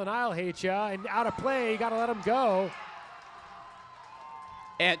by Alan Ilhatia and out of play. You got to let him go.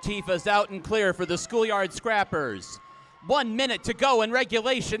 Antifa's out and clear for the Schoolyard Scrappers. 1 minute to go in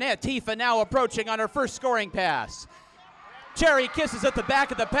regulation. Antifa now approaching on her first scoring pass. Cherry Kiss is at the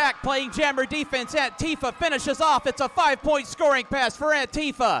back of the pack playing jammer defense. Antifa finishes off. It's a 5-point scoring pass for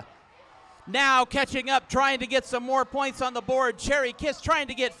Antifa. Now catching up, trying to get some more points on the board. Cherry Kiss trying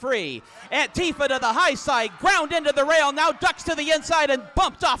to get free. Antifa to the high side, ground into the rail, now ducks to the inside and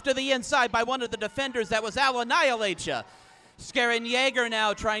bumped off to the inside by one of the defenders. That was Alan Ilhatia. Skarin Yeager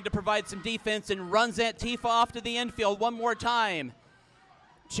now trying to provide some defense and runs Antifa off to the infield one more time.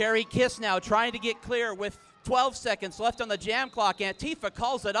 Cherry Kiss now trying to get clear with 12 seconds left on the jam clock. Antifa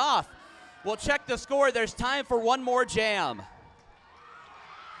calls it off. We'll check the score. There's time for one more jam.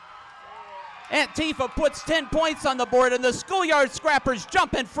 Antifa puts 10 points on the board, and the Schoolyard Scrappers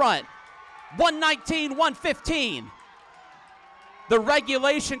jump in front. 119-115. The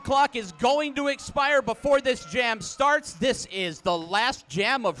regulation clock is going to expire before this jam starts. This is the last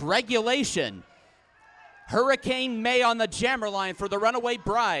jam of regulation. Hurricane May on the jammer line for the Runaway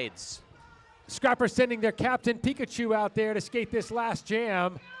Brides. Scrappers sending their captain Pikachu out there to skate this last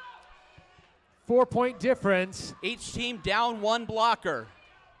jam. 4-point difference. Each team down one blocker.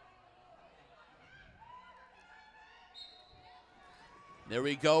 There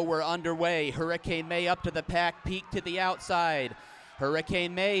we go, we're underway. Hurricane May up to the pack, Peak to the outside.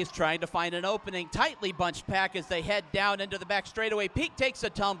 Hurricane May is trying to find an opening. Tightly bunched pack as they head down into the back straightaway. Peak takes a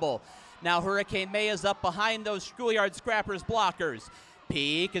tumble. Now Hurricane May is up behind those Schoolyard Scrappers blockers.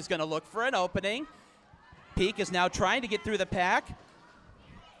 Peak is going to look for an opening. Peak is now trying to get through the pack.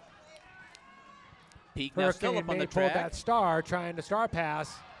 Peak now still up on the track. Pulled that star, trying to star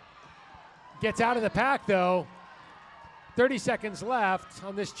pass. Gets out of the pack though. 30 seconds left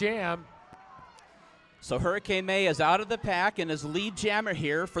on this jam. So Hurricane May is out of the pack and is lead jammer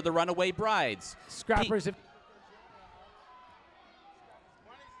here for the Runaway Brides. Scrappers have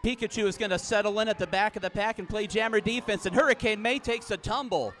Pikachu is going to settle in at the back of the pack and play jammer defense, and Hurricane May takes a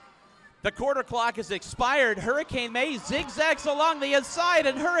tumble. The quarter clock is expired. Hurricane May zigzags along the inside,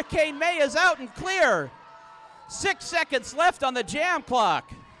 and Hurricane May is out and clear. 6 seconds left on the jam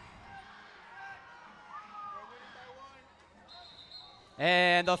clock.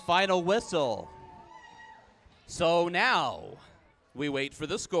 And the final whistle. So now we wait for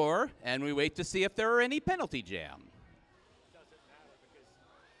the score, and we wait to see if there are any penalty jam. doesn't matter because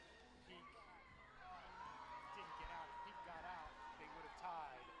Peak didn't get out. If Peak got out, they would have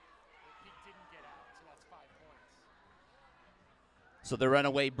tied. But Peak didn't get out, so that's 5 points. So the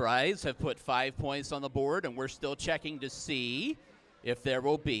Runaway Brides have put 5 points on the board, and we're still checking to see if there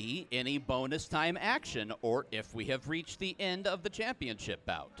will be any bonus time action or if we have reached the end of the championship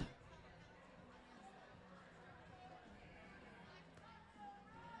bout.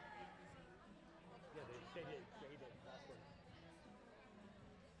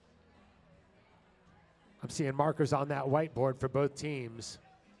 I'm seeing markers on that whiteboard for both teams.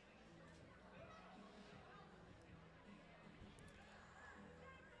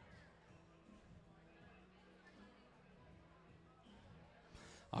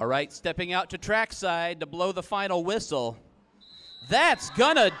 All right, stepping out to trackside to blow the final whistle. That's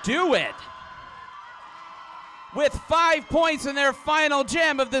gonna do it. With 5 points in their final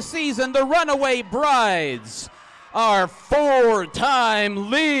jam of the season, the Runaway Brides are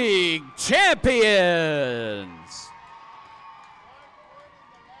 4-time league champions.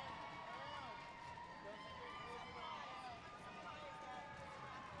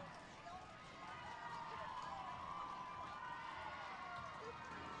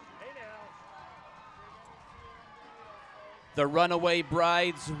 The Runaway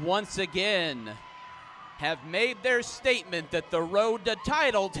Brides once again have made their statement that the road to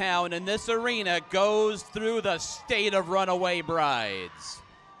Titletown in this arena goes through the state of Runaway Brides.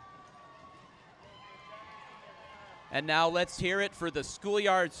 And now let's hear it for the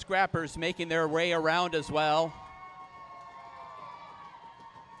Schoolyard Scrappers making their way around as well.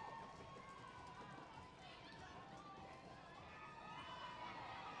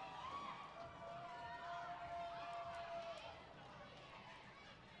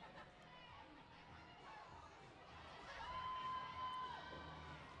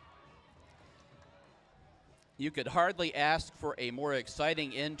 You could hardly ask for a more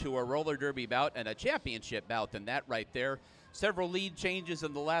exciting end to a roller derby bout and a championship bout than that right there. Several lead changes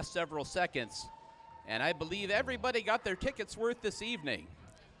in the last several seconds, and I believe everybody got their tickets worth this evening.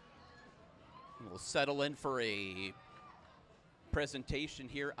 We'll settle in for a presentation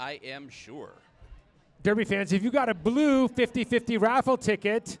here, I am sure. Derby fans, if you got a blue 50-50 raffle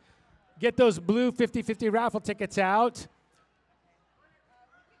ticket, get those blue 50-50 raffle tickets out.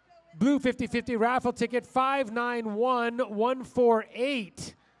 Blue 50-50 raffle ticket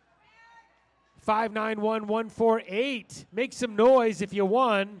 591148. 591148. Make some noise if you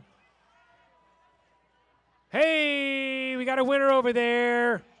won. Hey, we got a winner over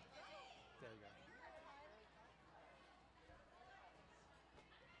there.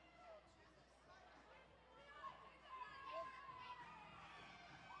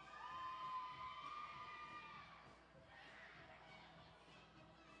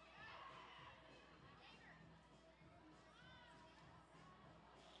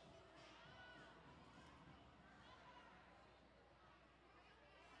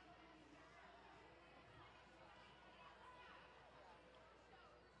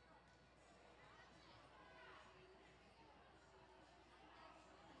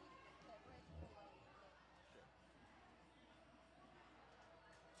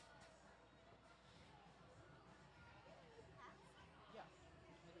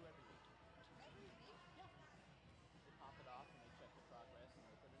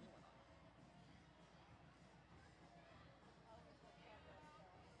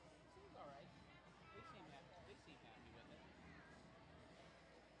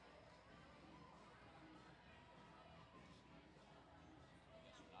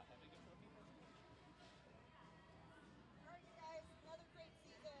 All right, you guys, another great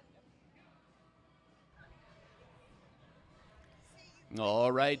season. See you.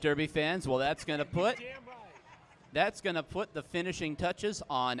 All right, Derby fans. Well, that's going to put the finishing touches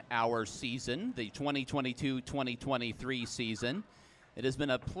on our season, the 2022-2023 season. It has been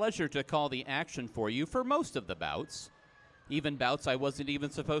a pleasure to call the action for you for most of the bouts. Even bouts I wasn't even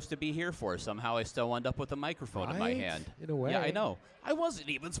supposed to be here for. Somehow I still wound up with a microphone in my Right? hand. In a way. Yeah, I know. I wasn't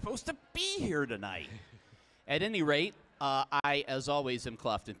even supposed to be here tonight. At any rate, I, as always, am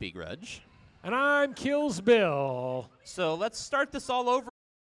Clofton P. Grudge. And I'm Kills Bill. So let's start this all over